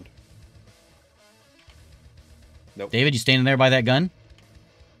next round. Nope. David, you standing there by that gun?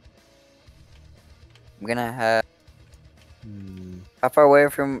 I'm gonna have. How far away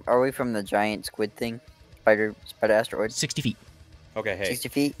are we from the giant squid thing? Spider asteroid? 60 feet. Okay, hey. 60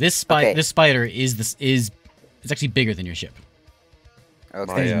 feet? This Okay. spider is it's actually bigger than your ship.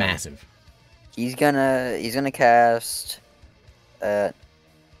 Okay. It's Yeah. massive. He's gonna cast I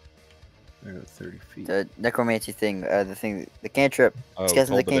got 30 feet. the necromancy thing, the cantrip. Oh, He's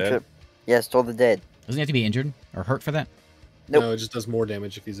casting the Toll the Dead? cantrip. Yes, Toll the Dead. Doesn't he have to be injured or hurt for that? Nope. No, it just does more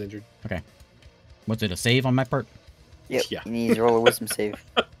damage if he's injured. What's it, a save on my part? Yep. Yeah. He needs to roll a wisdom save.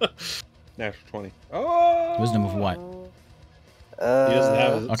 Natural 20. Oh! Wisdom of what? He doesn't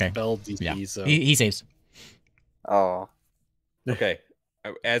have a Okay. spell DC, Yeah. so He saves. Oh. Okay.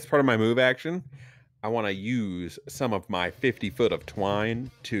 As part of my move action, I want to use some of my 50 foot of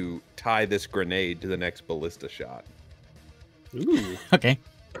twine to tie this grenade to the next ballista shot. Ooh. Okay.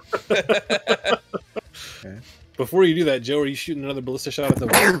 Before you do that, Joe, are you shooting another ballista shot at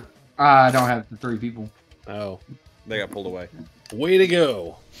the I don't have the 3 people. Oh. They got pulled away. Way to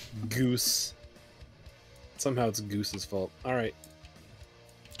go, Goose. Somehow it's Goose's fault. All right.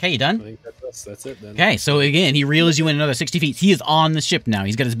 Okay, you I done? think that's it then. Okay, so again, he reels you in another 60 feet. He is on the ship now.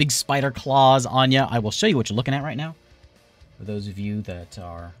 He's got his big spider claws on you. I will show you what you're looking at right now. For those of you that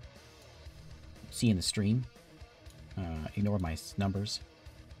are seeing the stream, ignore my numbers.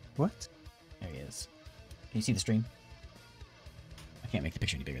 What? There he is. Can you see the stream? I can't make the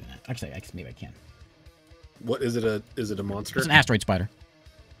picture any bigger than that. Actually, maybe I can. What is it? Is it a monster? It's an asteroid spider.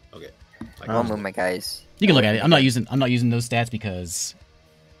 Okay. I'll move my guys. You can look at it. I'm not using those stats because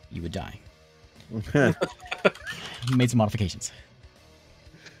you would die. You made some modifications.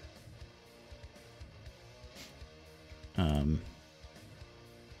 Oh,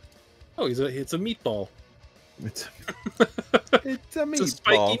 it's a meatball. It's It's a It's a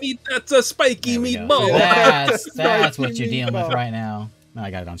spiky meat. That's a spiky There we go. meatball. That's what you're dealing with right now. Oh,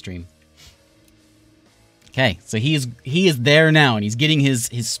 I got it on stream. Okay, so he is there now, and he's getting his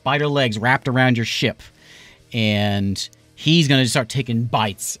spider legs wrapped around your ship, and he's gonna start taking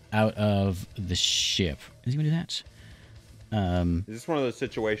bites out of the ship. Is he gonna do that? Is this one of those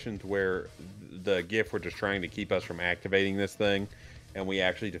situations where the GIF were just trying to keep us from activating this thing, and we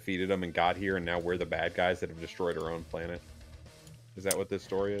actually defeated them and got here, and now we're the bad guys that have destroyed our own planet? Is that what this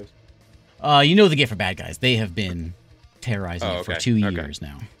story is? You know the gift for bad guys. They have been terrorizing it for 2 years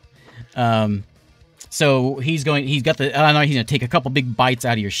now. So he's going to take a couple big bites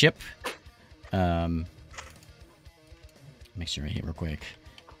out of your ship. Make sure I hit real quick.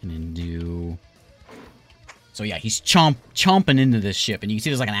 And then do... So yeah, he's chomping into this ship, and you can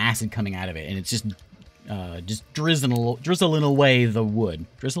see there's like an acid coming out of it, and it's just drizzling away the wood.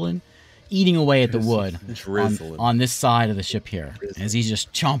 Eating away at the wood on this side of the ship here, as he's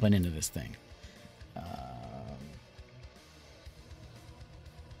just chomping into this thing.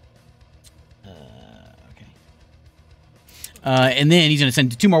 Okay. And then he's going to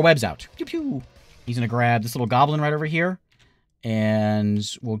send 2 more webs out. Pew, pew. He's going to grab this little goblin right over here, and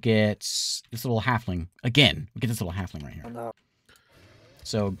we'll get this little halfling. Again, we'll get this little halfling right here. Oh, no.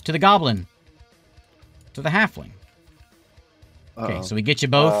 So, to the goblin. To the halfling. Okay, so we get you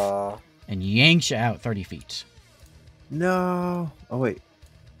both. And yanks you out 30 feet. No. Oh, wait.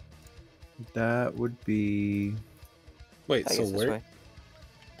 That would be... Wait, I so guess this way.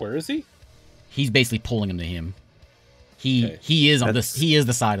 where is he? He's basically pulling him to him. He is on this. He is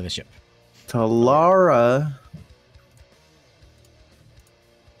the side of the ship. Talara.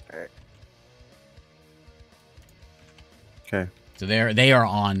 Okay. So they are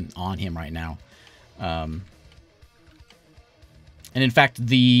on him right now. And in fact,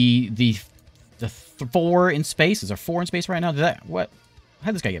 the 4 in space, is there 4 in space right now? How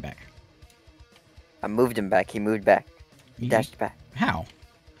did this guy get back? I moved him back. He moved back. He dashed back. How?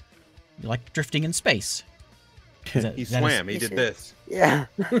 You're like drifting in space. He swam. He did this. Yeah.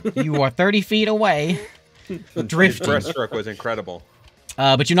 You are 30 feet away, His drifting. breaststroke was incredible.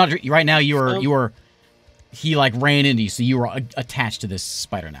 But you're not right now. You are. He like ran into you, so you are attached to this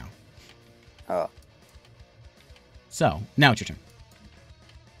spider now. Oh. So now it's your turn.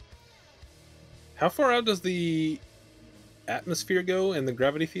 How far out does the atmosphere go and the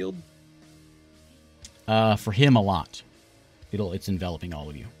gravity field? For him, a lot. It's enveloping all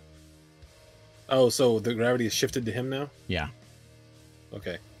of you. Oh, so the gravity is shifted to him now? Yeah.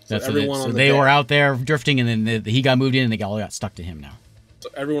 Okay. So So they were out there drifting, and then he got moved in, and they all got stuck to him now. So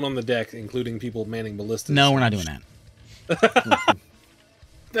everyone on the deck, including people manning ballistas. No, we're not doing that.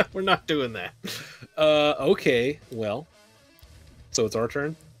 No, we're not doing that. Okay, well. So it's our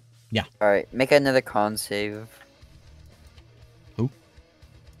turn? Alright, make another con save. Who?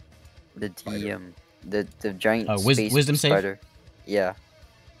 The Spider. the giant space wisdom save? spider. Yeah.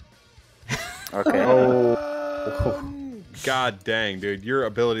 Okay. God dang, dude. Your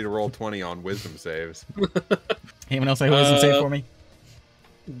ability to roll 20 on wisdom saves. Anyone else have a wisdom save for me?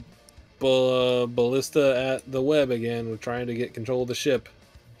 Ballista at the web again. We're trying to get control of the ship.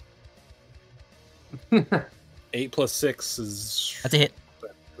 8 plus 6 is... That's a hit. I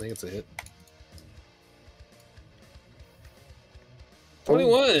think it's a hit.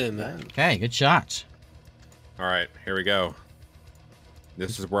 21! Okay, good shot. All right, here we go.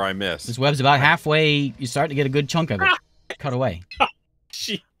 This is where I miss. This web's about halfway. You start to get a good chunk of it. Cut away.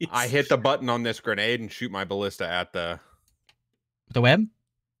 Jeez. I hit the button on this grenade and shoot my ballista at the. The web?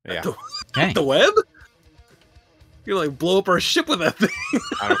 Yeah, Okay. The web? You're like blow up our ship with that thing.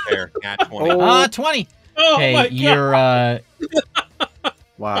 I don't care. Nat 20. Oh. 20. Oh Okay, my god. you're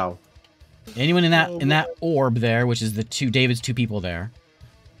Wow. anyone in that orb there, which is the David's two people there.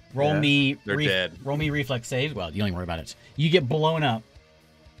 Roll Yeah. me They're dead. Roll me reflex saves. Well, you don't even worry about it. You get blown up.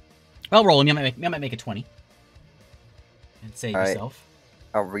 Well, roll them. I might make a 20. And save All right. yourself.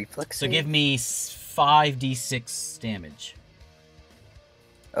 A reflex. So save? give me 5d6 damage.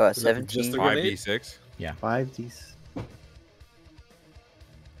 Oh, a Is that just 17 the- 5d6. 5d.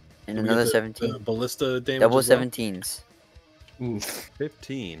 and Do we another get the 17. ballista damage. Double as well? 17s. Ooh.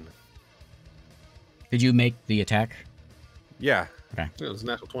 15. Did you make the attack? Yeah. Yeah, it was a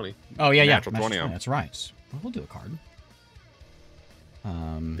natural 20. Oh yeah, Natural 20 on. That's right. Well, we'll do a card.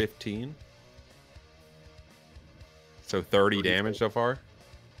 15. So 30 damage so far.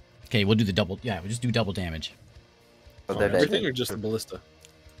 Okay, we'll do the double. Yeah, we'll just do double damage. Oh, they're dead. Everything or just the ballista?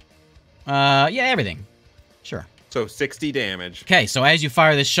 Yeah, everything. Sure. So 60 damage. Okay, so as you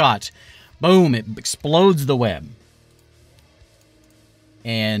fire this shot, boom, it explodes the web.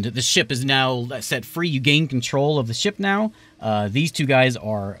 And the ship is now set free. You gain control of the ship now. These two guys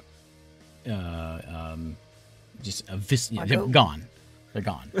are they're gone. They're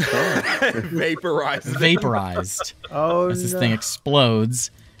gone. Vaporized. Vaporized. Oh, As this no. thing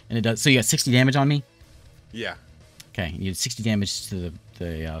explodes. And it does. So you got 60 damage on me? Yeah. Okay, you did 60 damage to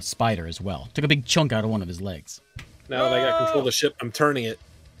the spider as well. Took a big chunk out of one of his legs. Now that I got control of the ship, I'm turning it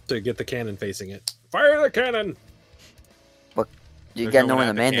to get the cannon facing it. Fire the cannon! You There's got no one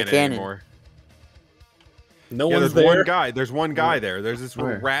one to at man the cannon. anymore. No Yeah, one's there's there. one guy. There's one guy there. There's this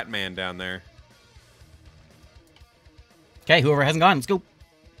Where? rat man down there. Okay, whoever hasn't gone, let's go.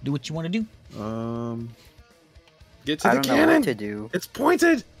 Do what you want to do. Get to I the don't know cannon. what to do. It's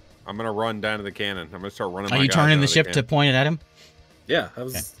pointed. I'm gonna run down to the cannon. I'm gonna start running. Are my you guys turning out the of ship to cannon. point it at him? Yeah, that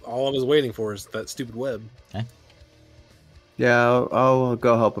was all I was waiting for is that stupid web. Yeah, I'll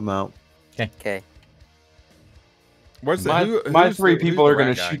go help him out. Okay, What's My, the, my who's three the- who's people the are gonna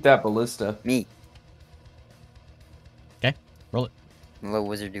rat guy? shoot that ballista. me. Okay, roll it. Little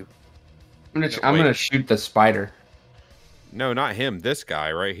wizard do. I'm wait. gonna shoot the spider. No, not him. This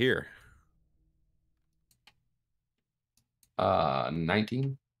guy right here.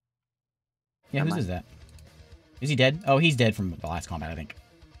 19. Yeah, whose is that? Is he dead? Oh, he's dead from the last combat, I think.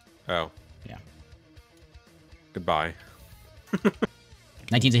 Oh. Yeah. Goodbye.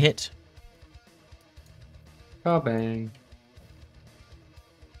 19's a hit. Oh bang.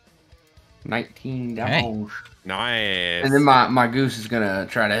 19 Okay. damage. Nice. And then my goose is gonna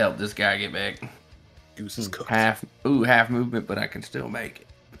try to help this guy get back. Goose is cooked. Half movement, but I can still make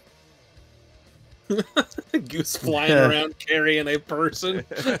it. Goose flying around carrying a person.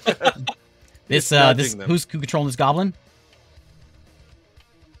 This nudging them. who's controlling this goblin?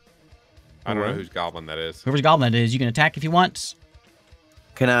 I don't know whose goblin that is. Whoever's goblin it is, you can attack if you want.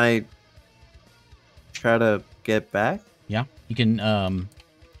 Can I try to get back? Yeah, you can.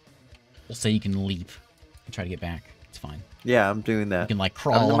 Let's say you can leap and try to get back. It's fine. Yeah, I'm doing You that. can like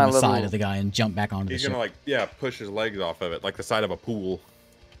crawl to on my the side little- of the guy and jump back onto the He's ship. gonna push his legs off of it, like the side of a pool.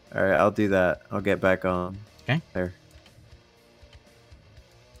 All right, I'll do that. I'll get back on. Okay. There.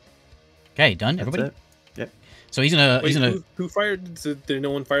 Okay, done. That's Everybody. it. Yep. So he's gonna. Wait, he's gonna. who fired? Did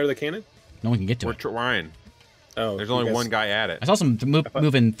no one fire the cannon? No one can get to We're it. trying. Oh, There's you only guys- one guy at it. I saw some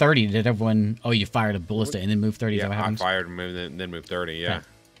moving 30. Did everyone? Oh, you fired a ballista and then moved 30. Is that Yeah, what I happens? fired and moved, then moved 30. Yeah. Okay.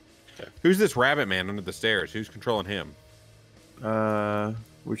 Okay. Who's this rabbit man under the stairs? Who's controlling him?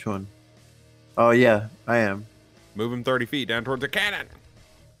 Which one? Oh yeah, I am. Move him 30 feet down towards the cannon.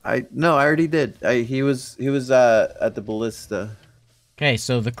 I already did. He was at the ballista. Okay,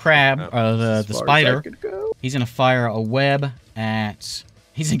 so the crab, As the far as I spider, could go. he's gonna fire a web at.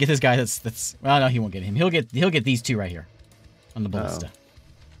 He's gonna get this guy. That's. Well, no, he won't get him. He'll get these two right here, on the ballista.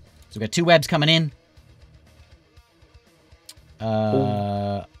 So we got two webs coming in.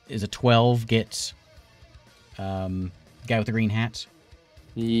 Is a 12 get guy with the green hat?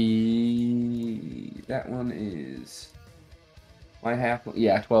 That one is my half.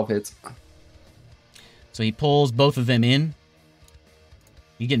 Yeah, 12 hits. So he pulls both of them in.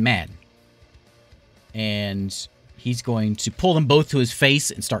 You get mad. And he's going to pull them both to his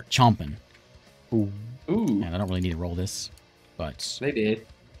face and start chomping. Ooh, And I don't really need to roll this, but they did.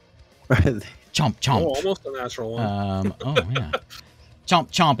 chomp, chomp. Oh, almost a natural one. Oh yeah,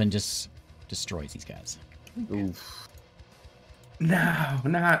 chomp, and just destroys these guys. Oof. No,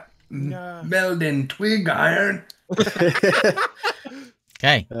 not Belden Twig Iron.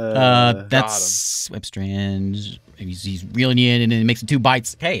 Okay. Got That's web strand. He's reeling you in, and then it makes it 2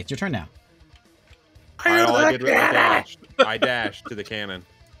 bites. Okay, it's your turn now. All I did was I dashed to the cannon.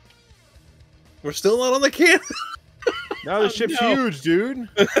 We're still not on the cannon. No, the ship's huge, dude.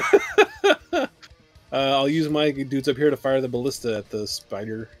 I'll use my dudes up here to fire the ballista at the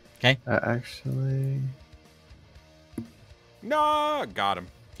spider. Okay. Actually, No, got him.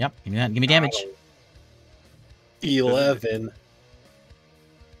 Yep. Give me that. Give me damage. 11.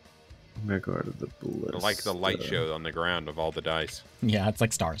 I'm gonna go to the ballista. I like the light show on the ground of all the dice. Yeah, it's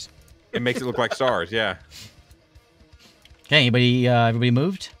like stars. It makes it look like stars. Yeah. Okay. Anybody? Everybody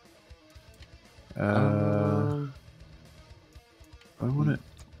moved? I want to.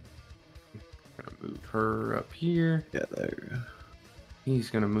 Gonna move her up here. Yeah, there you go.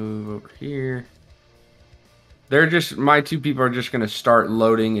 He's gonna move over here. They're just my 2 people are just gonna start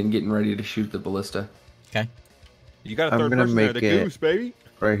loading and getting ready to shoot the ballista. Okay. You got a I'm third gonna person there, make the it- goose, baby.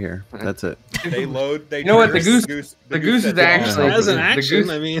 Right here. That's it. They load. They You know what, the trigger. goose is sets it actually- off. As an the action, goose-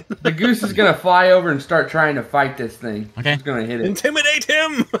 I mean, The goose is gonna fly over and start trying to fight this thing. Okay. He's gonna hit it. intimidate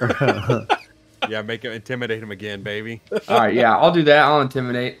him. Yeah, make him intimidate him again, baby. All right, yeah, I'll do that. I'll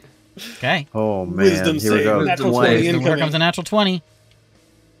intimidate. Okay. Oh man, Wisdom here we save. go. Natural 20. 20 Here incoming. comes a natural 20.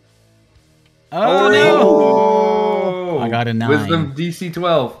 Oh, no! Oh, I got a 9. Wisdom DC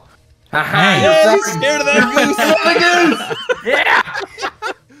 12. Hey. You're He's scared of that goose. Yeah.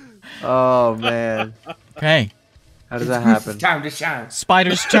 Oh man, Okay. how does that happen? Time to shine.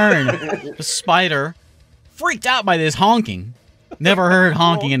 Spider's turn. The spider, freaked out by this honking, never heard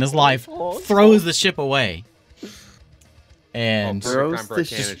honking in his life, throws the ship away. And Perfect time for a Throws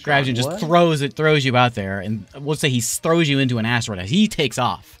the cannon ship- shot. grabs you and just What? throws you out there. And we'll say he throws you into an asteroid as he takes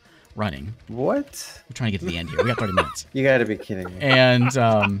off running. What? We're trying to get to the end here. We got 30 minutes. You gotta be kidding me. And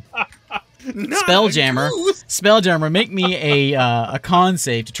Spelljammer, make me a con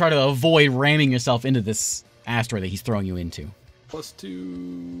save to try to avoid ramming yourself into this asteroid that he's throwing you into.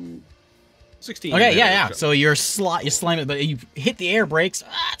 +2. 16. Okay, yeah. So you're slamming it, but you hit the air brakes,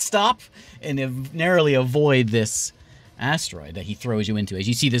 stop, and narrowly avoid this asteroid that he throws you into as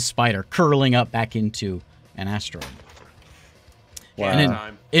you see this spider curling up back into an asteroid. Wow. And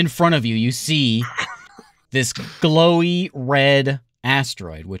then in front of you, you see this glowy red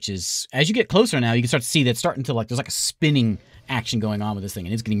asteroid, which is, as you get closer now, you can start to see that it's starting to, like, there's like a spinning action going on with this thing,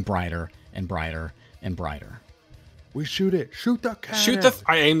 and it's getting brighter and brighter and brighter. We shoot it. Shoot the cannon. Shoot the.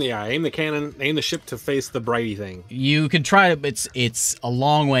 I aim the cannon. Aim the ship to face the brighty thing. You can try it, but it's a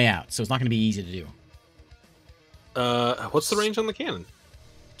long way out, so it's not going to be easy to do. What's the range on the cannon?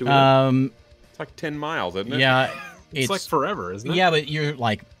 Do we know? It's like 10 miles, isn't it? Yeah, it's like forever, isn't it? yeah, but you're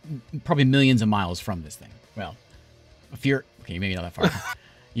like probably millions of miles from this thing. Well, if you're okay, maybe not that far. I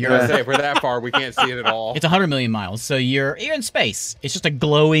You're was gonna say, if we're that far, we can't see it at all. it's 100 million miles, so you're in space. It's just a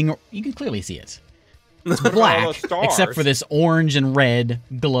glowing. You can clearly see it. It's black, those stars. except for this orange and red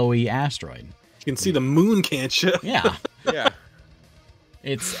glowy asteroid. You can see the moon, can't you? Yeah, Yeah.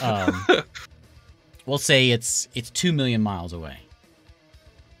 it's we'll say it's 2 million miles away.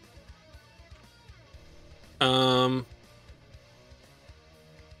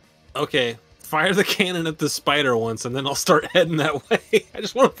 Okay. Fire the cannon at the spider once, and then I'll start heading that way. I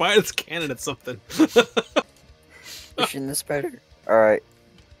just want to fire this cannon at something. Pushing the spider. Alright.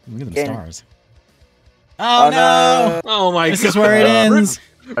 Look at them Cannon. stars. Oh, no! Oh my god! This is where it ends.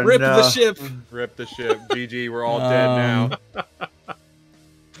 Rip No. the ship. Rip the ship. GG, we're all dead now.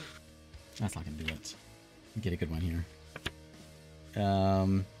 That's not gonna do it. Get a good one here.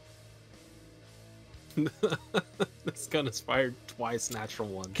 This gun has fired twice natural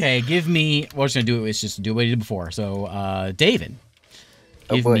ones. Okay, give me. We're just gonna do it. It's just do what you did before. So, David,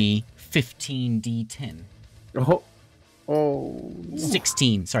 Oh, give boy. me 15d10. Oh.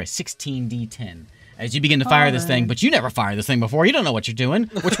 16. Sorry, 16d10. As you begin to fire this thing, but you never fired this thing before. You don't know what you're doing.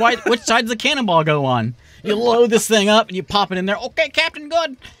 Which side does the cannonball go on? You load this thing up and you pop it in there. Okay, Captain,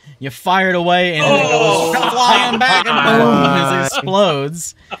 good. You fire it away and it goes flying back and boom, as it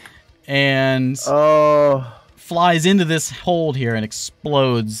explodes. And Oh. flies into this hold here and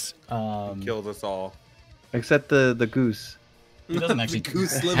explodes. Kills us all. Except the goose. It doesn't actually The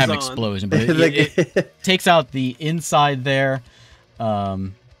goose lives have an on. explosion, but it takes out the inside there.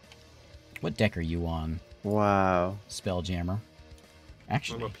 What deck are you on, Wow. Spelljammer? I'm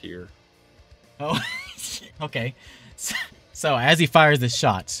Actually, up here. oh, okay. So as he fires this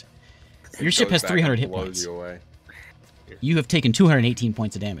shot, your ship Goes has back 300 and hit blows points. you away. You have taken 218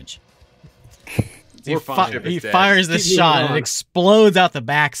 points of damage. We're fine. Ship He is dead. fires this Keep shot moving and it on. explodes out the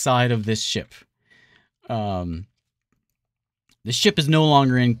backside of this ship. The ship is no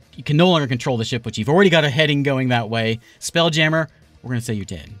longer in. You can no longer control the ship, but you've already got a heading going that way. Spelljammer, we're gonna say you're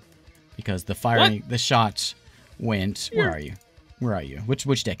dead because the firing, the shot went. Where are you? Where are you?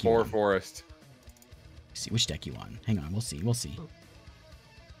 Which deck you on? Forest. See which deck you on. Hang on, we'll see. We'll see.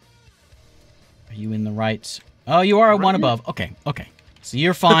 Are you in the right? Oh, you are one above. Okay, okay. So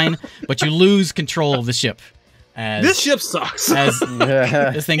you're fine, but you lose control of the ship. As, This ship sucks. As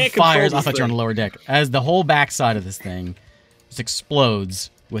this thing Can't control fires, I this thought you're on the thing. lower deck. As the whole backside of this thing just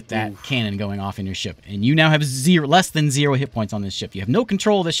explodes with that cannon going off in your ship, and you now have less than 0 hit points on this ship. You have no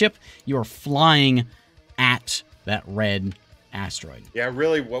control of the ship. You are flying at that red asteroid. Yeah,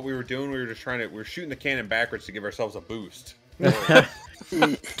 really, what we were doing, we were shooting the cannon backwards to give ourselves a boost. We gotta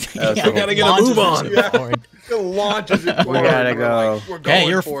get a move on. It launches it. We gotta go. We're Okay, going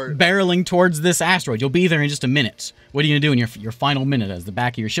you're for it. barreling towards this asteroid. You'll be there in just a minute. What are you gonna do in your final minute as the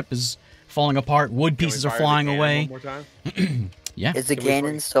back of your ship is falling apart? Wood Can we pieces are fire the flying cannon away. one more time? Yeah, Is the Can we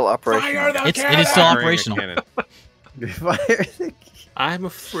cannon still operational? Fire the it is cannon! still Firing the operational. cannon. Fire I'm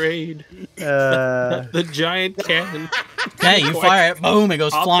afraid the- the giant cannon. Okay, you fire it. Boom! It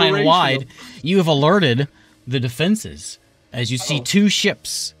goes flying Operational. wide. You have alerted the defenses as you see 2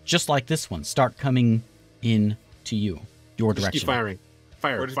 ships just like this one start coming in to you, your Just direction. keep firing.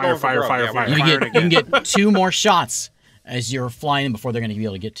 Fire, We're just fire, going for fire, broke. fire, Yeah, fire. we're You firing can get 2 more shots as you're flying in before they're going to be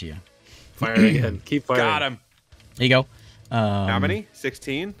able to get to you. Fire again. Keep firing. Got him. There you go. How many?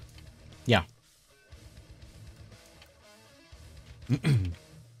 16? Yeah.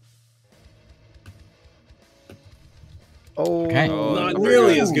 Oh, Okay. Oh, Not that's nearly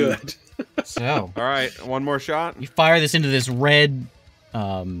pretty as good. So All right, one more shot. you fire this into this red.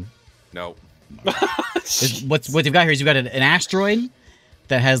 No. What they've got here is you've got an asteroid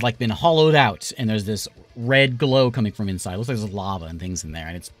that has like been hollowed out, and there's this red glow coming from inside. It looks like there's lava and things in there,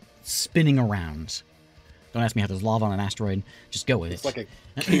 and it's spinning around. Don't ask me how there's lava on an asteroid. Just go with It's it. like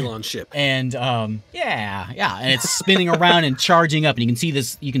a Kelon ship. And yeah, and it's spinning around and charging up, and you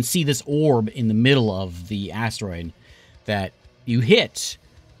can see this orb in the middle of the asteroid that you hit.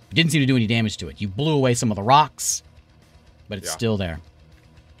 It didn't seem to do any damage to it. You blew away some of the rocks, but it's Yeah. still there.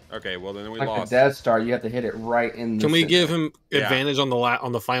 Okay, well then we Like the lost. Death Star, you have to hit it right in the Can we center. give him Yeah. advantage on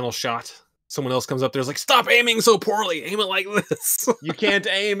the final shot? Someone else comes up there's like, stop aiming so poorly. Aim it like this. You can't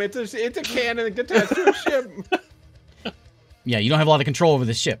aim. It's a cannon attached to a ship. Yeah, you don't have a lot of control over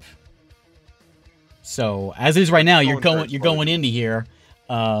this ship. So as is right now, you're Going for going explosion. into here.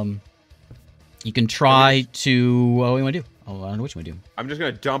 You can try to. What do you want to do? Oh, I don't know what you want to do. I'm just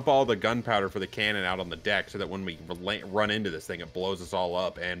gonna dump all the gunpowder for the cannon out on the deck so that when we run into this thing, it blows us all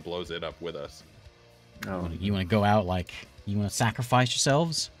up and blows it up with us. oh. You want to go out like you want to sacrifice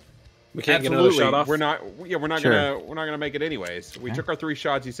yourselves? We can't get another shot off. We're not. Yeah, we're not Sure. gonna make it anyways. We Okay. took our 3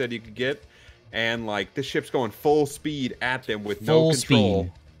 shots. You said you could get, and like this ship's going full speed at them with Full no control.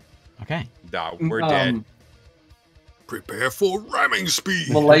 speed. Okay. Nah, we're dead. Prepare for ramming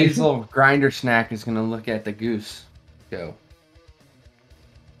speed. Malay's little grinder snack is gonna look at the goose. Go.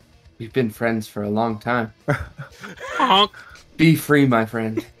 We've been friends for a long time. Honk. Be free, my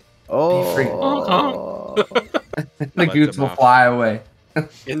friend. Oh. The Let goose them will off. fly away.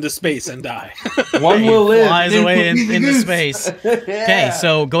 Into space and die. One He will live. flies away into Goose. space. Yeah. Okay,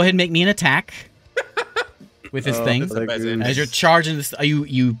 so go ahead and make me an attack with this thing. That's the best goose. end. As you're charging this, are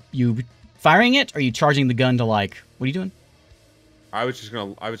you firing it? Or are you charging the gun to like? What are you doing? I was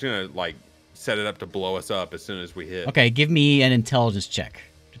gonna like set it up to blow us up as soon as we hit. Okay, give me an intelligence check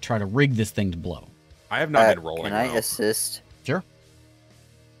to try to rig this thing to blow. I have not been rolling. Can I well. assist? Sure.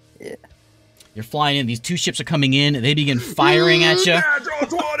 Yeah. You're flying in. These 2 ships are coming in. And they begin firing at you.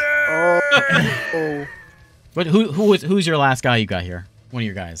 Oh. But who's your last guy you got here? One of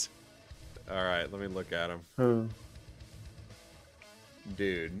your guys. All right, let me look at him, Oh.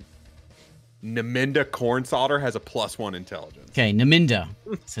 dude. Naminda Corn Solder has a +1 intelligence. Okay, Naminda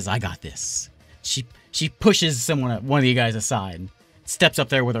says, "I got this." She pushes one of you guys aside, steps up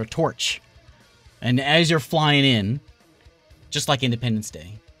there with her torch, and as you're flying in, just like Independence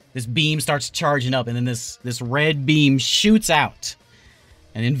Day, this beam starts charging up, and then this red beam shoots out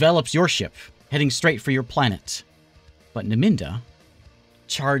and envelops your ship, heading straight for your planet. But Naminda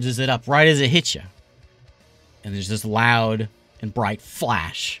charges it up right as it hits you, and there's this loud and bright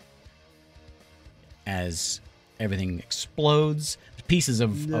flash as everything explodes. Pieces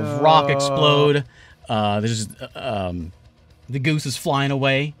of rock explode. There's the goose is flying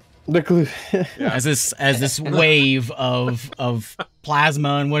away as this wave of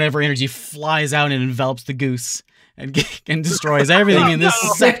plasma and whatever energy flies out and envelops the goose and destroys everything in this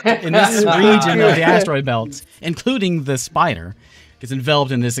in this region of the asteroid belt, including the spider. Gets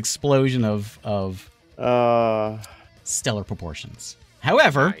enveloped in this explosion of stellar proportions.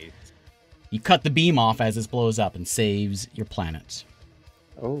 However, Nice. you cut the beam off as this blows up and saves your planet.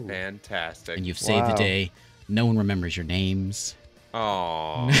 Oh. Fantastic. And you've saved the Wow. day. No one remembers your names.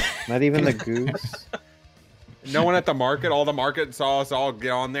 Oh, Not even the goose. no one at the market. All the market saw us all get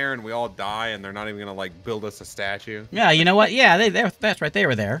on there, and we all die, and they're not even gonna like build us a statue. Yeah, you know what? Yeah, that's right. They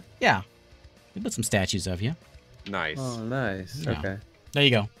were there. Yeah. They put some statues of you. Nice. Oh, nice. Yeah. Okay. There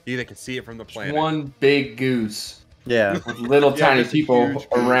you go. They can see it from the planet. One big goose Yeah. with little Yeah, tiny just a people huge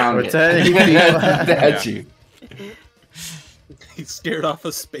goose. around Or it. tiny That's people. statue. He scared off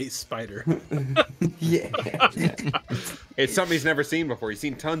a space spider. Yeah. It's something he's never seen before. He's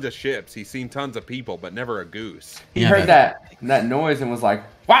seen tons of ships. He's seen tons of people, but never a goose. He Yeah, heard that noise and was like,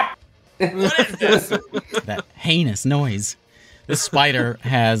 "What? What is this? That heinous noise. This spider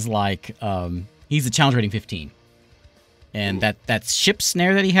has like he's a challenge rating 15. And that ship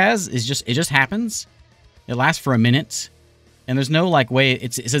snare that he has is it just happens. It lasts for a minute. And there's no like way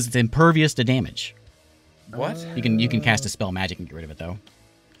it says it's impervious to damage. What? You can cast a spell magic and get rid of it though.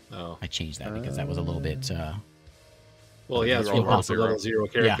 Oh, I changed that because that was a little bit well, yeah, it's They're all real hard for zero. level 0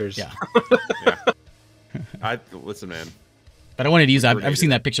 characters. Yeah. Listen, man. But I wanted to use that. I've Related. seen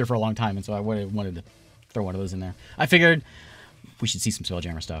that picture for a long time, and so I wanted to throw one of those in there. I figured we should see some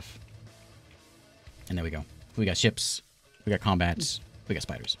Spelljammer stuff. And there we go. We got ships, we got combats, we got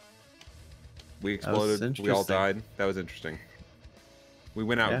spiders. We That was exploded. We all interesting. died. That was interesting. We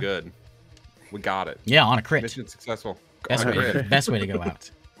went out Yeah. good. We got it. Yeah, on a crit. Mission successful. Best On a way, crit. best way to go out.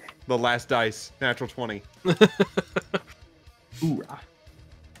 The last dice, natural 20. Hoorah.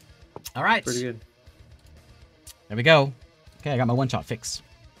 All right. Pretty good. There we go. Okay, I got my one-shot fix.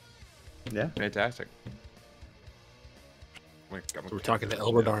 Yeah. Fantastic. Wait, We're talking to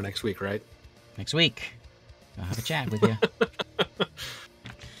Elberdar next week, right? Next week, I'll have a chat with you.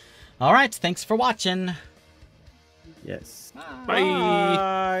 All right, thanks for watching. Yes.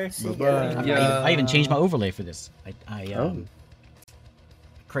 Bye. Bye-bye. Yeah. I even changed my overlay for this. I Oh.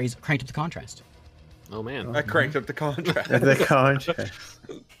 cranked up the contrast. Oh man. I cranked up the contract. The contract.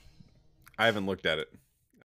 I haven't looked at it.